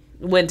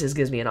 Winters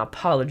gives me an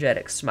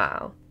apologetic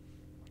smile.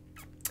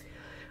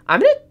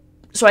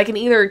 So I can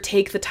either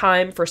take the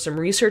time for some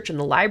research in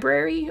the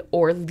library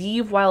or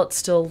leave while it's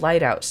still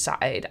light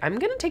outside. I'm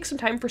going to take some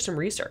time for some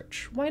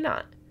research. Why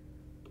not?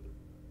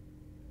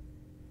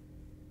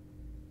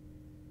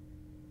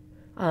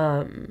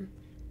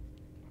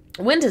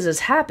 Winters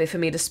is happy for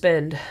me to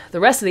spend the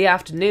rest of the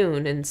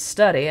afternoon in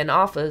study and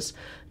offers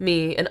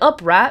me an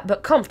upright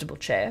but comfortable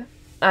chair.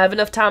 I have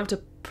enough time to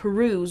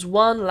peruse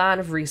one line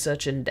of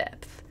research in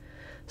depth.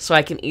 So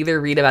I can either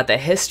read about the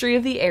history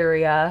of the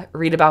area,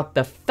 read about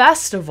the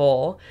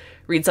festival,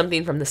 read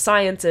something from the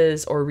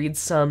sciences, or read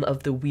some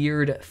of the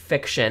weird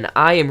fiction.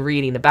 I am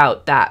reading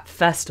about that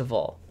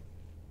festival.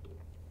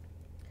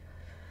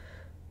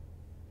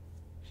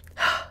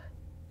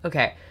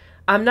 Okay.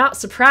 I'm not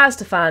surprised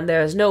to find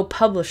there is no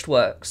published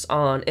works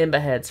on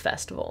Emberhead's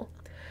festival.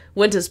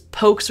 Winters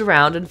pokes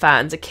around and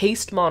finds a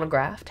cased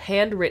monograph,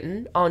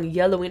 handwritten on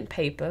yellowing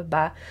paper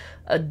by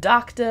a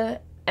Dr.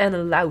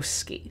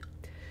 Anilowski.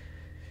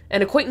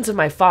 An acquaintance of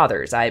my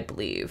father's, I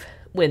believe,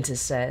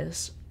 Winters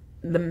says.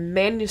 The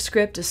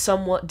manuscript is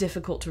somewhat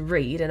difficult to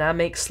read, and I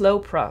make slow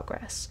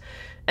progress.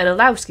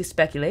 Anilowski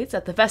speculates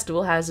that the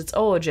festival has its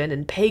origin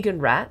in pagan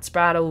rites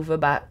brought over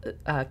by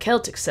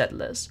Celtic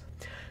settlers,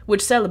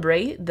 which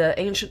celebrate the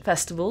ancient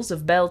festivals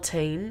of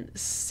Beltane,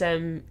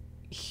 Samhain,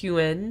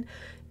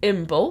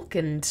 Imbolc,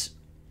 and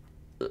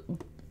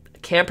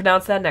can't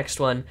pronounce that next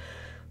one,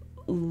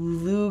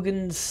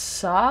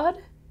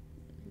 Lughnasadh.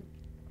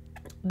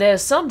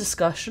 There's some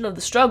discussion of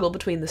the struggle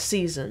between the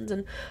seasons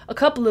and a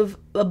couple of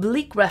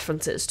oblique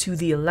references to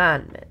the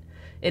alignment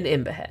in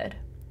Emberhead.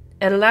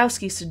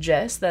 Anilowski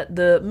suggests that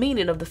the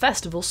meaning of the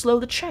festival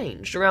slowly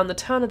changed around the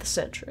turn of the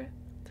century.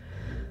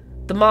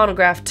 The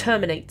monograph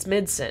terminates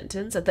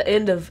mid-sentence at the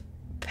end of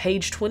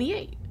page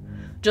 28,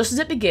 just as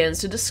it begins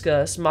to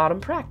discuss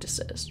modern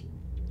practices.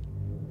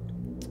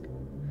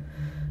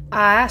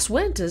 I asked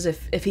Winters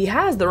if he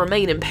has the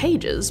remaining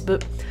pages,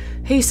 but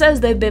he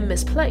says they've been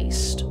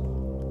misplaced.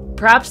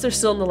 Perhaps they're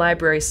still in the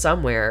library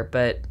somewhere,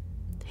 but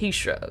he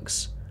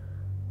shrugs.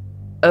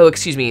 Oh,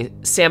 excuse me,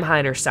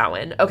 Samhain or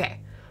Samhain.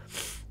 Okay.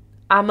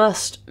 I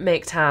must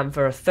make time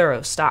for a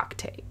thorough stock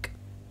take.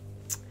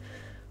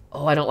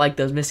 Oh, I don't like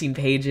those missing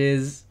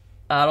pages.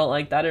 I don't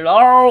like that at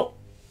all.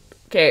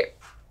 Okay.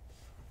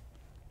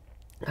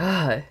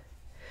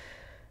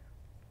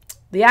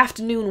 The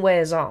afternoon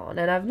wears on,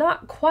 and I've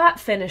not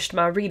quite finished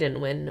my reading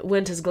when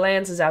Winters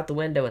glances out the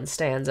window and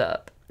stands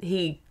up.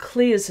 He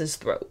clears his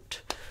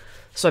throat.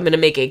 So I'm going to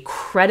make a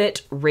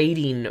credit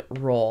rating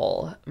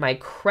roll. My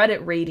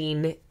credit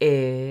rating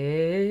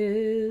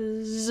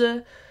is...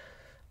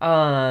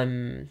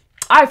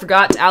 I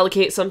forgot to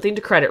allocate something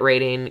to credit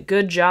rating.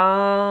 Good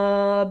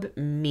job,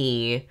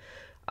 me.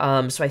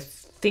 So I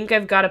think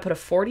I've got to put a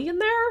 40 in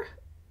there.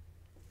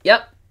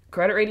 Yep,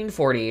 credit rating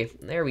 40.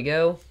 There we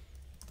go.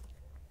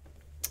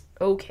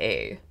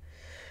 Okay.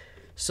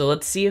 So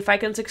let's see if I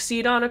can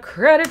succeed on a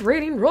credit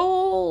rating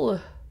roll.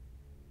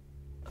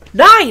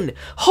 9!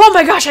 Oh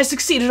my gosh, I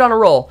succeeded on a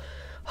roll.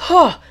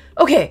 Huh.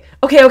 Okay.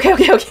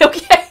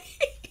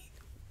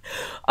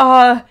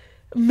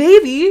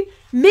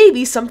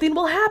 Maybe something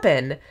will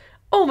happen.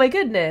 Oh my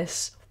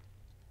goodness.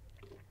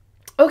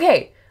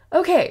 Okay.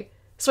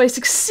 So I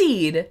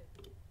succeed.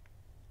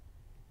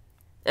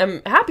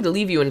 I'm happy to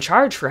leave you in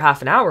charge for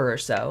half an hour or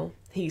so.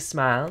 He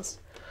smiles.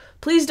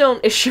 Please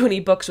don't issue any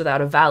books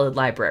without a valid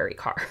library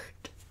card.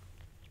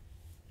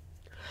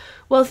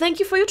 Well, thank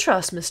you for your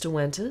trust, Mr.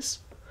 Winters.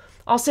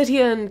 I'll sit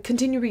here and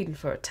continue reading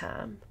for a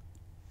time.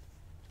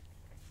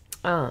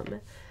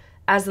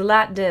 As the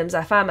light dims,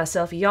 I find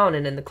myself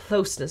yawning in the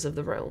closeness of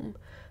the room.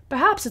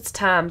 Perhaps it's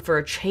time for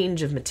a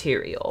change of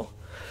material.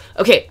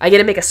 Okay, I get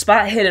to make a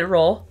spot hidden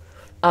roll.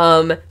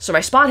 So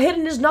my spot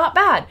hidden is not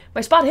bad.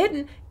 My spot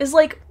hidden is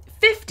like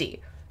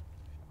 50.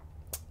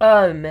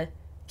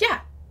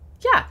 Yeah.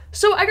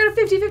 So I got a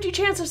 50-50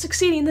 chance of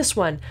succeeding this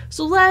one.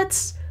 So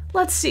let's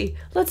see.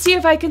 Let's see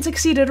if I can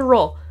succeed at a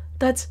roll.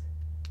 That's...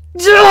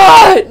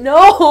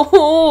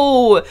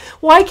 No!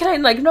 Why can I,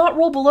 like, not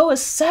roll below a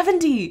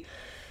 70?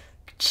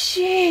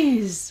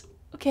 Jeez.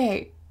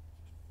 Okay.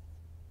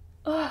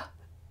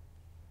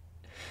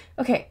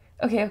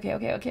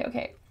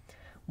 Okay.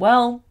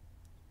 Well,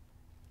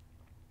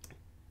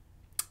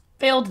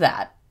 failed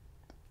that.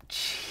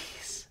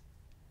 Jeez.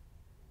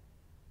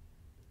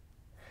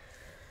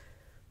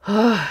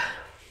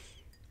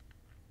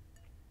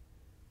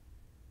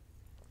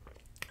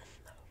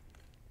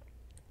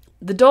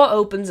 The door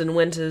opens and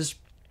Winters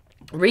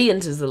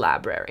re-enters the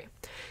library.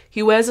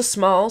 He wears a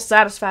small,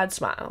 satisfied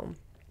smile.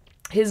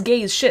 His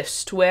gaze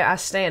shifts to where I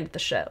stand at the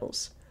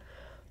shelves.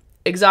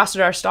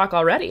 Exhausted our stock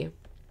already?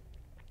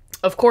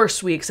 Of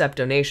course we accept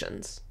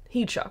donations.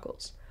 He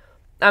chuckles.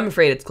 I'm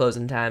afraid it's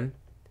closing time.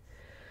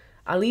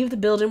 I leave the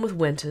building with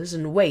Winters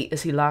and wait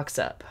as he locks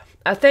up.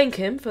 I thank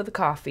him for the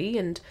coffee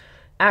and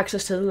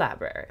access to the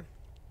library.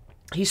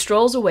 He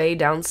strolls away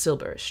down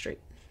Silbury Street.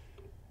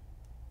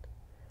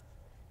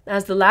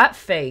 As the light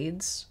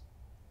fades,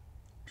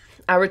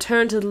 I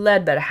return to the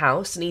Ledbetter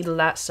house and eat a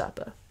light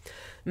supper.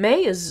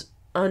 May is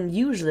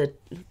unusually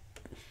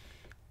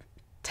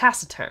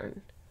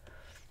taciturn.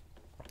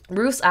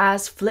 Ruth's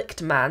eyes flick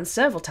to mine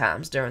several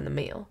times during the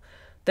meal.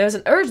 There's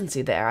an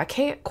urgency there I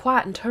can't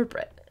quite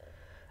interpret.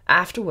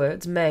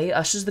 Afterwards, May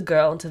ushers the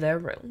girl into their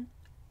room.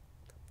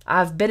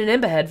 I've been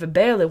in Emberhead for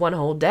barely one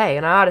whole day,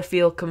 and I ought to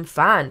feel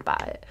confined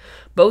by it,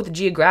 both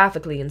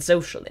geographically and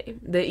socially.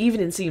 The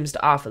evening seems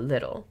to offer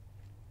little.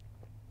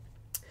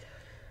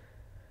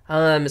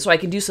 So I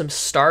can do some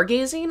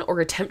stargazing or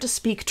attempt to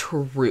speak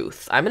to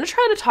Ruth. I'm going to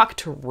try to talk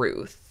to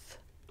Ruth.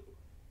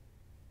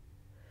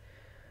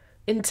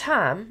 In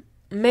time,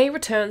 May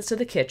returns to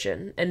the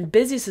kitchen and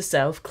busies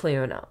herself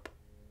clearing up.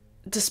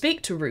 To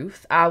speak to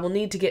Ruth, I will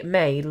need to get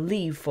May to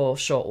leave for a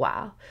short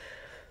while.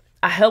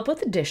 I help with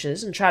the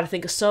dishes and try to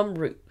think of some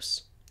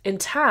ruse. In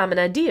time, an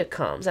idea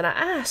comes, and I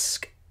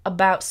ask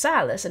about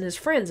Silas and his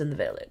friends in the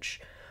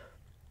village.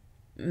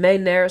 May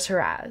narrows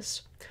her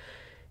eyes.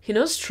 He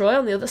knows Troy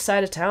on the other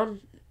side of town,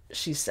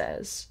 she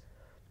says.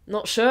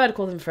 Not sure I'd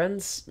call them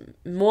friends.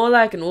 More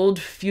like an old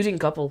feuding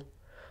couple.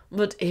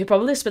 But he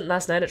probably spent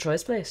last night at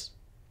Troy's place.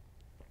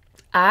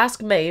 I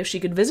ask May if she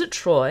could visit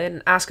Troy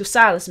and ask if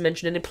Silas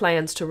mentioned any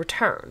plans to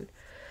return.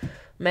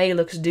 May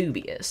looks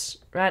dubious.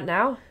 Right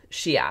now,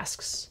 she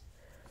asks.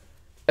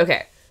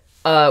 Okay,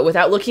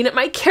 without looking at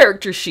my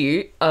character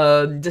sheet,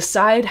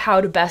 decide how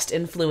to best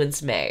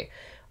influence May.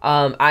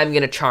 I'm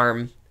gonna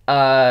charm.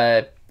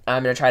 I'm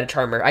gonna try to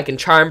charm her. I can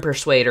charm,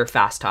 persuade, or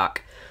fast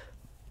talk.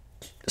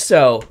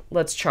 So,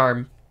 let's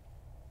charm.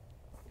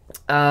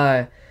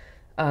 Okay,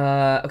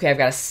 I've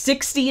got a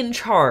 60 in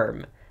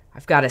charm.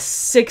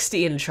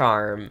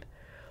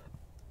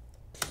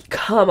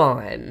 Come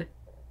on.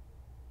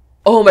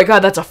 Oh my god,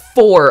 that's a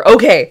 4.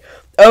 Okay.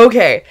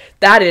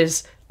 That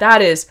is,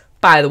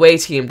 by the way,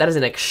 team, that is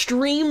an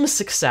extreme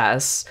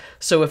success.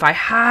 So if I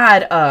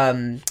had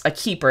a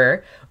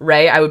keeper,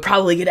 right, I would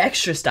probably get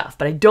extra stuff,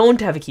 but I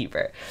don't have a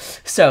keeper.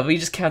 So we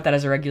just count that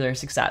as a regular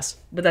success.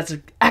 But that's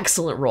an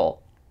excellent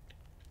roll.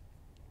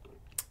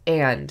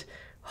 And,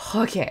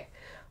 okay.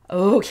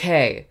 Oh,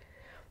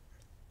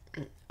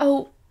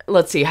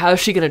 let's see, how is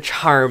she going to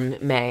charm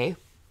May?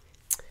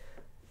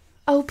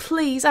 Oh,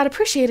 please, I'd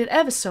appreciate it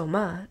ever so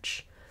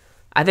much.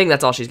 I think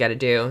that's all she's got to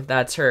do.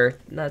 I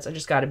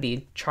just got to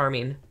be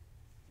charming.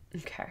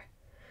 Okay.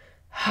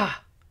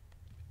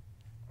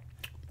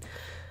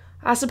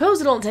 I suppose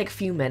it'll take a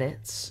few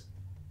minutes.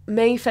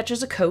 May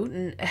fetches a coat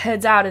and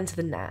heads out into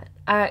the night.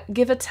 I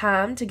give her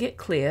time to get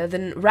clear,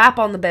 then rap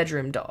on the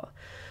bedroom door.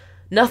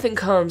 Nothing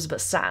comes but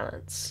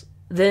silence.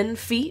 Then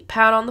feet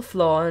pat on the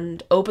floor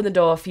and open the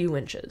door a few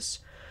inches.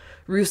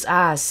 Ruth's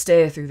eyes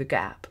stare through the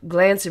gap,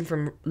 glancing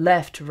from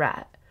left to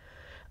right.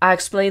 I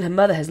explain her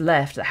mother has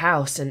left the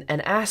house and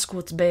ask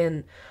what's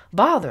been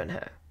bothering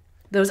her.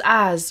 Those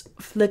eyes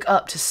flick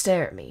up to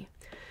stare at me.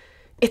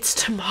 "It's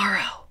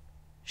tomorrow,"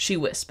 she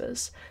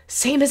whispers.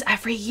 "Same as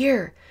every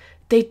year.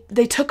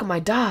 They took my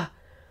da.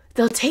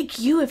 They'll take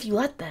you if you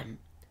let them."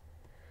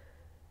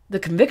 The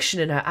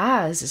conviction in her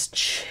eyes is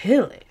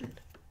chilling.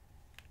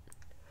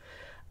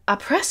 I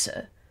press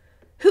her.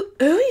 Who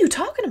are you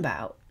talking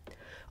about?"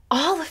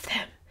 "All of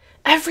them.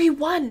 Every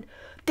one.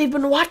 They've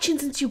been watching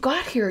since you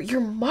got here. You're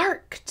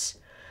marked."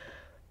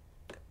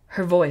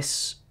 Her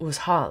voice was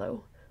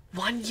hollow.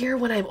 "1 year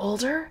when I'm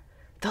older,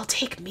 they'll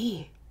take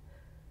me."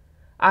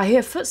 I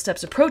hear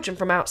footsteps approaching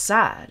from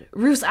outside.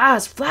 Ruth's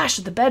eyes flash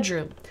at the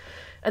bedroom,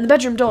 and the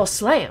bedroom door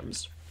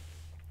slams.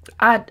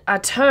 I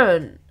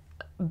turn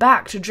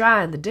back to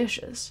drying the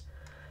dishes.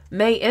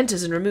 May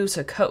enters and removes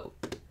her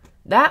coat.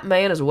 "That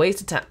man is a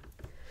waste of time."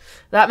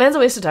 "That man's a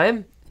waste of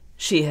time,"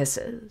 she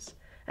hisses,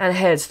 and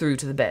heads through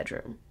to the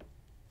bedroom.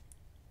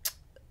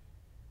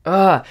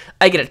 I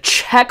get a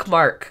check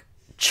mark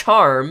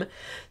charm,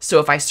 so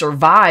if I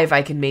survive,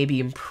 I can maybe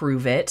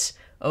improve it.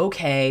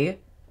 Okay.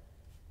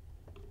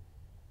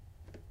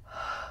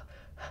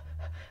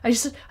 I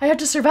have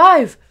to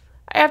survive.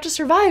 I have to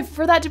survive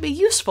for that to be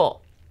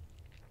useful.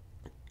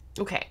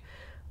 Okay.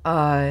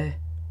 Now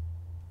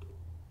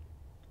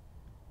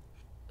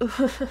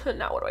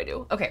what do I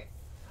do? Okay.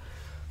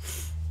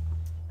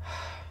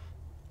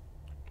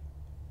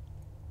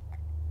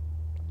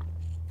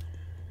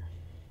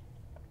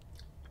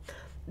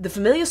 The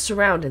familiar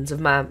surroundings of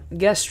my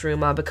guest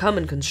room are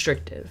becoming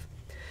constrictive.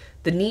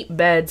 The neat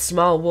bed,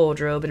 small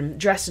wardrobe, and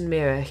dressing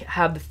mirror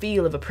have the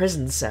feel of a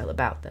prison cell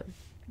about them.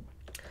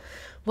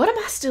 What am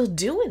I still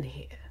doing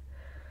here?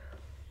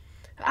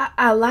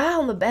 I lie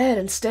on the bed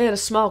and stare at a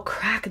small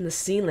crack in the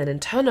ceiling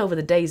and turn over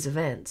the day's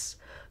events,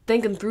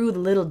 thinking through the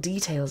little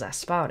details I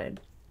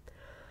spotted.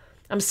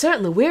 I'm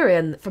certainly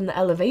weary from the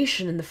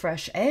elevation and the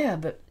fresh air,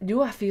 but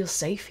do I feel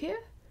safe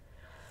here?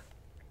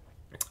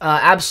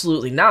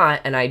 Absolutely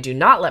not, and I do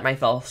not let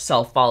myself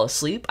fall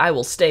asleep. I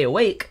will stay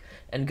awake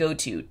and go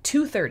to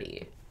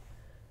 2:30.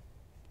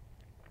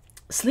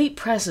 Sleep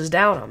presses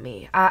down on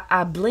me.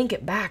 I blink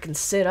it back and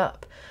sit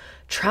up,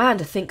 trying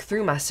to think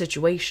through my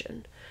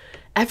situation.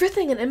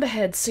 Everything in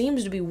Emberhead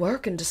seems to be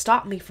working to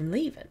stop me from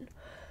leaving.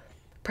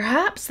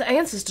 Perhaps the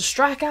answer is to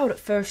strike out at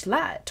first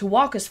light, to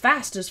walk as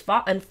fast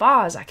and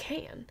far as I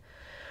can.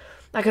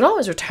 I can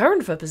always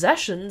return for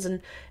possessions,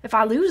 and if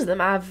I lose them,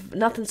 I've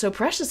nothing so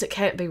precious it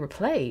can't be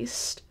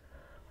replaced.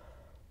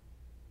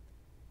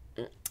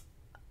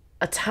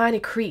 A tiny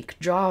creak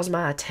draws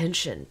my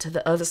attention to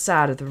the other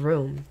side of the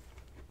room.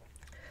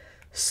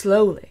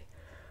 Slowly,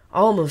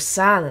 almost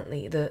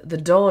silently, the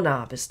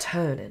doorknob is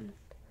turning.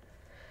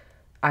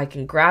 I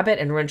can grab it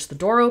and wrench the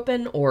door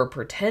open, or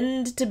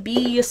pretend to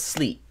be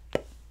asleep.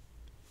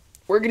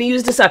 We're going to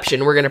use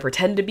deception. We're going to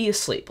pretend to be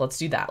asleep. Let's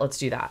do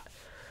that.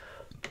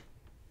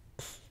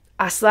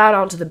 I slide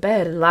onto the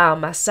bed and lie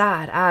on my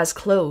side, eyes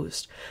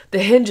closed. The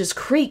hinges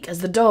creak as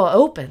the door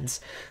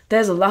opens.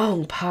 There's a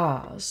long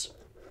pause.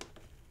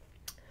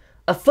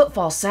 A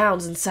footfall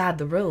sounds inside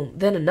the room,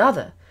 then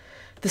another.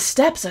 The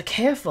steps are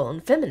careful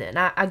and feminine.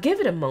 I give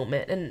it a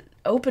moment and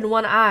open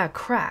one eye a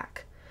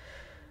crack.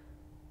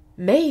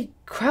 May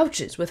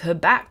crouches with her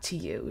back to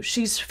you.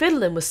 She's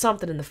fiddling with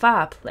something in the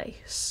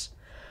fireplace.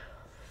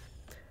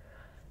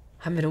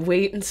 I'm gonna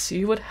wait and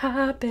see what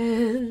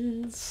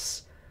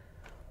happens.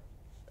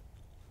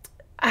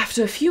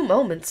 After a few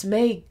moments,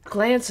 May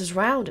glances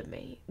round at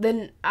me.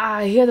 Then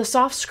I hear the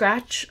soft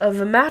scratch of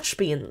a match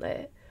being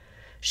lit.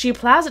 She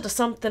applies it to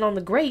something on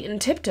the grate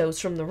and tiptoes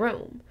from the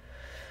room.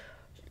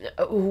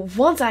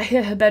 Once I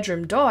hear her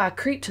bedroom door, I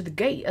creep to the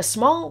gate. A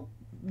small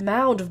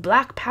mound of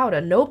black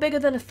powder, no bigger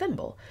than a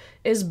thimble,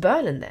 is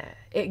burning there.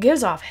 It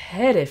gives off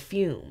heady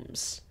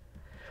fumes.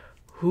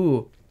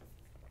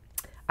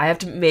 I have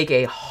to make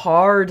a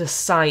hard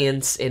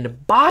science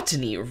and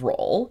botany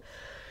roll.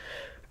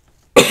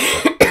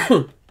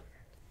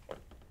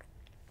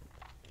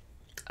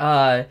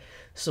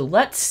 So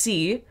let's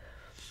see.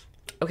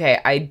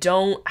 Okay, I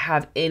don't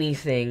have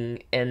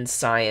anything in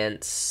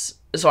science,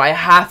 so I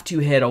have to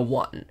hit a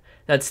 1.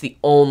 That's the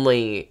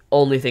only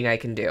thing I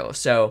can do.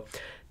 So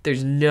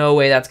there's no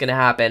way that's gonna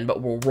happen,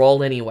 but we'll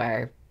roll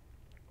anyway.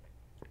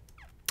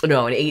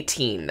 No, an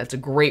 18. That's a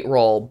great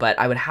roll, but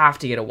I would have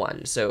to get a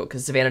 1. So,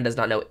 because Savannah does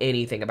not know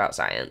anything about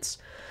science.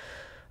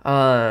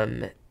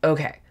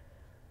 Okay.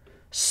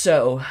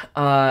 So,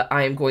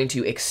 I am going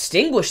to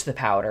extinguish the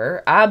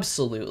powder,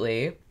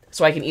 absolutely.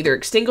 So I can either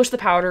extinguish the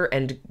powder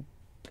and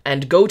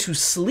go to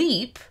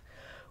sleep,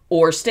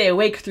 or stay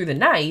awake through the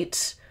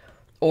night,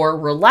 or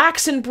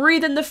relax and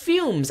breathe in the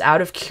fumes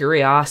out of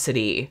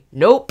curiosity.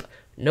 Nope.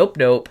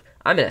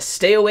 I'm gonna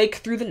stay awake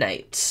through the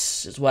night,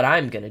 is what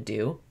I'm gonna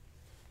do.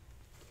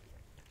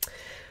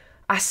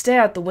 I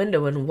stare out the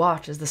window and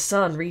watch as the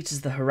sun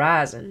reaches the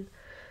horizon,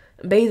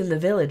 bathing the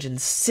village in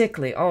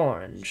sickly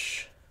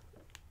orange.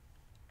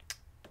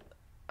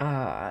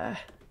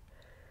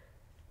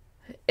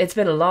 It's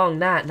been a long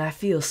night and I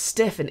feel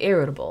stiff and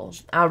irritable.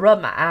 I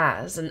rub my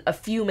eyes, and a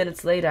few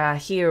minutes later I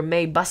hear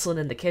May bustling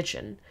in the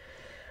kitchen.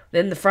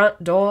 Then the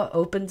front door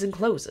opens and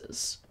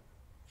closes.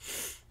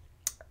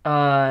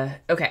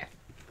 Okay.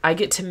 I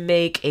get to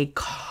make a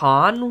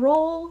con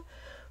roll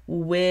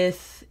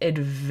with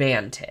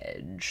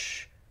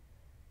advantage.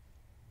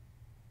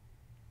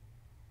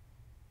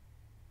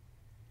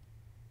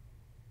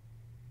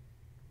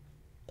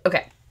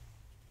 Okay.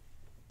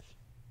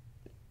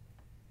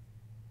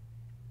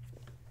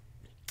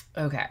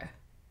 Okay.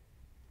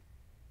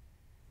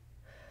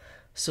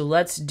 So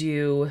let's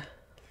do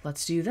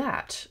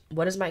that.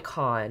 What is my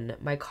con?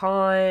 My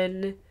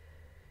con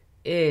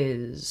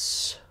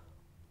is...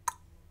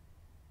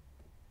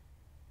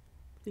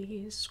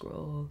 Please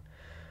scroll.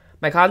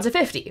 My con's a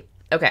 50.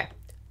 Okay.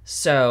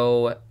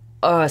 So,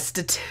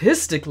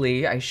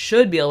 statistically, I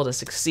should be able to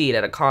succeed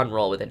at a con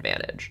roll with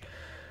advantage.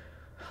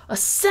 A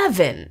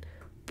 7!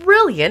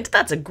 Brilliant!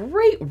 That's a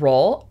great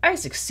roll. I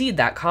succeed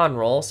that con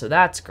roll, so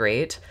that's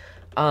great.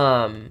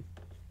 Okay.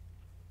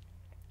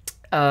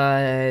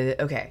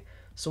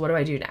 So what do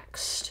I do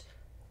next?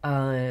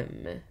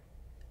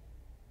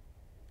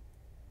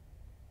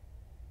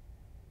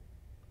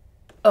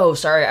 Oh,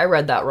 sorry, I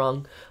read that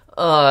wrong.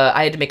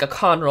 I had to make a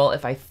con roll.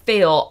 If I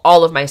fail,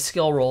 all of my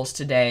skill rolls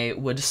today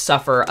would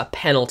suffer a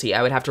penalty.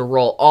 I would have to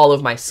roll all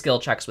of my skill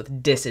checks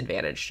with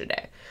disadvantage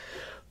today.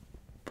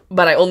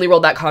 But I only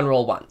rolled that con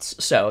roll once,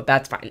 so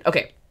that's fine.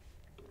 Okay,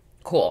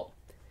 cool.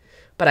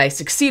 But I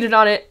succeeded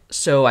on it,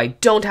 so I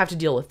don't have to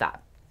deal with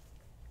that.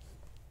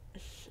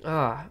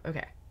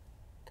 Okay.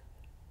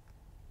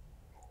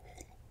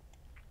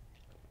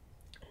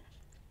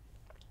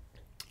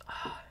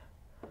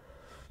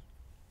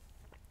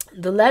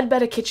 The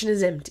Ledbetter kitchen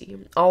is empty,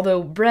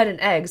 although bread and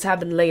eggs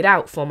have been laid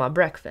out for my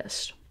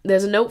breakfast.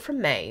 There's a note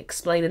from May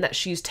explaining that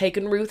she's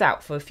taken Ruth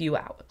out for a few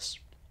hours.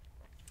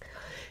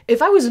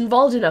 If I was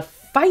involved in a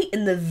fight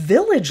in the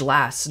village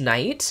last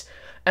night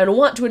and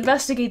want to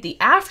investigate the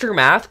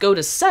aftermath, go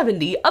to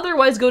 70,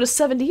 otherwise go to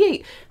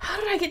 78. How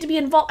did I get to be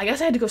involved? I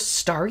guess I had to go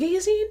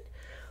stargazing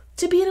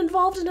to be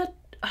involved in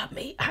I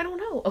don't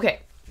know. Okay.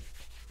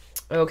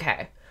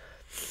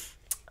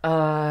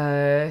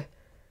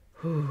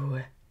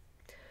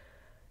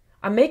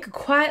 I make a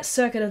quiet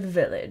circuit of the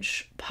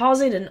village,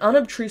 pausing in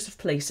unobtrusive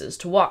places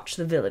to watch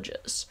the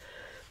villagers.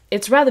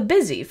 It's rather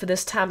busy for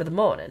this time of the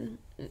morning.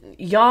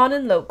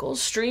 Yawning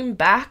locals stream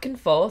back and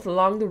forth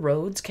along the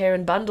roads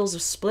carrying bundles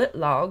of split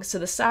logs to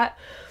the site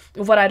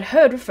of what I'd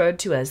heard referred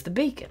to as the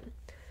beacon.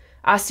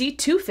 I see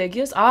 2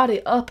 figures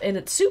already up in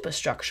its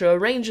superstructure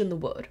arranging the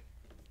wood.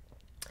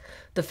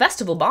 The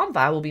festival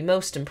bonfire will be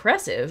most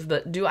impressive,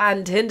 but do I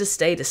intend to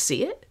stay to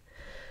see it?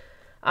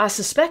 I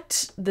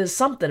suspect there's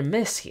something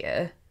amiss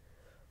here.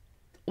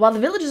 While the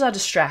villagers are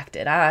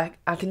distracted, I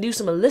can do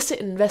some illicit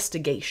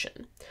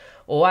investigation,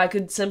 or I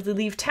could simply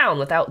leave town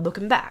without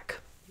looking back.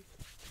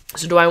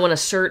 So do I want to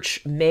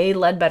search May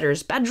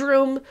Ledbetter's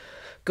bedroom,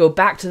 go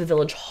back to the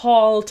village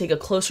hall, take a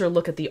closer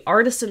look at the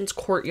artisan's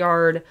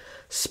courtyard,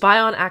 spy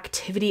on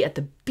activity at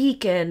the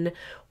beacon,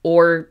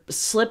 or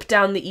slip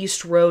down the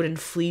east road and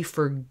flee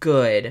for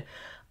good?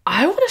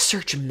 I want to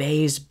search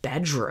May's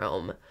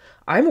bedroom.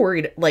 I'm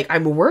worried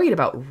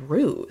about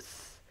Ruth.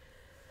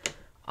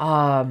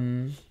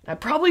 I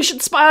probably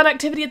should spy on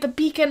activity at the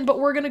beacon, but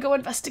we're gonna go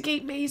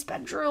investigate May's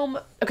bedroom.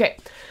 Okay.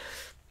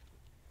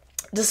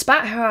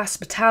 Despite her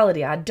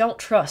hospitality, I don't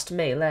trust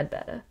May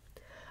Ledbetter.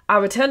 I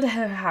return to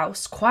her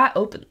house quite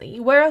openly.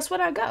 Where else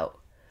would I go?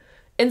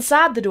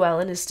 Inside the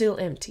dwelling is still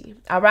empty.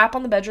 I rap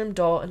on the bedroom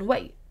door and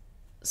wait.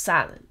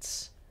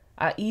 Silence.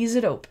 I ease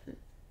it open.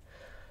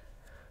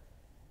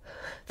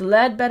 The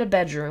Ledbetter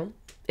bedroom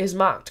is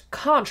marked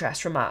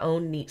contrast from my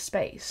own neat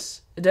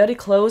space. Dirty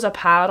clothes are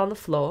piled on the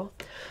floor.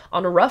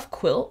 On a rough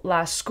quilt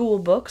lie school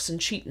books and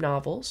cheap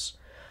novels.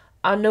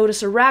 I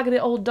notice a raggedy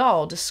old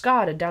doll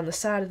discarded down the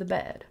side of the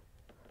bed.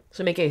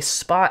 So make a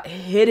spot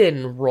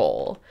hidden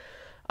roll.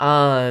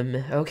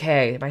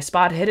 Okay, my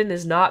spot hidden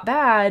is not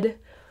bad.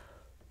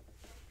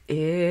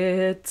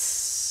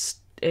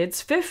 It's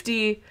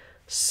 50.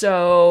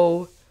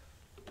 So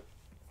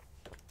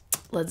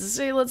let's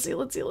see. Oh,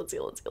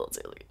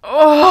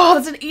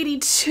 that's an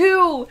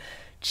 82.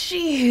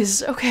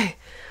 Jeez. Okay.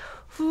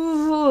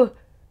 Ooh.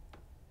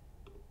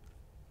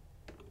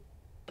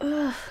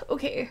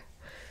 Okay.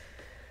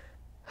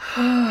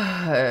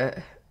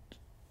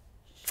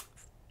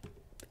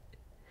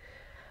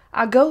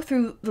 I go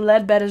through the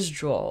Ledbetter's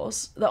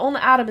drawers. The only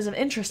item of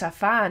interest I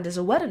find is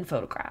a wedding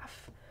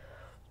photograph.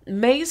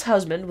 May's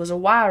husband was a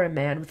wiry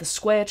man with a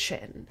square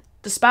chin.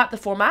 Despite the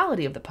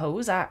formality of the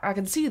pose, I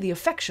can see the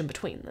affection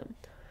between them.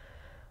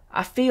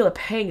 I feel a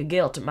pang of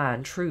guilt at my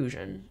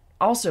intrusion.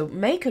 Also,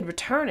 May could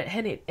return at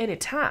any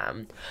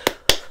time.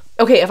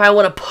 Okay, if I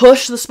want to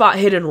push the spot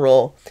hidden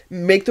roll,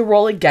 make the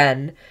roll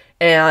again,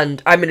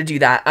 and I'm going to do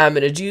that. I'm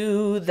going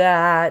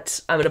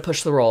to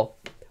push the roll.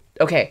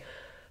 Okay.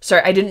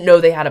 Sorry, I didn't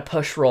know they had a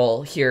push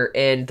roll here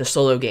in the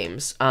solo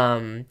games.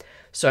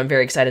 So I'm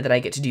very excited that I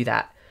get to do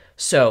that.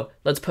 So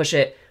let's push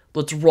it.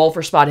 Let's roll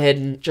for spot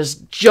hidden.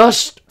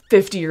 Just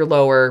 50 or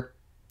lower.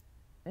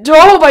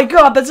 Oh my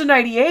god, that's a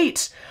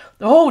 98.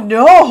 Oh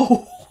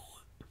no.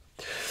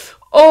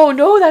 Oh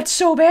no, that's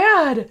so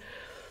bad.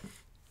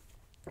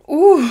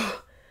 Ooh.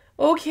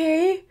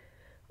 Okay.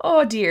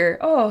 Oh dear.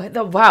 Oh,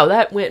 wow,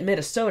 that went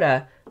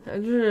Minnesota.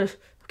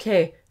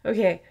 Okay.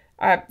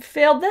 I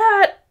failed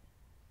that.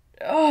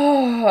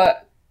 Oh.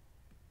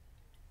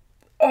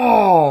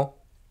 Oh.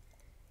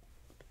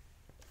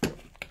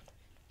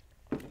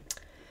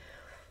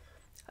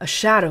 A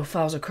shadow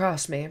falls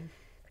across me.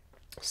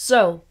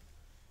 So,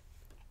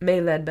 May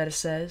Ledbetter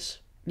says,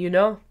 you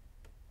know,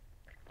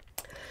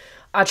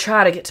 I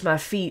try to get to my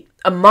feet.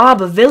 A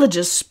mob of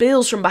villagers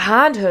spills from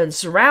behind her and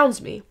surrounds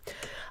me.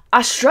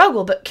 I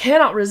struggle but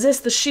cannot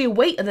resist the sheer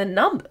weight of their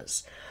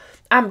numbers.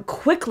 I'm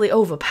quickly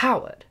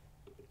overpowered.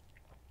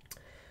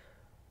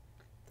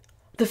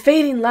 The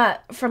fading light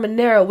from a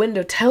narrow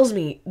window tells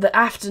me the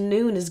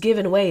afternoon is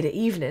giving way to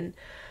evening.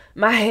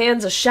 My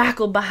hands are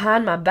shackled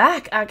behind my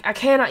back. I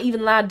cannot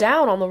even lie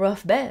down on the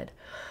rough bed.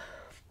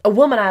 A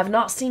woman I have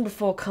not seen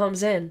before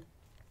comes in.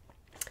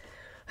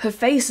 Her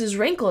face is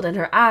wrinkled and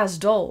her eyes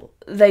dull.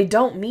 They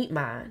don't meet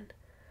mine.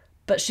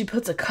 But she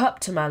puts a cup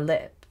to my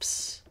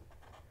lips.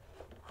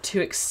 To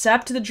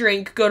accept the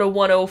drink, go to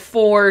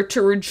 104.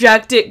 To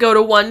reject it, go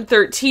to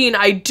 113.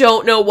 I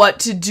don't know what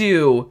to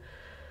do.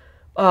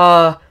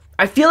 I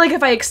feel like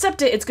if I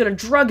accept it, it's gonna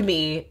drug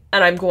me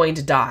and I'm going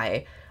to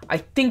die. I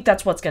think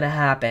that's what's gonna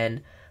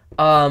happen.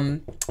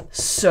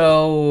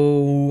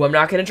 So I'm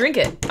not gonna drink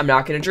it.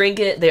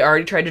 They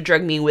already tried to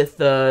drug me with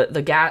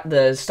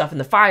the stuff in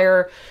the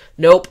fire.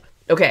 Nope.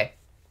 Okay.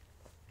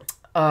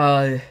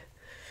 I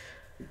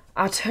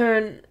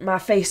turn my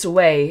face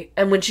away,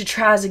 and when she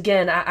tries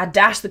again, I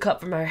dash the cup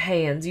from her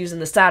hands using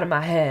the side of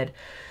my head.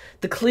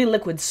 The clear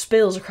liquid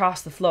spills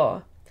across the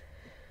floor.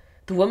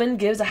 The woman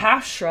gives a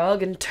half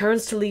shrug and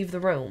turns to leave the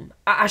room.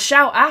 I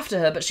shout after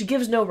her, but she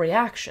gives no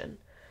reaction.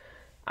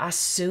 I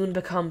soon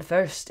become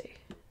thirsty.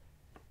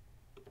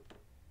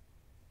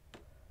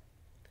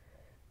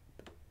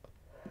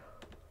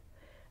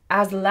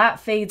 As the light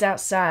fades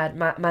outside,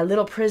 my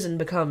little prison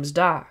becomes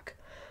dark.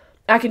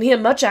 I can hear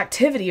much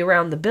activity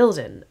around the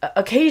building.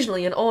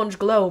 Occasionally an orange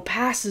glow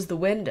passes the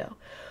window.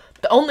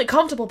 The only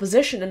comfortable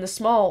position in the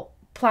small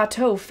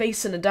plateau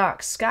facing a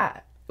dark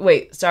sky.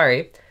 Wait,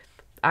 sorry.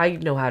 I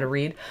know how to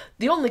read.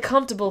 The only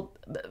comfortable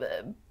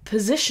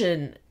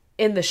position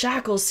in the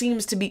shackles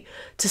seems to be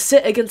to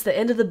sit against the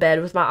end of the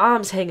bed with my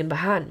arms hanging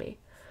behind me.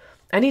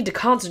 I need to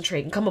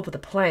concentrate and come up with a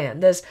plan.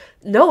 There's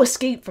no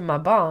escape from my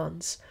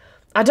bonds.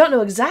 I don't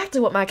know exactly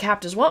what my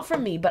captors want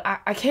from me, but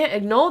I can't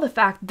ignore the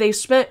fact that they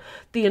spent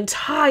the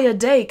entire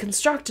day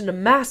constructing a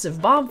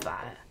massive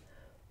bonfire.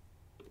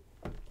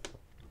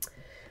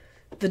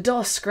 The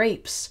door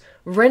scrapes,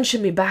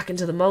 wrenching me back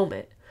into the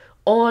moment.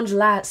 Orange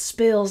light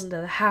spills into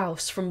the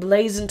house from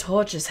blazing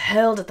torches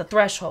held at the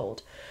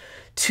threshold.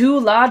 2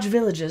 large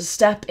villagers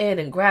step in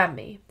and grab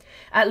me.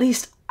 At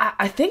least,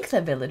 I think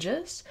they're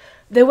villagers.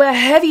 They wear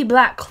heavy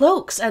black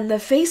cloaks, and their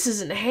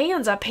faces and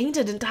hands are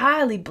painted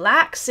entirely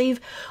black, save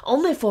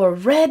only for a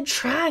red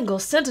triangle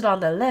centered on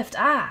their left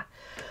eye.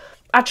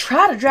 I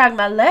try to drag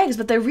my legs,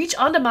 but they reach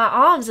under my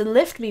arms and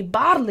lift me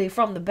bodily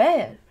from the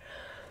bed.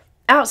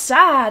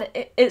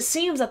 Outside, it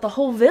seems that the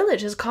whole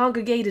village has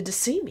congregated to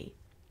see me.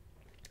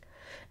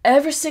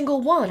 Every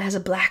single one has a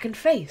blackened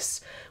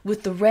face,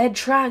 with the red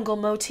triangle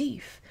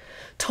motif.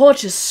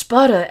 Torches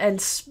sputter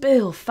and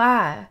spill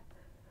fire.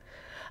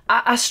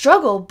 I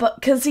struggle,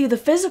 but can see the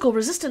physical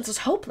resistance is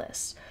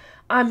hopeless.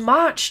 I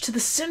march to the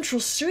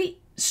central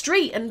street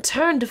and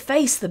turn to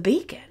face the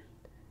beacon.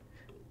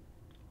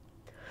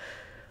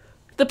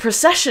 The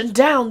procession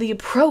down the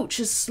approach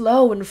is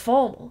slow and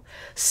formal,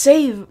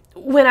 save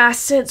when I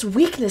sense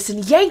weakness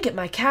and yank at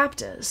my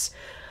captors.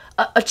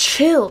 A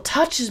chill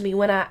touches me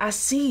when I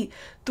see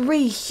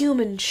 3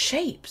 human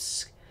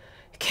shapes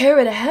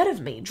carried ahead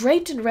of me,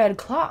 draped in red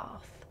cloth.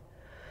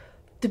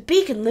 The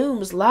beacon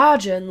looms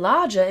larger and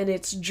larger in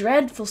its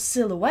dreadful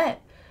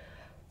silhouette.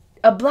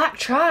 A black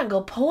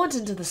triangle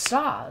pointing to the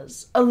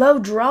stars. A low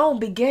drone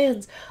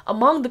begins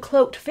among the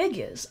cloaked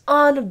figures.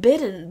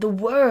 Unbidden, the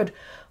word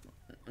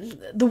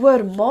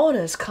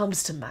mourners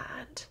comes to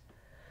mind.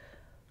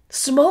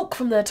 Smoke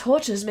from their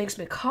torches makes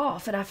me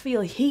cough, and I feel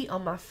heat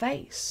on my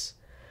face.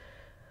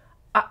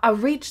 I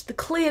reach the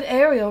cleared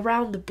area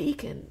around the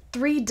beacon.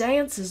 3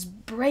 dancers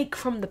break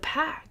from the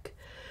pack.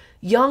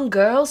 Young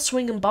girls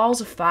swinging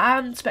balls of fire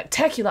in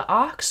spectacular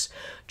arcs,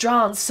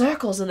 drawing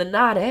circles in the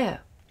night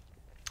air.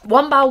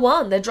 One by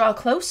one, they draw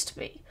close to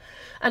me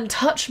and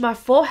touch my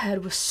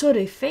forehead with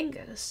sooty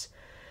fingers.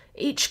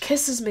 Each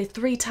kisses me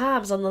 3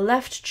 times on the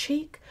left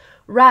cheek,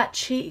 right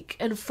cheek,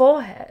 and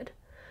forehead.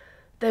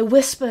 They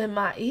whisper in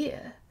my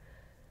ear.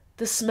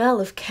 The smell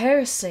of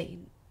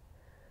kerosene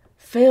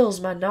fills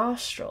my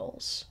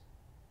nostrils.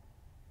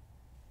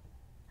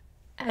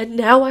 And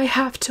now I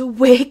have to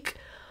wig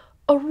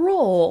a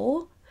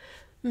roll?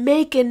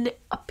 Make an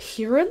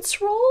appearance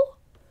roll?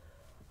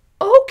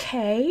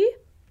 Okay.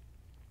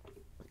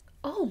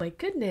 Oh my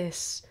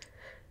goodness.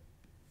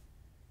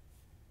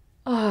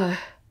 Yeah.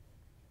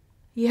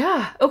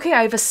 Okay,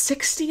 I have a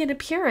 60 in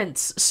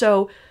appearance,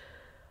 so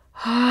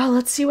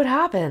let's see what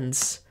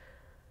happens.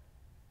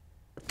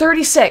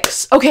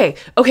 36. Okay.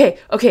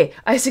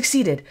 I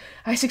succeeded.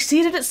 I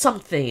succeeded at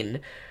something.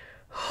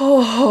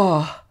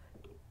 Oh.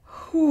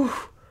 Whew.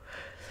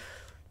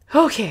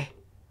 Okay.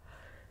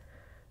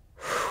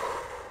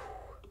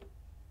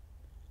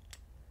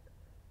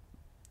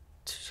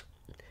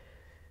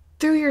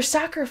 Through your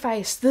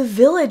sacrifice, the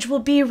village will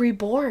be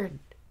reborn,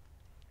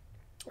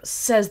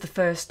 says the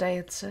first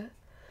dancer.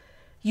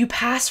 You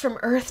pass from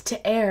earth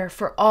to air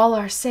for all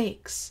our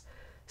sakes,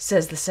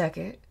 says the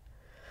second.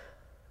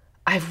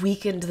 I've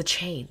weakened the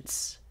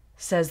chains,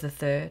 says the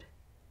third.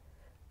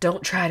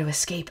 Don't try to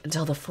escape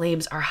until the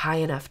flames are high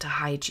enough to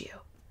hide you.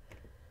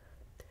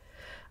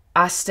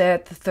 I stare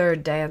at the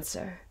third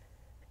dancer.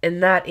 In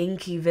that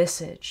inky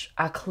visage,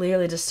 I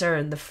clearly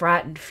discern the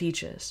frightened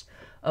features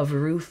of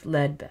Ruth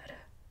Ledbetter.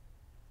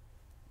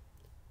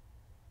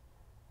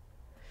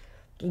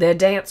 Their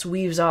dance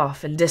weaves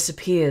off and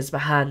disappears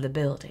behind the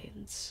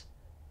buildings.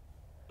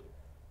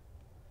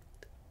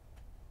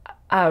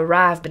 I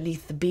arrive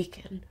beneath the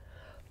beacon.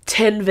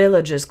 10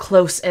 villagers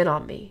close in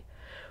on me.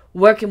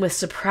 Working with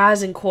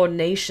surprising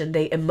coordination,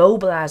 they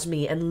immobilize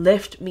me and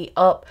lift me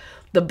up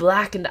the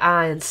blackened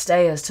iron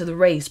stairs to the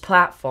raised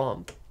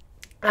platform.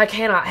 I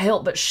cannot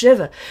help but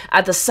shiver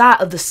at the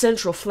sight of the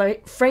central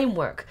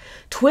framework,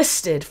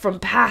 twisted from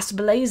past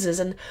blazes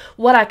and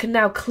what I can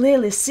now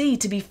clearly see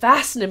to be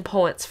fastening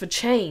points for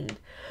chain.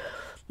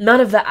 None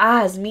of the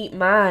eyes meet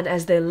mine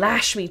as they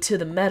lash me to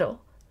the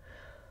metal.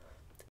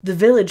 The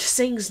village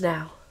sings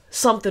now,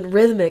 something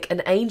rhythmic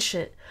and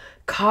ancient,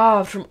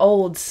 carved from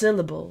old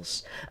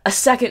syllables. A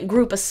second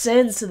group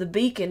ascends to the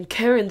beacon,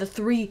 carrying the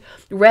 3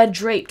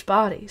 red-draped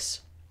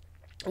bodies.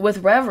 With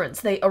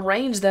reverence, they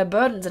arrange their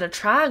burdens in a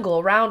triangle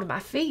around my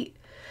feet.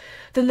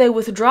 Then they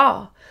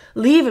withdraw,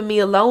 leaving me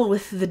alone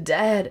with the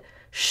dead,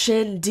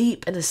 shin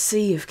deep in a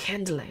sea of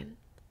kindling.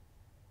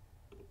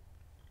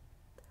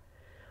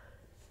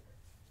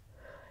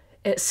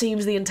 It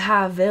seems the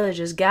entire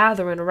village is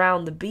gathering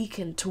around the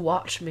beacon to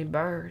watch me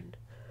burn.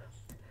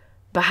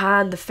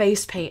 Behind the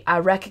face paint, I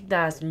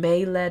recognize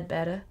May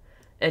Ledbetter,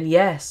 and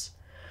yes,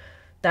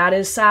 that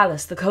is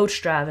Silas, the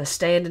coach driver,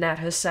 standing at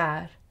her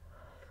side.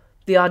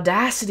 The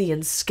audacity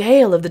and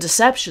scale of the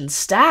deception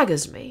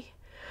staggers me.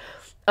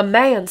 A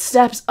man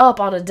steps up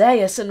on a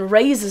dais and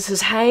raises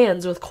his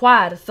hands with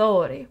quiet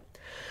authority.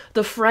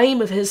 The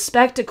frame of his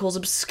spectacles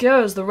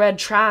obscures the red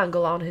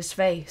triangle on his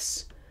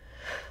face.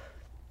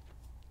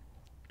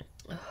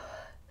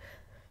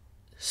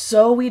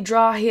 So we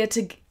draw here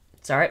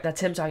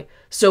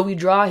So we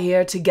draw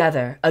here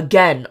together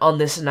again on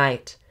this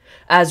night,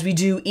 as we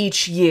do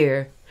each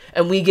year,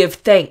 and we give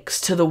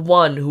thanks to the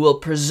one who will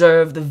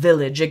preserve the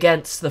village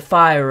against the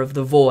fire of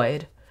the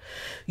void.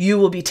 You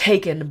will be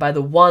taken by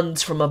the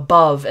ones from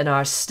above in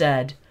our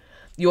stead.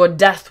 Your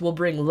death will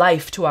bring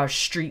life to our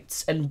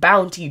streets and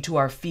bounty to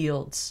our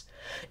fields.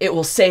 It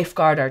will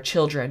safeguard our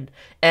children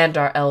and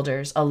our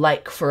elders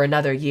alike for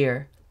another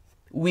year.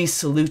 We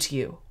salute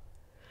you.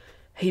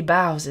 He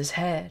bows his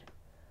head.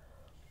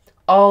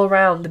 All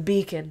around the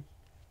beacon,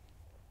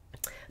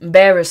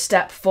 bearers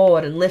step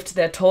forward and lift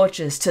their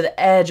torches to the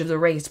edge of the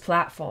raised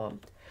platform.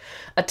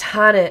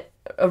 A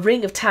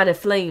ring of tiny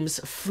flames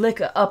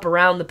flicker up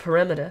around the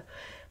perimeter.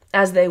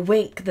 As they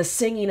wink, the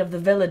singing of the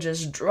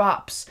villagers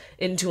drops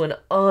into an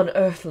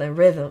unearthly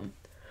rhythm.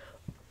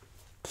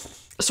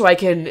 So I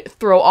can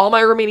throw all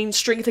my remaining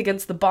strength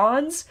against the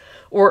bonds,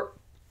 or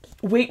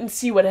wait and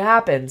see what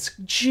happens.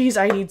 Jeez,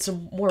 I need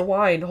some more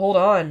wine. Hold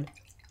on.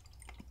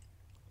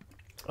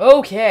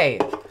 Okay.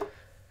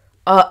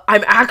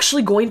 I'm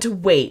actually going to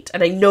wait,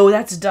 and I know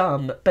that's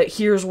dumb, but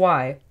here's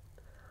why.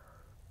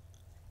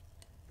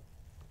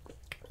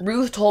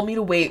 Ruth told me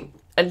to wait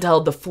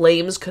until the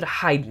flames could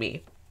hide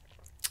me.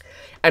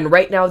 And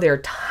right now they're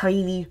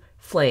tiny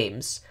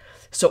flames.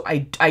 So I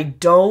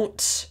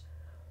don't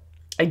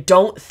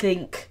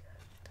think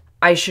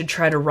I should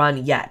try to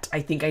run yet.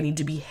 I think I need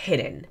to be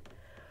hidden.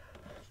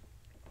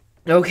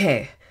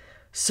 Okay.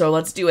 So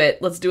let's do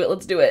it. Let's do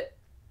it.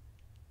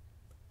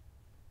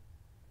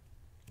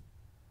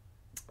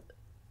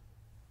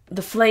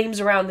 The flames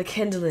around the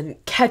kindling,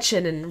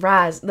 catching and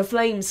rising. The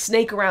flames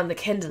snake around the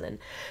kindling,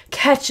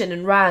 catching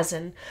and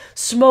rising.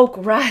 Smoke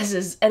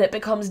rises, and it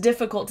becomes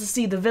difficult to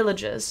see the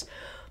villagers.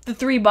 The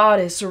 3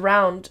 bodies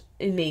surrounding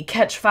me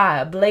catch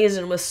fire,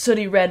 blazing with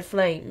sooty red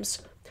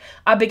flames.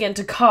 I begin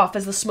to cough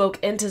as the smoke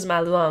enters my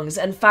lungs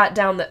and fight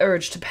down the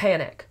urge to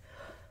panic.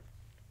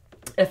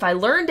 If I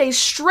learned a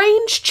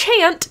strange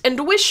chant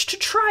and wished to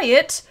try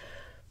it,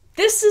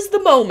 this is the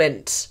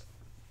moment.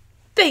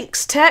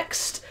 Thanks,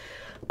 text.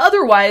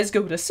 Otherwise,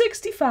 go to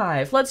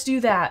 65. Let's do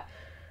that.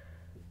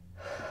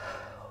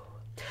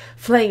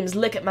 Flames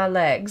lick at my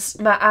legs.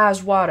 My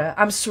eyes water.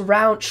 I'm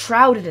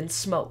shrouded in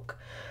smoke.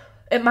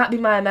 It might be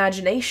my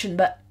imagination,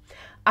 but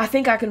I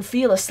think I can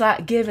feel a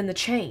slight give in the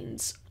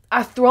chains.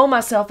 I throw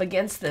myself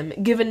against them,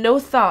 giving no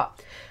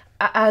thought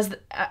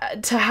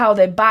to how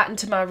they bite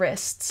into my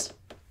wrists.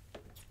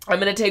 I'm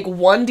gonna take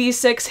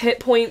 1d6 hit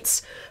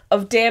points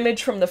of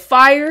damage from the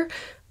fire.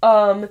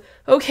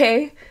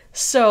 Okay,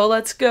 so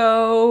let's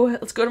go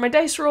to my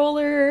dice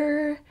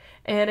roller,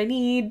 and I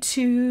need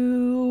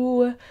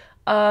to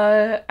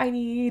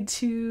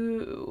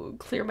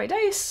clear my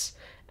dice,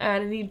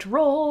 and I need to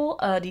roll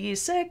a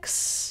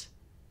d6.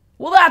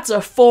 Well, that's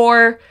a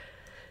 4.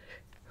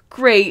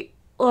 Great.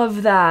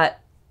 Love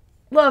that.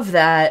 Love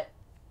that.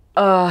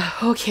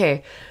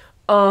 Okay.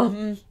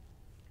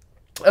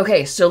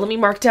 Okay, so let me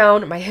mark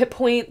down my hit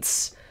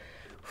points.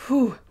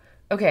 Whew.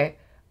 Okay.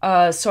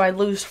 So I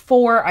lose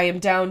 4. I am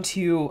down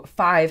to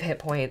 5 hit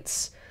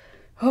points.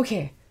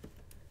 Okay.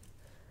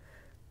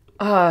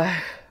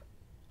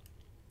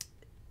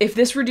 If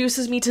this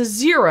reduces me to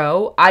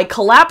 0, I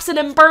collapse and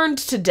am burned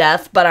to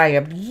death, but I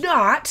am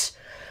not.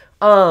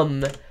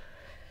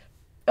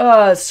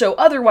 So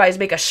otherwise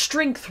make a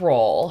strength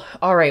roll.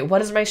 All right,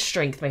 what is my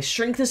strength? My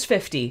strength is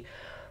 50.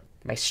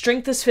 My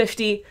strength is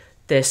 50.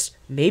 This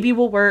maybe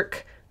will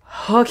work.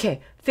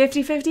 Okay,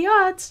 50-50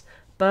 odds.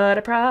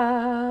 But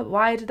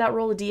why did that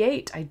roll a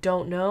d8? I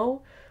don't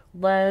know.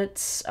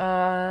 Let's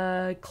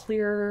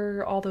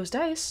clear all those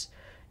dice.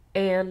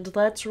 And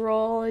let's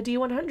roll a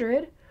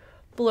d100.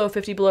 Below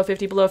 50, below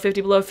 50, below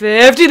 50, below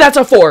 50. That's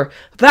a 4.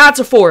 That's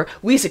a 4.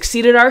 We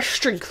succeeded our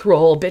strength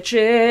roll,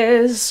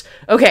 bitches.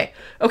 Okay.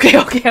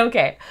 Yeah.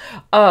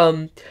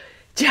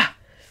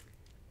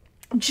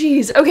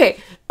 Jeez. Okay.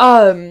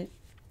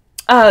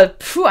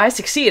 I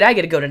succeed. I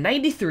get to go to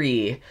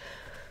 93.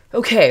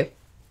 Okay.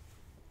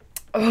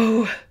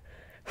 Oh.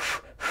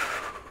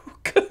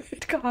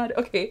 Good God.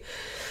 Okay.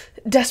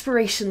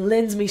 Desperation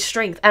lends me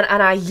strength, and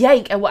I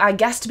yank at what I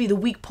guess to be the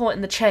weak point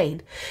in the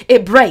chain.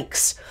 It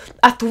breaks.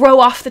 I throw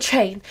off the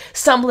chain,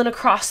 stumbling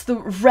across the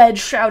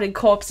red-shrouded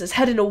corpses,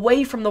 heading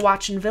away from the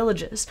watching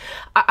villages.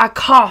 I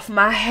cough,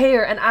 my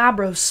hair and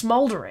eyebrows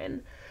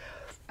smoldering.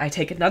 I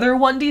take another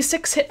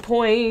 1d6 hit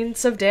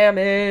points of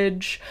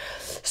damage.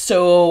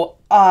 So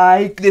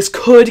this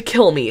could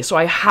kill me, so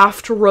I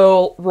have to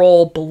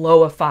roll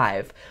below a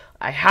 5.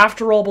 I have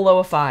to roll below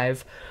a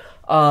 5.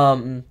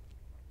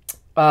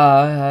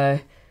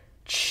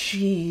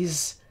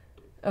 Jeez.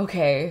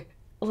 Okay,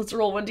 let's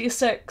roll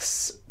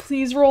 1d6.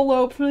 Please roll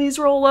low, please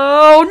roll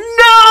low.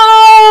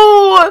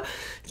 No!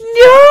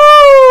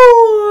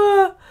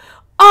 No!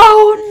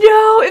 Oh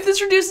no! If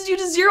this reduces you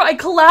to 0, I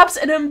collapse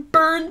and am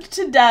burned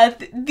to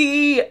death.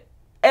 The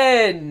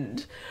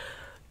end.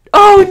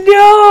 Oh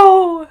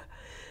no!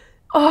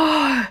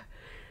 Oh,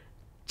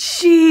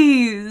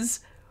 jeez.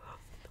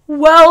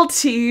 Well,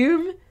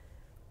 team.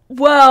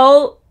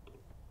 Well,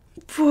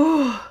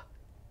 phew.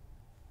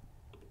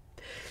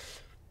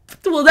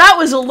 Well, that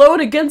was Alone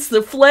Against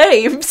the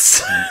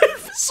Flames.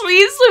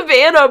 Sweet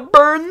Savannah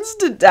burns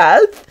to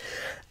death.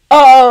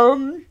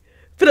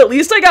 But at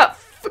least I got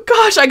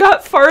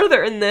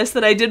farther in this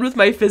than I did with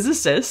my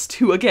physicist,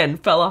 who again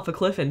fell off a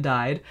cliff and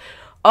died.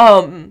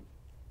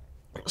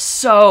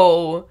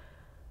 So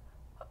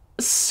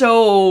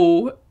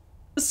Savannah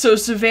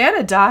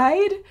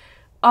died.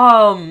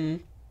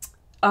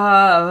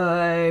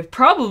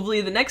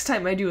 Probably the next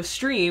time I do a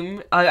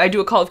stream, I do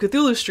a Call of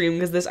Cthulhu stream,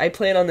 because I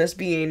plan on this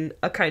being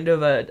a kind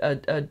of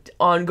a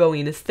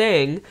ongoing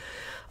thing.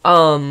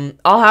 I'll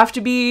have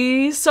to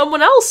be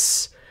someone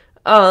else.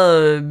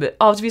 Maybe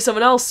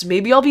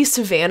I'll be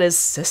Savannah's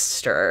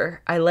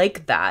sister. I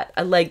like that.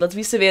 Let's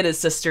be Savannah's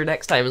sister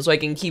next time, so I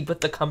can keep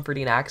with the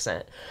comforting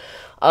accent.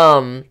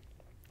 Oh,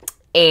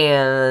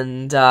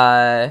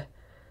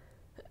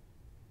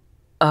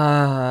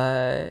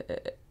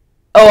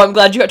 I'm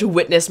glad you got to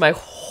witness my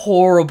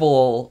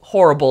horrible,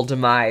 horrible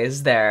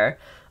demise there.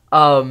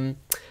 So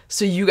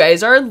you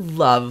guys are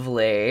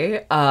lovely.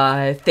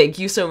 Thank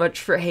you so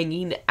much for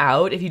hanging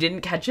out. If you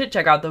didn't catch it,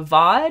 check out the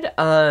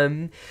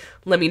VOD.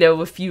 Let me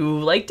know if you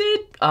liked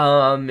it.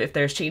 If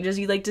there's changes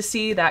you'd like to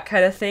see, that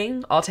kind of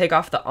thing. I'll take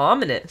off the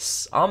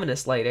ominous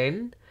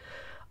lighting.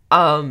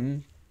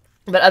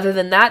 But other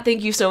than that,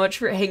 thank you so much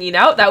for hanging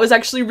out. That was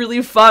actually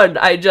really fun.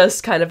 I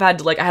just kind of had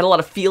to, I had a lot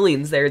of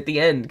feelings there at the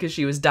end because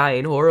she was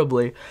dying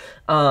horribly.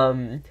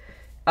 But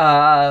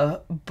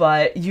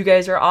you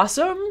guys are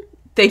awesome.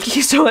 Thank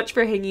you so much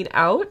for hanging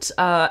out.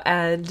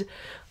 And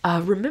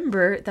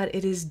remember that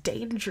it is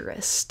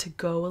dangerous to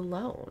go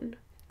alone.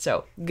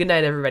 So, good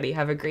night, everybody.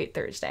 Have a great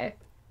Thursday.